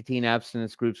well-funded nicotine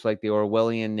abstinence groups like the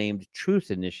Orwellian-named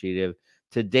Truth Initiative.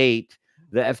 To date,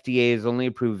 the FDA has only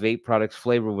approved vape products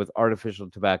flavored with artificial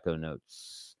tobacco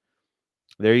notes.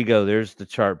 There you go. There's the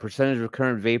chart. Percentage of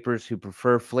current vapers who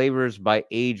prefer flavors by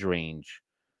age range.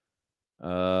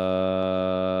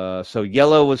 So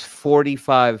yellow was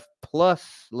 45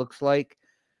 plus, looks like.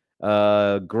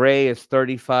 Gray is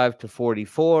 35 to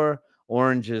 44.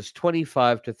 Orange is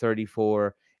 25 to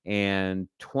 34. And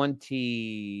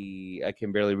 20, I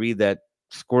can barely read that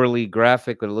squirrely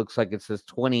graphic, but it looks like it says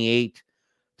 28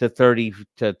 to 30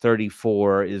 to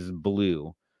 34 is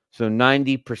blue. So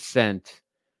 90%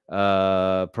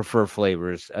 prefer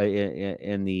flavors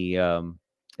in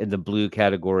the blue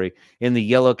category. In the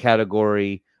yellow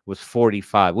category was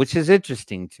 45, which is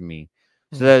interesting to me.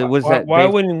 So that was why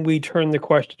wouldn't we turn the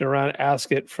question around,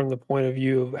 ask it from the point of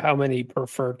view of how many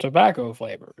prefer tobacco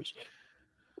flavors?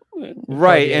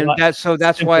 Right, and that's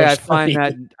why I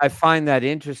find that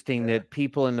interesting that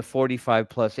people in the 45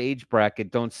 plus age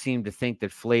bracket don't seem to think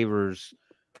that flavors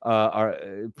are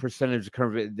percentage of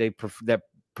current that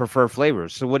prefer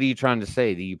flavors. So what are you trying to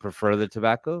say? Do you prefer the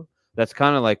tobacco? That's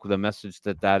kind of like the message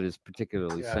that is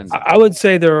particularly sending. I would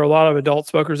say there are a lot of adult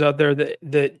smokers out there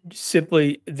that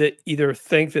simply either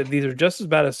think that these are just as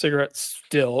bad as cigarettes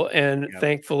still, and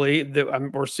thankfully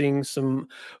we're seeing some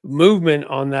movement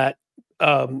on that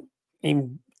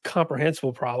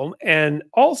incomprehensible problem. And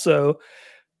also,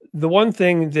 the one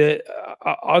thing that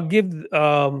I'll give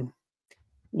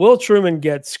Will Truman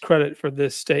gets credit for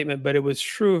this statement, but it was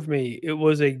true of me. It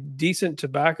was a decent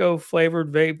tobacco flavored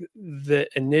vape that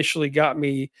initially got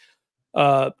me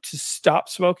to stop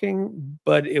smoking,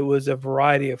 but it was a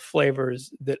variety of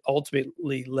flavors that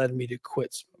ultimately led me to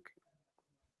quit smoking.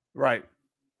 Right.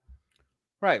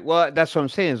 Right. Well, that's what I'm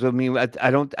saying. Is, I mean,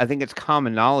 I think it's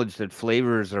common knowledge that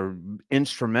flavors are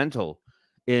instrumental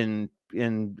in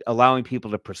allowing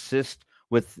people to persist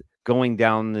with going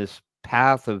down this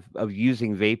path of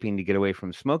using vaping to get away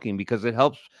from smoking, because it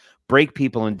helps break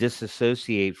people and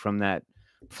disassociate from that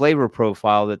flavor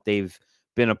profile that they've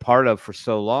been a part of for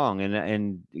so long.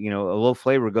 And you know, a little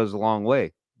flavor goes a long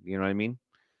way. You know what I mean?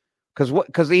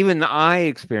 Because even I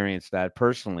experienced that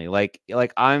personally. Like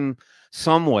I'm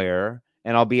somewhere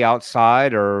and I'll be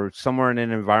outside or somewhere in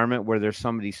an environment where there's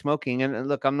somebody smoking. And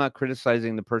look, I'm not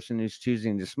criticizing the person who's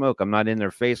choosing to smoke. I'm not in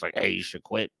their face like, hey, you should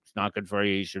quit. It's not good for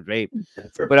you. You should vape.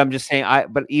 But I'm just saying,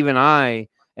 but even I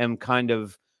am kind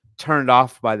of turned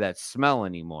off by that smell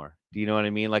anymore. Do you know what I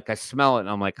mean? Like I smell it and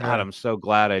I'm like, God, I'm so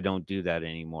glad I don't do that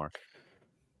anymore.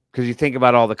 Because you think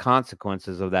about all the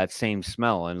consequences of that same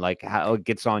smell and like how it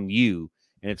gets on you.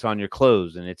 And it's on your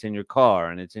clothes, and it's in your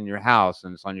car, and it's in your house,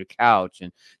 and it's on your couch,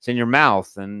 and it's in your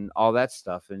mouth, and all that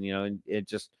stuff. And it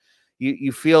just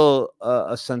you feel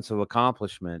a sense of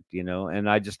accomplishment, And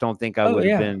I just don't think I would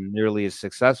have been nearly as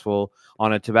successful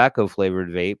on a tobacco flavored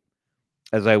vape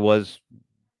as I was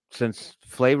since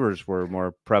flavors were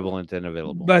more prevalent and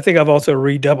available. But I think I've also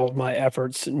redoubled my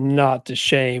efforts not to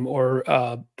shame or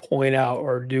point out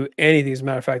or do anything. As a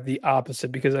matter of fact, the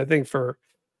opposite, because I think for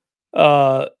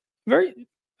I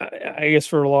guess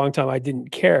for a long time I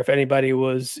didn't care if anybody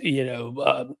was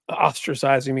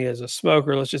ostracizing me as a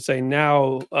smoker. Let's just say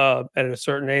now at a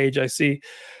certain age I see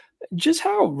just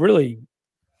how really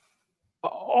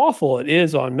awful it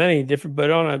is on many different, but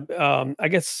on a I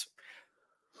guess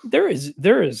there is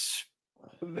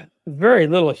very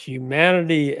little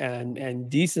humanity and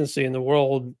decency in the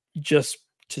world just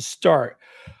to start,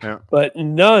 but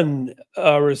none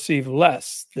receive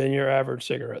less than your average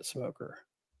cigarette smoker.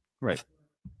 Right.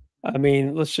 I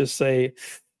mean, let's just say,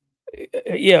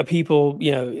 people,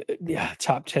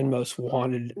 top 10 most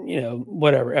wanted,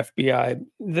 whatever, FBI,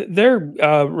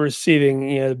 they're receiving,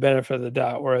 the benefit of the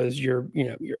doubt, whereas your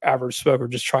average smoker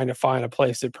just trying to find a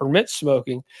place that permits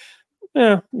smoking,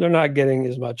 they're not getting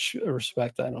as much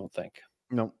respect, I don't think.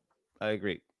 No, I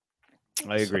agree. So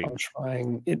I'm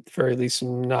trying, at the very least,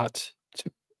 not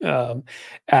to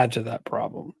add to that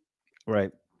problem.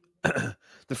 Right.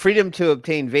 The freedom to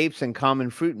obtain vapes and common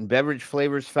fruit and beverage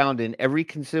flavors found in every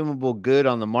consumable good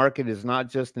on the market is not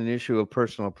just an issue of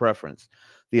personal preference.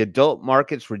 The adult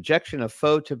market's rejection of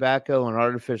faux tobacco and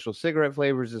artificial cigarette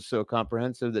flavors is so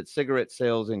comprehensive that cigarette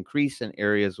sales increase in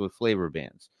areas with flavor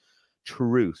bans.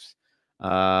 Truth.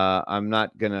 I'm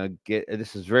not going to get,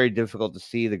 this is very difficult to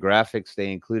see. The graphics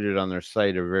they included on their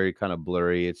site are very kind of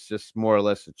blurry. It's just more or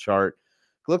less a chart.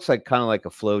 It looks like kind of like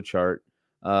a flow chart.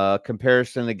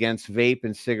 Comparison against vape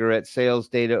and cigarette sales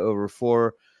data over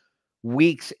 4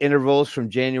 weeks intervals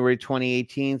from January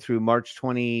 2018 through March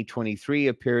 2023,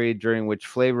 a period during which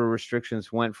flavor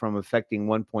restrictions went from affecting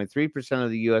 1.3% of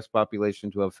the U.S.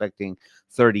 population to affecting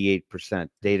 38%.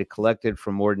 Data collected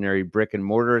from ordinary brick and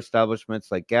mortar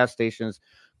establishments like gas stations,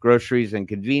 groceries, and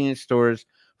convenience stores.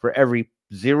 For every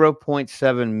 0.7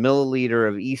 milliliter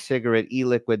of e-cigarette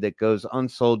e-liquid that goes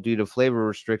unsold due to flavor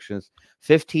restrictions,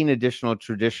 15 additional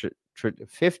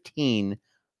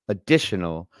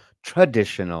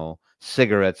traditional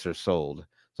cigarettes are sold.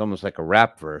 It's almost like a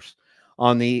rap verse.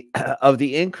 Of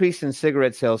the increase in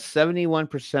cigarette sales,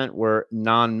 71% were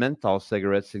non-menthol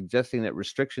cigarettes, suggesting that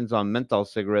restrictions on menthol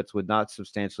cigarettes would not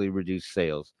substantially reduce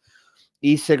sales.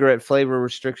 E-cigarette flavor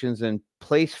restrictions in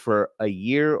place for a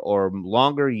year or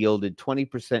longer yielded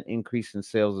 20% increase in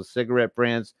sales of cigarette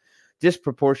brands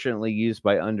disproportionately used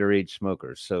by underage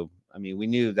smokers. So, I mean, we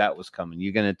knew that was coming.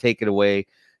 You're going to take it away.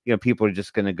 People are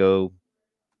just going to go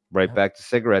right back to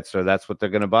cigarettes, so that's what they're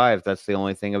going to buy if that's the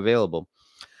only thing available.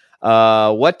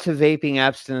 What to vaping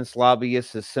abstinence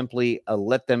lobbyists is simply a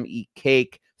let them eat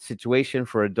cake situation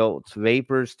for adults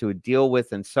vapors to deal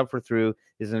with and suffer through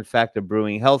is in fact a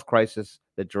brewing health crisis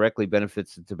that directly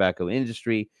benefits the tobacco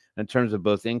industry in terms of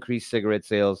both increased cigarette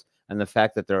sales and the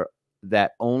fact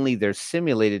that only their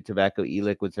simulated tobacco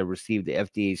e-liquids have received the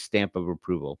FDA's stamp of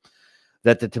approval.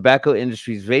 That the tobacco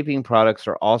industry's vaping products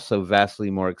are also vastly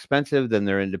more expensive than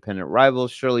their independent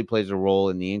rivals surely plays a role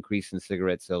in the increase in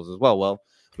cigarette sales as well. Well,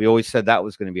 we always said that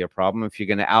was going to be a problem. If you're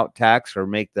going to out-tax or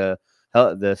make the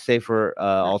safer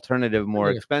alternative more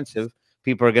expensive,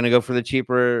 people are going to go for the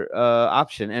cheaper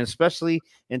option. And especially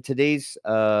in today's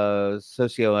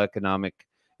socioeconomic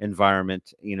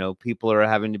environment, people are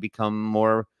having to become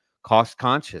more cost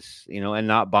conscious, and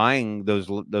not buying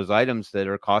those items that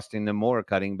are costing them more,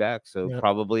 cutting back. So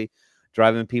probably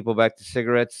driving people back to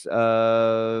cigarettes,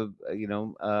 as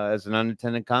an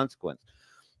unintended consequence.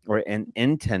 Or an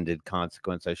intended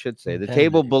consequence, I should say. The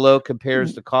table below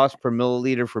compares the cost per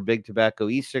milliliter for big tobacco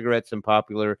e-cigarettes and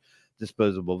popular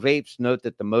disposable vapes. Note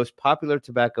that the most popular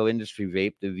tobacco industry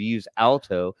vape, the Vuse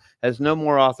Alto, has no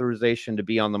more authorization to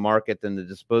be on the market than the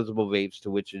disposable vapes to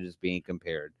which it is being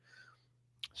compared.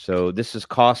 So this is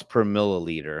cost per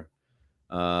milliliter.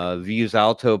 Vuse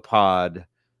Alto Pod,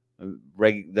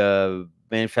 the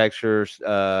manufacturer's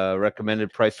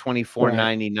recommended price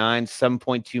 $24.99,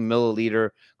 7.2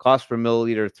 milliliter, cost per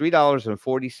milliliter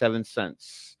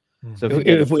 $3.47. So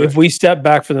if we step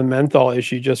back from the menthol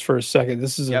issue just for a second,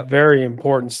 this is a very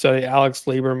important study. Alex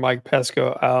Lieber and Mike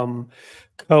Pesco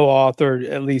co-authored,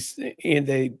 at least, and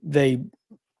they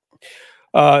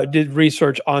did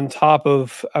research on top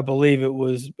of, I believe it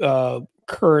was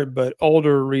current but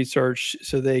older research,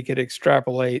 so they could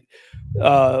extrapolate,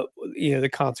 the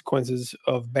consequences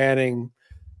of banning,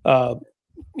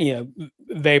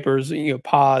 vapors,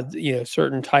 pods,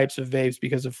 certain types of vapes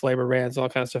because of flavor bans, all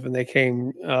kind of stuff. And they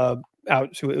came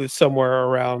out to, it was somewhere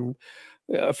around,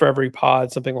 for every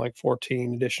pod, something like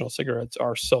 14 additional cigarettes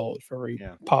are sold for every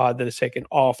pod that is taken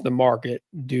off the market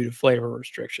due to flavor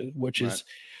restrictions, which is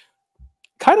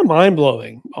kind of mind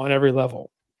blowing on every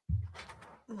level.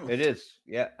 It is.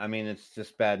 Yeah. I mean, it's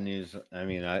just bad news. I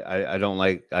mean, I don't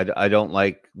like,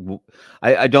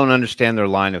 I don't understand their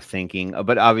line of thinking,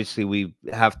 but obviously we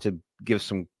have to give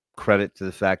some credit to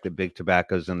the fact that big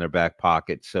tobacco's in their back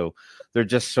pocket. So they're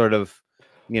just sort of,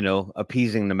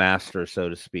 appeasing the master, so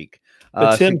to speak.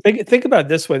 But Tim, think about it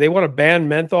this way. They want to ban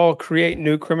menthol, create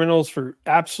new criminals for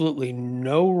absolutely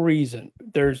no reason.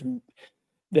 There's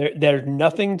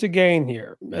nothing to gain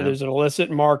here. Yeah. There's an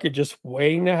illicit market just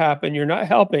waiting to happen. You're not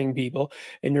helping people,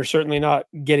 and you're certainly not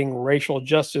getting racial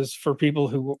justice for people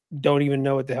who don't even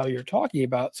know what the hell you're talking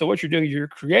about. So what you're doing, you're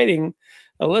creating an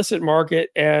illicit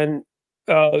market, and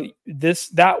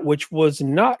that which was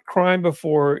not crime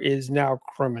before is now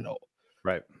criminal.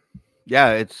 Right.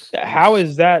 Yeah. How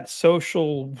is that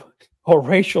social or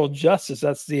racial justice?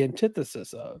 That's the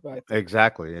antithesis of, I think.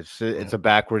 Exactly. It's a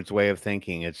backwards way of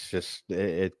thinking. It's just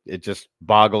it just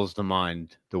boggles the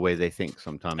mind the way they think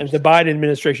sometimes. And if the Biden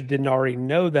administration didn't already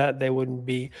know that, they wouldn't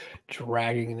be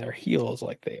dragging their heels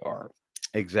like they are.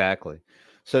 Exactly.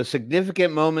 So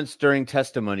significant moments during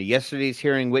testimony. Yesterday's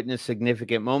hearing witnessed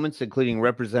significant moments, including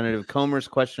Representative Comer's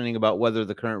questioning about whether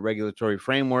the current regulatory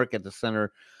framework at the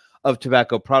center of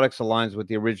tobacco products aligns with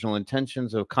the original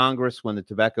intentions of Congress when the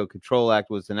Tobacco Control Act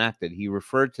was enacted. He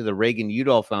referred to the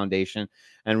Reagan-Udall Foundation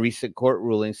and recent court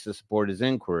rulings to support his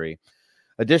inquiry.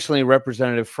 Additionally,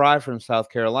 Representative Fry from South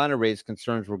Carolina raised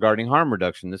concerns regarding harm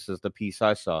reduction. This is the piece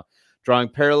I saw. Drawing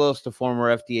parallels to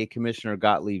former FDA Commissioner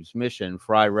Gottlieb's mission,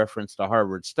 Fry referenced a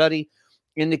Harvard study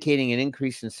indicating an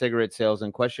increase in cigarette sales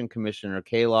and questioned Commissioner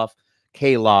Califf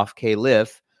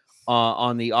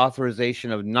on the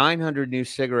authorization of 900 new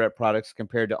cigarette products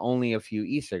compared to only a few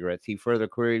e-cigarettes. He further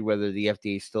queried whether the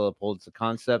FDA still upholds the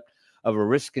concept of a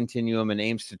risk continuum and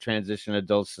aims to transition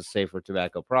adults to safer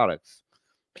tobacco products.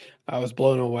 I was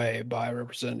blown away by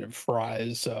Representative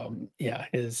Fry's.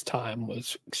 His time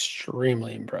was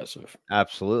extremely impressive.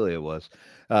 Absolutely, it was.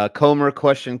 Comer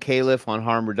questioned Califf on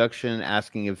harm reduction,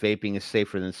 asking if vaping is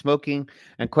safer than smoking,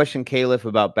 and questioned Califf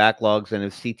about backlogs and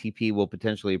if CTP will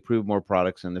potentially approve more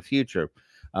products in the future.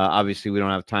 Obviously, we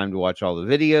don't have time to watch all the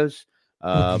videos,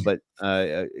 but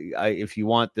if you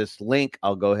want this link,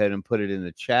 I'll go ahead and put it in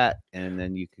the chat, and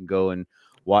then you can go and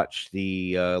watch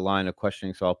the line of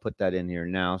questioning. So I'll put that in here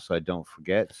now so I don't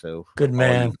forget. So good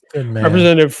man.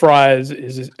 Representative Fry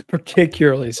is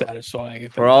particularly satisfying.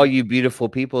 For all you beautiful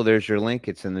people, there's your link.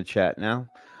 It's in the chat now.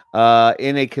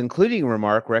 In a concluding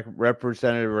remark,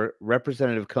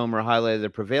 Representative Comer highlighted the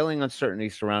prevailing uncertainty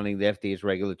surrounding the FDA's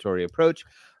regulatory approach,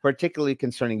 particularly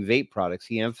concerning vape products.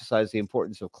 He emphasized the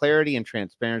importance of clarity and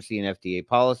transparency in FDA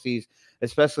policies,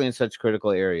 especially in such critical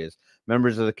areas.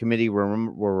 Members of the committee were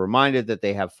reminded that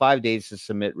they have 5 days to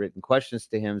submit written questions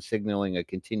to him, signaling a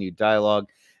continued dialogue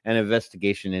and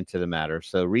investigation into the matter.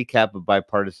 So recap of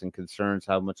bipartisan concerns.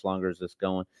 How much longer is this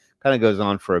going? Kind of goes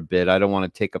on for a bit. I don't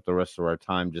want to take up the rest of our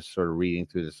time just sort of reading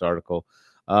through this article.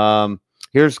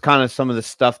 Here's kind of some of the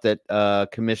stuff that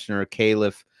Commissioner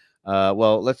Califf,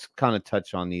 let's kind of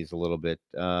touch on these a little bit.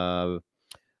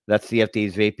 That's the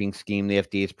FDA's vaping scheme, the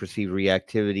FDA's perceived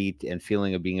reactivity and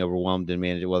feeling of being overwhelmed and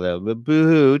managed. Well,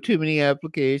 boo-hoo, too many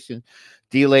applications.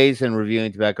 Delays in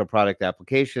reviewing tobacco product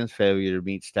applications, failure to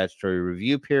meet statutory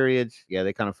review periods. Yeah,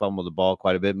 they kind of fumbled the ball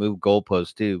quite a bit, moved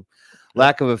goalposts too.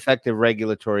 Lack of effective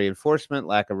regulatory enforcement,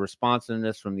 lack of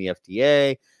responsiveness from the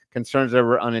FDA, concerns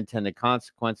over unintended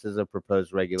consequences of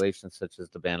proposed regulations, such as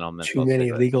the ban on menthol cigarettes. Too many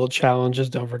cigarettes. Legal challenges.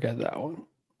 Don't forget that one.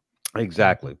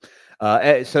 Exactly.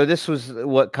 So this was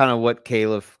what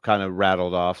Califf kind of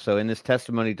rattled off. So in this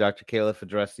testimony, Dr. Califf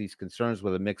addressed these concerns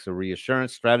with a mix of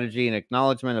reassurance, strategy, and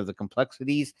acknowledgement of the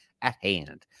complexities at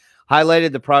hand.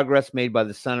 Highlighted the progress made by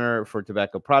the Center for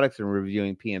Tobacco Products in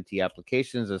reviewing PMT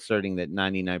applications, asserting that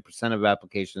 99% of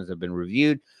applications have been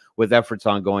reviewed, with efforts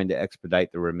ongoing to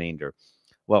expedite the remainder.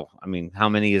 Well, I mean, how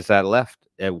many is that left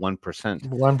at 1%?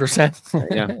 1%.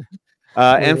 Yeah.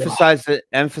 Emphasize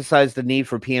the need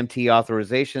for PMT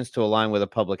authorizations to align with a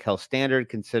public health standard,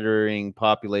 considering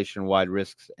population-wide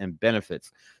risks and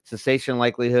benefits, cessation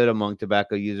likelihood among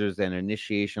tobacco users, and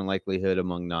initiation likelihood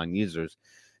among non-users.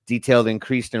 Detailed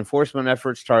increased enforcement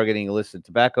efforts targeting illicit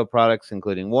tobacco products,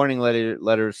 including warning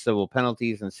letters, civil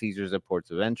penalties, and seizures at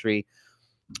ports of entry.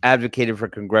 Advocated for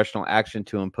congressional action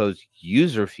to impose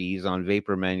user fees on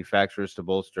vapor manufacturers to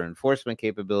bolster enforcement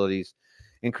capabilities.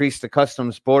 Increase the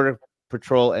Customs, Border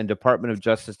Patrol, and Department of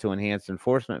Justice to enhance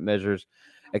enforcement measures.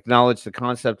 Acknowledge the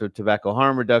concept of tobacco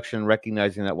harm reduction,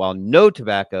 recognizing that while no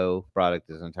tobacco product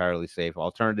is entirely safe,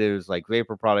 alternatives like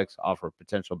vapor products offer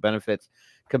potential benefits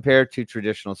compared to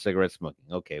traditional cigarette smoking.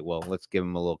 Okay, well, let's give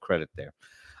them a little credit there.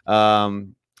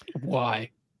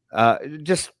 Why?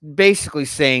 Just basically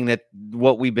saying that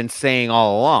what we've been saying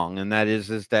all along, and that is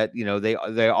that, you know, they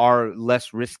are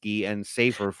less risky and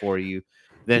safer for you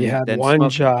than you had than one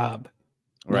smoking. job,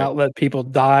 Right. not let people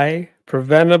die,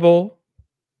 preventable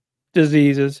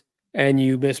diseases, and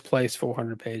you misplaced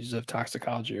 400 pages of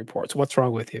toxicology reports. What's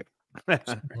wrong with you?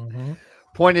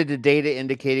 Pointed to data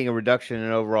indicating a reduction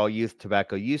in overall youth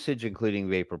tobacco usage, including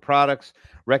vapor products.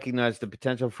 Recognized the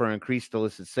potential for increased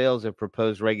illicit sales if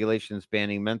proposed regulations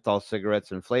banning menthol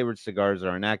cigarettes and flavored cigars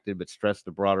are enacted, but stressed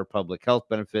the broader public health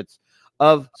benefits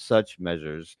of such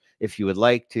measures. If you would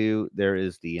like to, there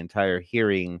is the entire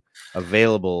hearing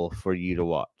available for you to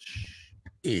watch.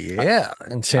 Yeah,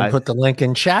 and Tim put the link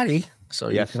in chatty, so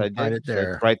yes, you can find it there.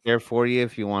 So it's right there for you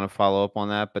if you want to follow up on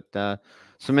that. But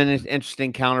some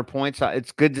interesting counterpoints.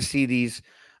 It's good to see these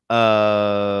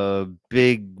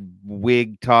big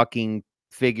wig talking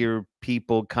figure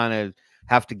people kind of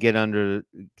have to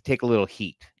take a little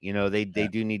heat. You know, they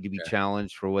do need to be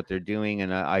challenged for what they're doing,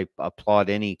 and I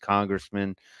applaud any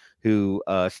congressman who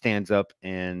stands up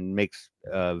and makes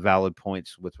valid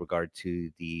points with regard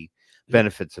to the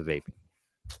benefits of vaping.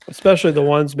 Especially the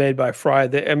ones made by Fry.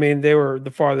 I mean, they were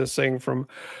the farthest thing from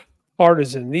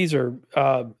partisan. These are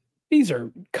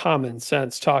common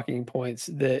sense talking points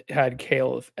that had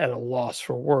Caleb at a loss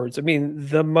for words. I mean,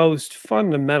 the most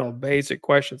fundamental, basic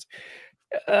questions,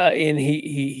 and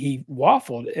he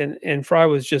waffled, and Fry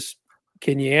was just,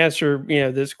 "Can you answer? You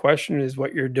know, this question is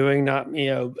what you're doing, not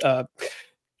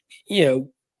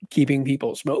keeping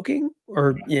people smoking,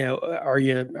 or are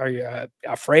you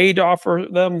afraid to offer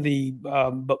them the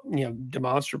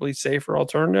demonstrably safer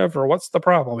alternative, or what's the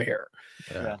problem here?"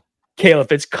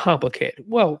 Caleb, it's complicated.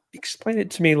 Well, explain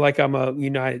it to me like I'm a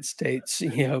United States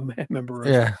member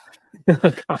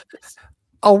of Congress.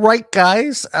 All right,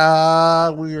 guys,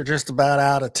 we are just about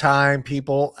out of time,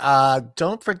 people.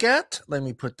 Don't forget, let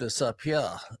me put this up here.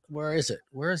 Where is it?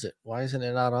 Why isn't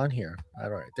it not on here? All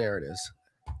right, there it is.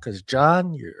 Because,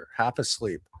 John, you're half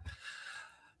asleep.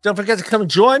 Don't forget to come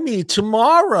join me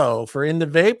tomorrow for In the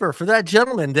Vapor. For that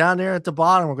gentleman down there at the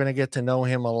bottom, we're going to get to know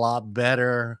him a lot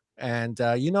better. And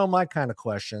my kind of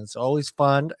questions, always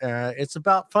fun. It's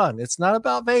about fun. It's not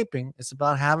about vaping. It's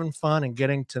about having fun and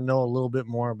getting to know a little bit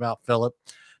more about Phillip,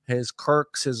 his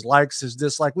quirks, his likes, his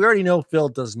dislikes. We already know Phil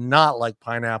does not like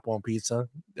pineapple on pizza.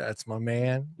 That's my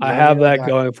man. I have that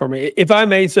going for me. If I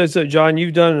may say so, John,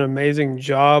 you've done an amazing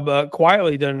job,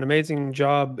 quietly done an amazing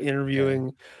job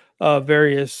interviewing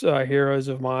various heroes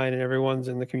of mine and everyone's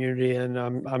in the community. And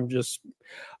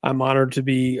I'm honored to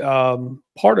be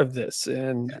part of this.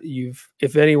 And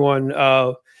if anyone,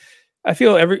 I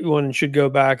feel everyone should go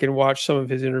back and watch some of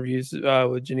his interviews with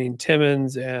Janine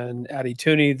Timmons and Addie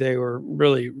Tooney. They were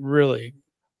really, really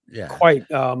quite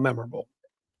memorable.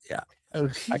 Yeah. And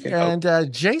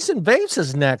Jason Vapes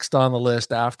is next on the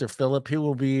list after Phillip. He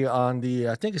will be on the,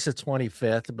 I think it's the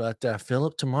 25th, but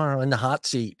Phillip tomorrow in the hot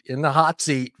seat.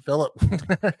 Phillip.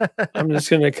 I'm just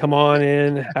going to come on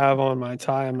in, have on my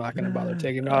tie. I'm not going to bother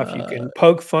taking it off. You can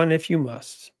poke fun if you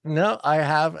must. No, I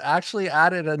have actually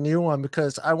added a new one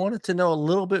because I wanted to know a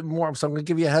little bit more. So I'm going to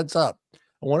give you a heads up.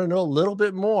 I want to know a little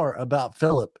bit more about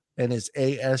Phillip and his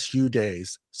ASU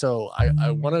days. So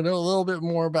I want to know a little bit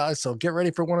more about it. So get ready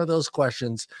for one of those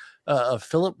questions of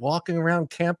Phillip walking around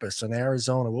campus in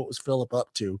Arizona. What was Phillip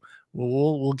up to?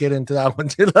 We'll get into that one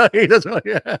too.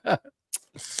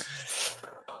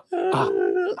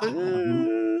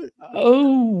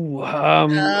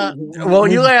 Well,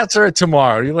 you'll answer it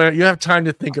tomorrow. You have time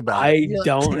to think about it. I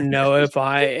don't know if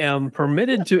I am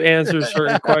permitted to answer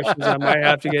certain questions. I might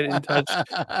have to get in touch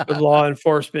with law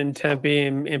enforcement in Tempe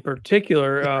in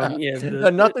particular.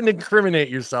 Nothing to incriminate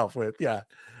yourself with. Yeah.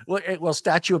 Well,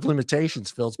 statute of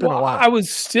limitations, Phil. It's been a while. I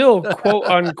was still quote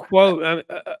unquote.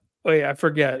 Wait, I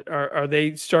forget. Are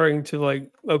they starting to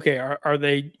are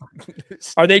they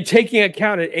taking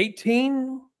account at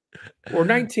 18? or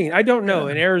 19. I don't know.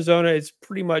 In Arizona, it's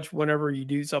pretty much whenever you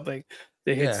do something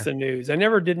that hits the news. I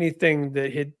never did anything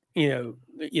that hit, the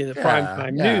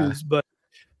primetime news, but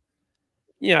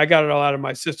I got it all out of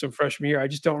my system freshman year. I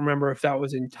just don't remember if that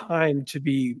was in time to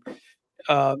be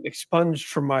expunged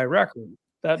from my record.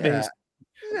 That means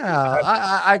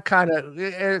I kind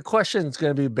of question's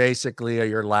going to be basically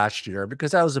your last year,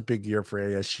 because that was a big year for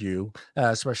ASU,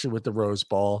 especially with the Rose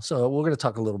Bowl. So we're going to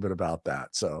talk a little bit about that.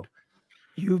 So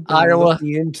you've been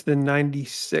looking into the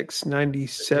 96,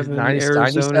 97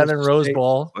 97 Rose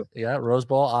Bowl. Yeah, Rose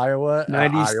Bowl, Iowa.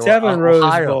 97 Iowa, Rose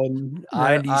Ohio. Bowl,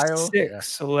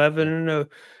 96, 11-0.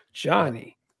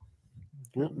 Johnny.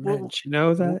 Did you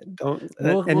know that? Don't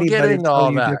let we'll get anybody into tell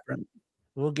all you that. different.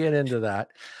 We'll get into that.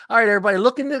 All right, everybody,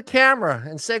 look into the camera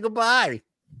and say goodbye.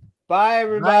 Bye,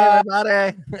 everybody.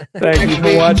 Bye, everybody. Thank you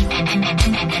for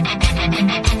watching.